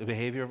in the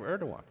behavior of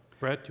Erdogan.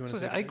 Brett, do you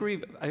want to I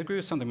agree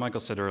with something Michael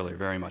said earlier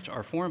very much.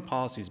 Our foreign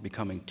policy is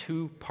becoming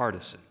too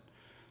partisan.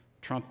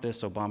 Trump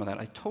this, Obama that.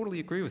 I totally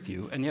agree with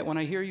you. And yet when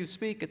I hear you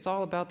speak, it's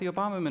all about the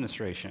Obama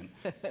administration.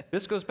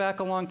 This goes back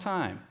a long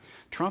time.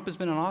 Trump has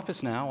been in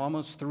office now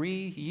almost 3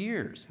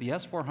 years. The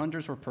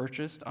S-400s were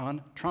purchased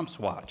on Trump's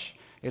watch.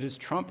 It is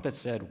Trump that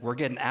said, we're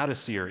getting out of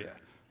Syria.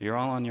 You're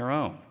all on your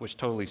own, which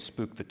totally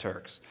spooked the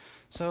Turks.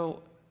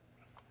 So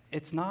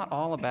it's not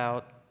all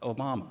about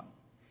Obama.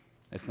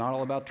 It's not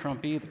all about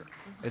Trump either.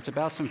 It's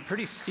about some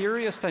pretty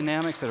serious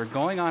dynamics that are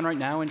going on right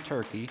now in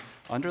Turkey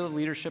under the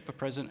leadership of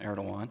President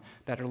Erdogan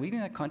that are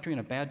leading that country in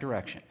a bad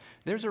direction.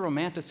 There's a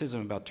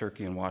romanticism about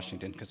Turkey in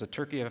Washington because of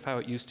Turkey of how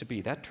it used to be.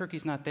 That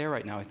Turkey's not there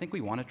right now. I think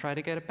we want to try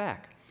to get it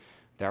back.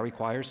 That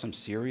requires some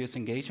serious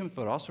engagement,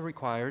 but also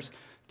requires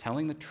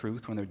telling the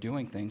truth when they're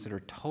doing things that are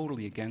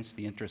totally against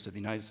the interests of the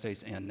United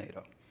States and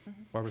NATO.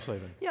 Barbara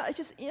Slavin. Yeah, I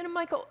just,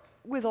 Michael,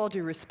 with all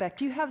due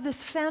respect, you have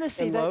this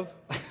fantasy And that... love?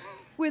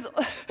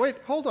 Wait,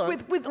 hold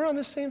on. We're on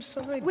the same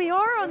side. We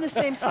are on the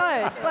same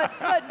side,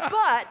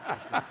 but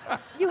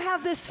you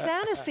have this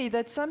fantasy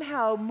that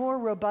somehow more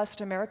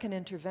robust American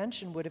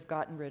intervention would have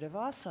gotten rid of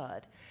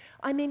Assad.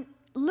 I mean,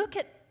 look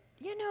at,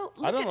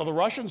 I don't know. The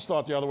Russians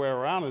thought the other way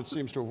around, and it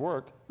seems to have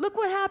worked. Look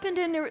what happened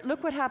in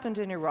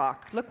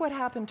Iraq. Look what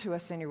happened to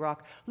us in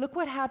Iraq. Look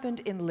what happened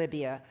in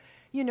Libya.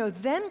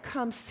 Then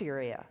comes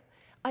Syria.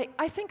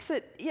 I think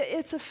that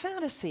it's a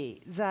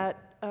fantasy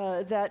that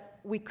that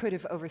we could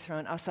have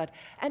overthrown Assad.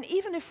 And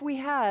even if we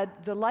had,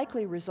 the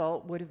likely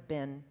result would have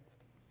been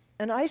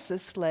an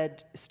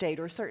ISIS-led state,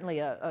 or certainly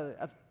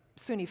a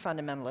Sunni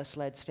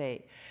fundamentalist-led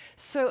state.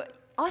 So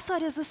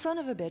Assad is a son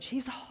of a bitch.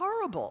 He's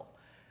horrible.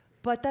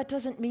 But that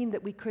doesn't mean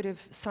that we could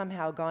have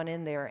somehow gone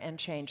in there and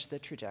changed the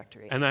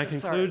trajectory. And that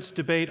concludes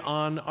debate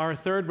on our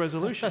third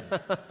resolution.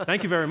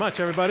 Thank you very much,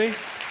 everybody. You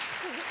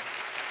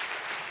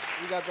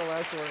got the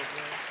last one.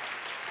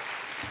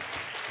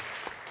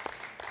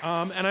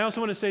 And I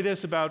also want to say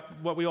this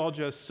about what we all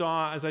just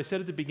saw. As I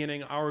said at the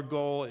beginning, our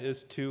goal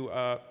is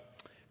to,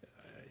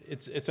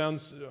 it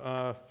sounds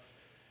a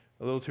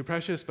little too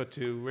precious, but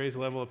to raise the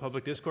level of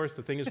public discourse.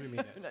 The thing is, we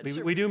mean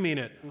it. We do mean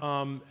it.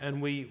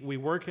 And we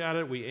work at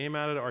it, we aim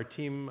at it. Our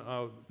team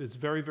is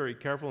very, very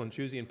careful and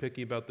choosy and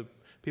picky about the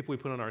people we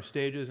put on our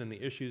stages and the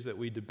issues that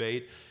we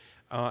debate.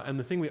 And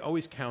the thing we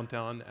always count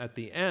on at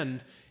the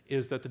end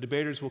is that the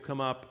debaters will come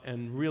up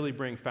and really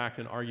bring fact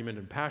and argument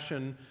and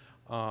passion,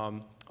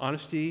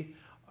 honesty,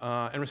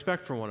 and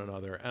respect for one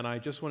another. And I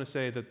just want to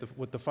say that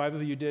what the five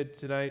of you did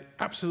tonight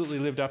absolutely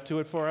lived up to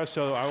it for us,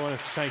 so I want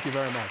to thank you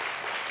very much.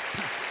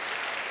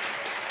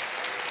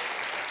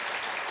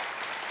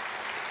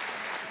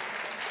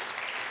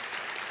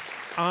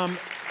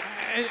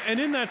 And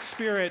in that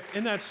spirit,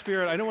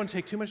 I don't want to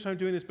take too much time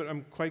doing this, but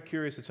I'm quite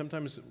curious that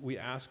sometimes we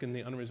ask in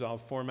the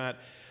unresolved format,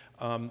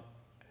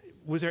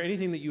 was there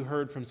anything that you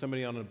heard from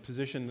somebody on a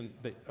position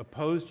that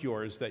opposed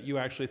yours that you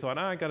actually thought,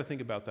 I got to think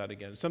about that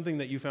again? Something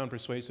that you found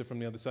persuasive from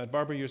the other side?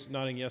 Barbara, you're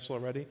nodding yes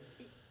already?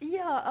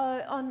 Yeah,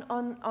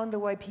 on the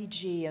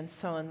YPG and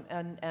so on,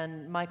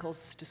 and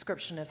Michael's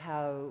description of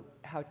how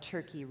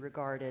Turkey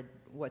regarded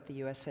what the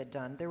U.S. had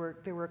done. There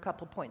were a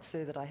couple points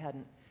there that I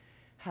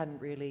hadn't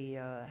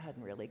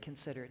really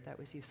considered. That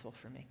was useful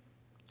for me.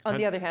 On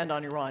the other hand,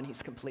 on Iran,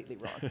 he's completely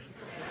wrong.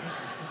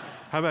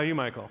 How about you,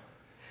 Michael?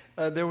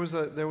 There was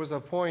a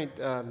point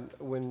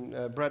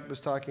when Brett was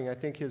talking. I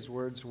think his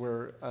words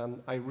were,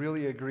 "I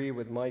really agree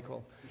with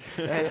Michael."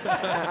 And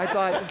I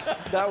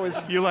thought that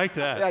was. You liked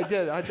that? I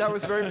did. That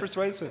was very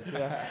persuasive.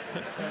 Yeah.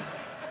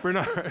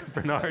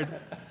 Bernard.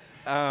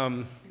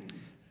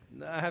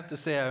 I have to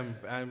say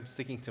I'm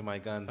sticking to my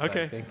guns.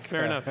 Okay, I think.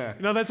 fair enough.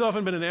 That's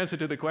often been an answer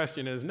to the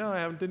question is, no,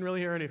 I didn't really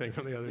hear anything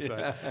from the other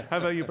side. How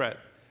about you, Brett?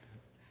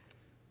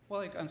 Well,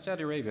 like on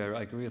Saudi Arabia,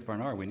 I agree with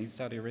Bernard. We need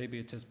Saudi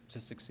Arabia to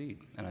succeed,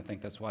 and I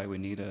think that's why we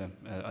need a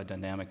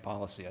dynamic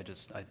policy.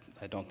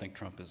 I don't think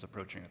Trump is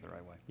approaching it the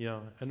right way.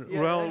 Yeah, and Yeah,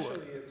 Reuel,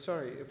 actually,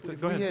 sorry, if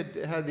go we ahead.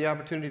 had the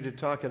opportunity to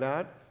talk it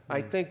out,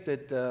 I think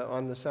that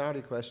on the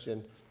Saudi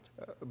question,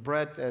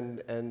 Brett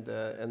and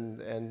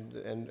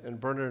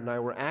Bernard and I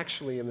were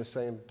actually in the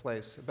same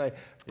place.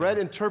 Brett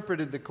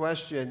interpreted the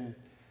question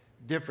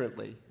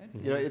differently.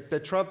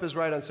 That Trump is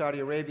right on Saudi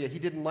Arabia. He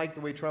didn't like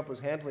the way Trump was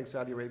handling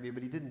Saudi Arabia,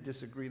 but he didn't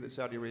disagree that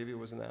Saudi Arabia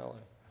was an ally.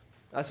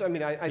 I don't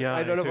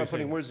know if I'm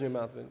putting words in your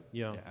mouth. But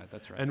yeah,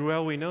 that's right. And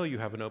Reuel, we know you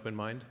have an open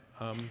mind.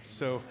 I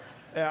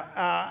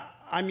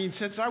mean,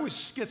 since I was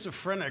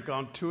schizophrenic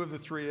on 2 of the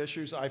 3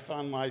 issues, I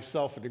found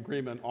myself in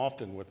agreement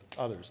often with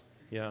others.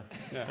 Yeah.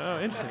 Oh,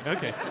 interesting.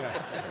 Okay.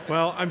 Yeah.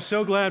 Well, I'm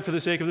so glad for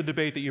the sake of the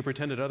debate that you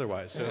pretended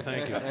otherwise, so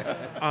thank you.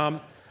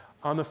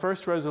 On the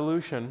first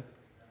resolution,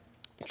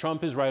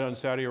 Trump is right on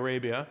Saudi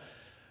Arabia.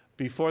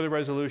 Before the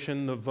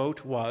resolution, the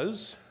vote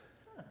was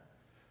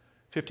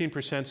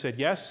 15% said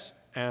yes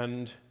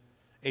and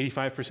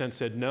 85%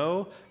 said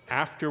no.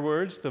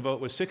 Afterwards, the vote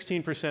was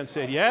 16%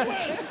 said yes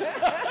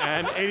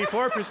and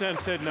 84%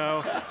 said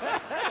no.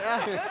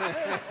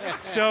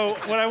 So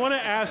what I want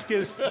to ask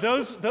is,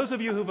 those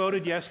of you who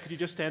voted yes, could you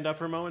just stand up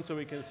for a moment so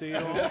we can see you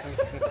all?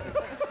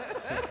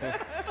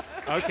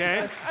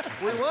 Okay.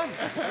 We won.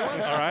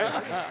 All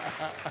right.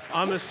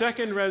 On the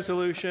second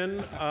resolution,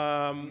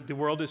 the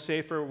world is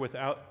safer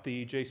without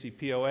the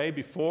JCPOA.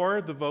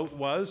 Before, the vote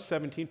was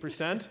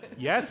 17%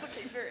 yes,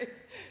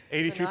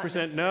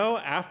 83% no.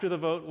 After the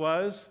vote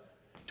was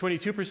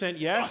 22%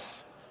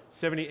 yes,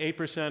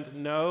 78%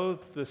 no.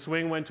 The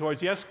swing went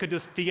towards yes. Could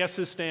the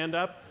yeses stand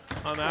up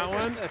on that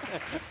one?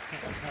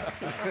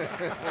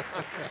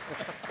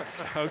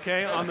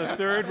 Okay, on the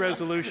third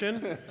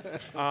resolution,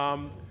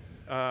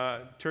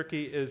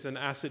 Turkey is an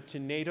asset to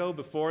NATO.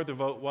 Before, the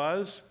vote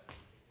was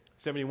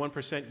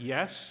 71%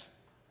 yes,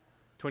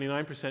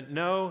 29%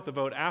 no. The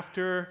vote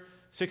after,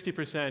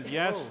 60%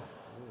 yes,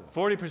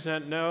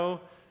 40%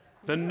 no.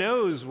 The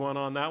noes won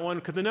on that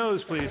one. Could the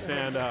noes please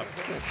stand up?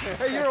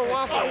 Hey, you're a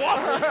waffler.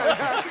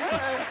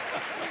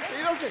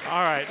 He doesn't.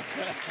 All right.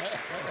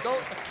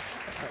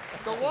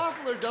 The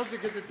waffler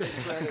doesn't get to take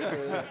credit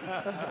for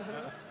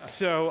that.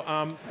 So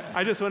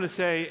I just want to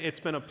say it's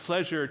been a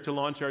pleasure to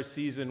launch our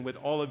season with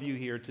all of you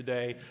here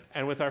today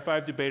and with our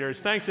 5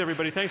 debaters. Thanks,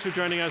 everybody. Thanks for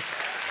joining us.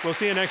 We'll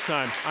see you next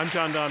time. I'm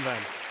John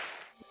Donvan.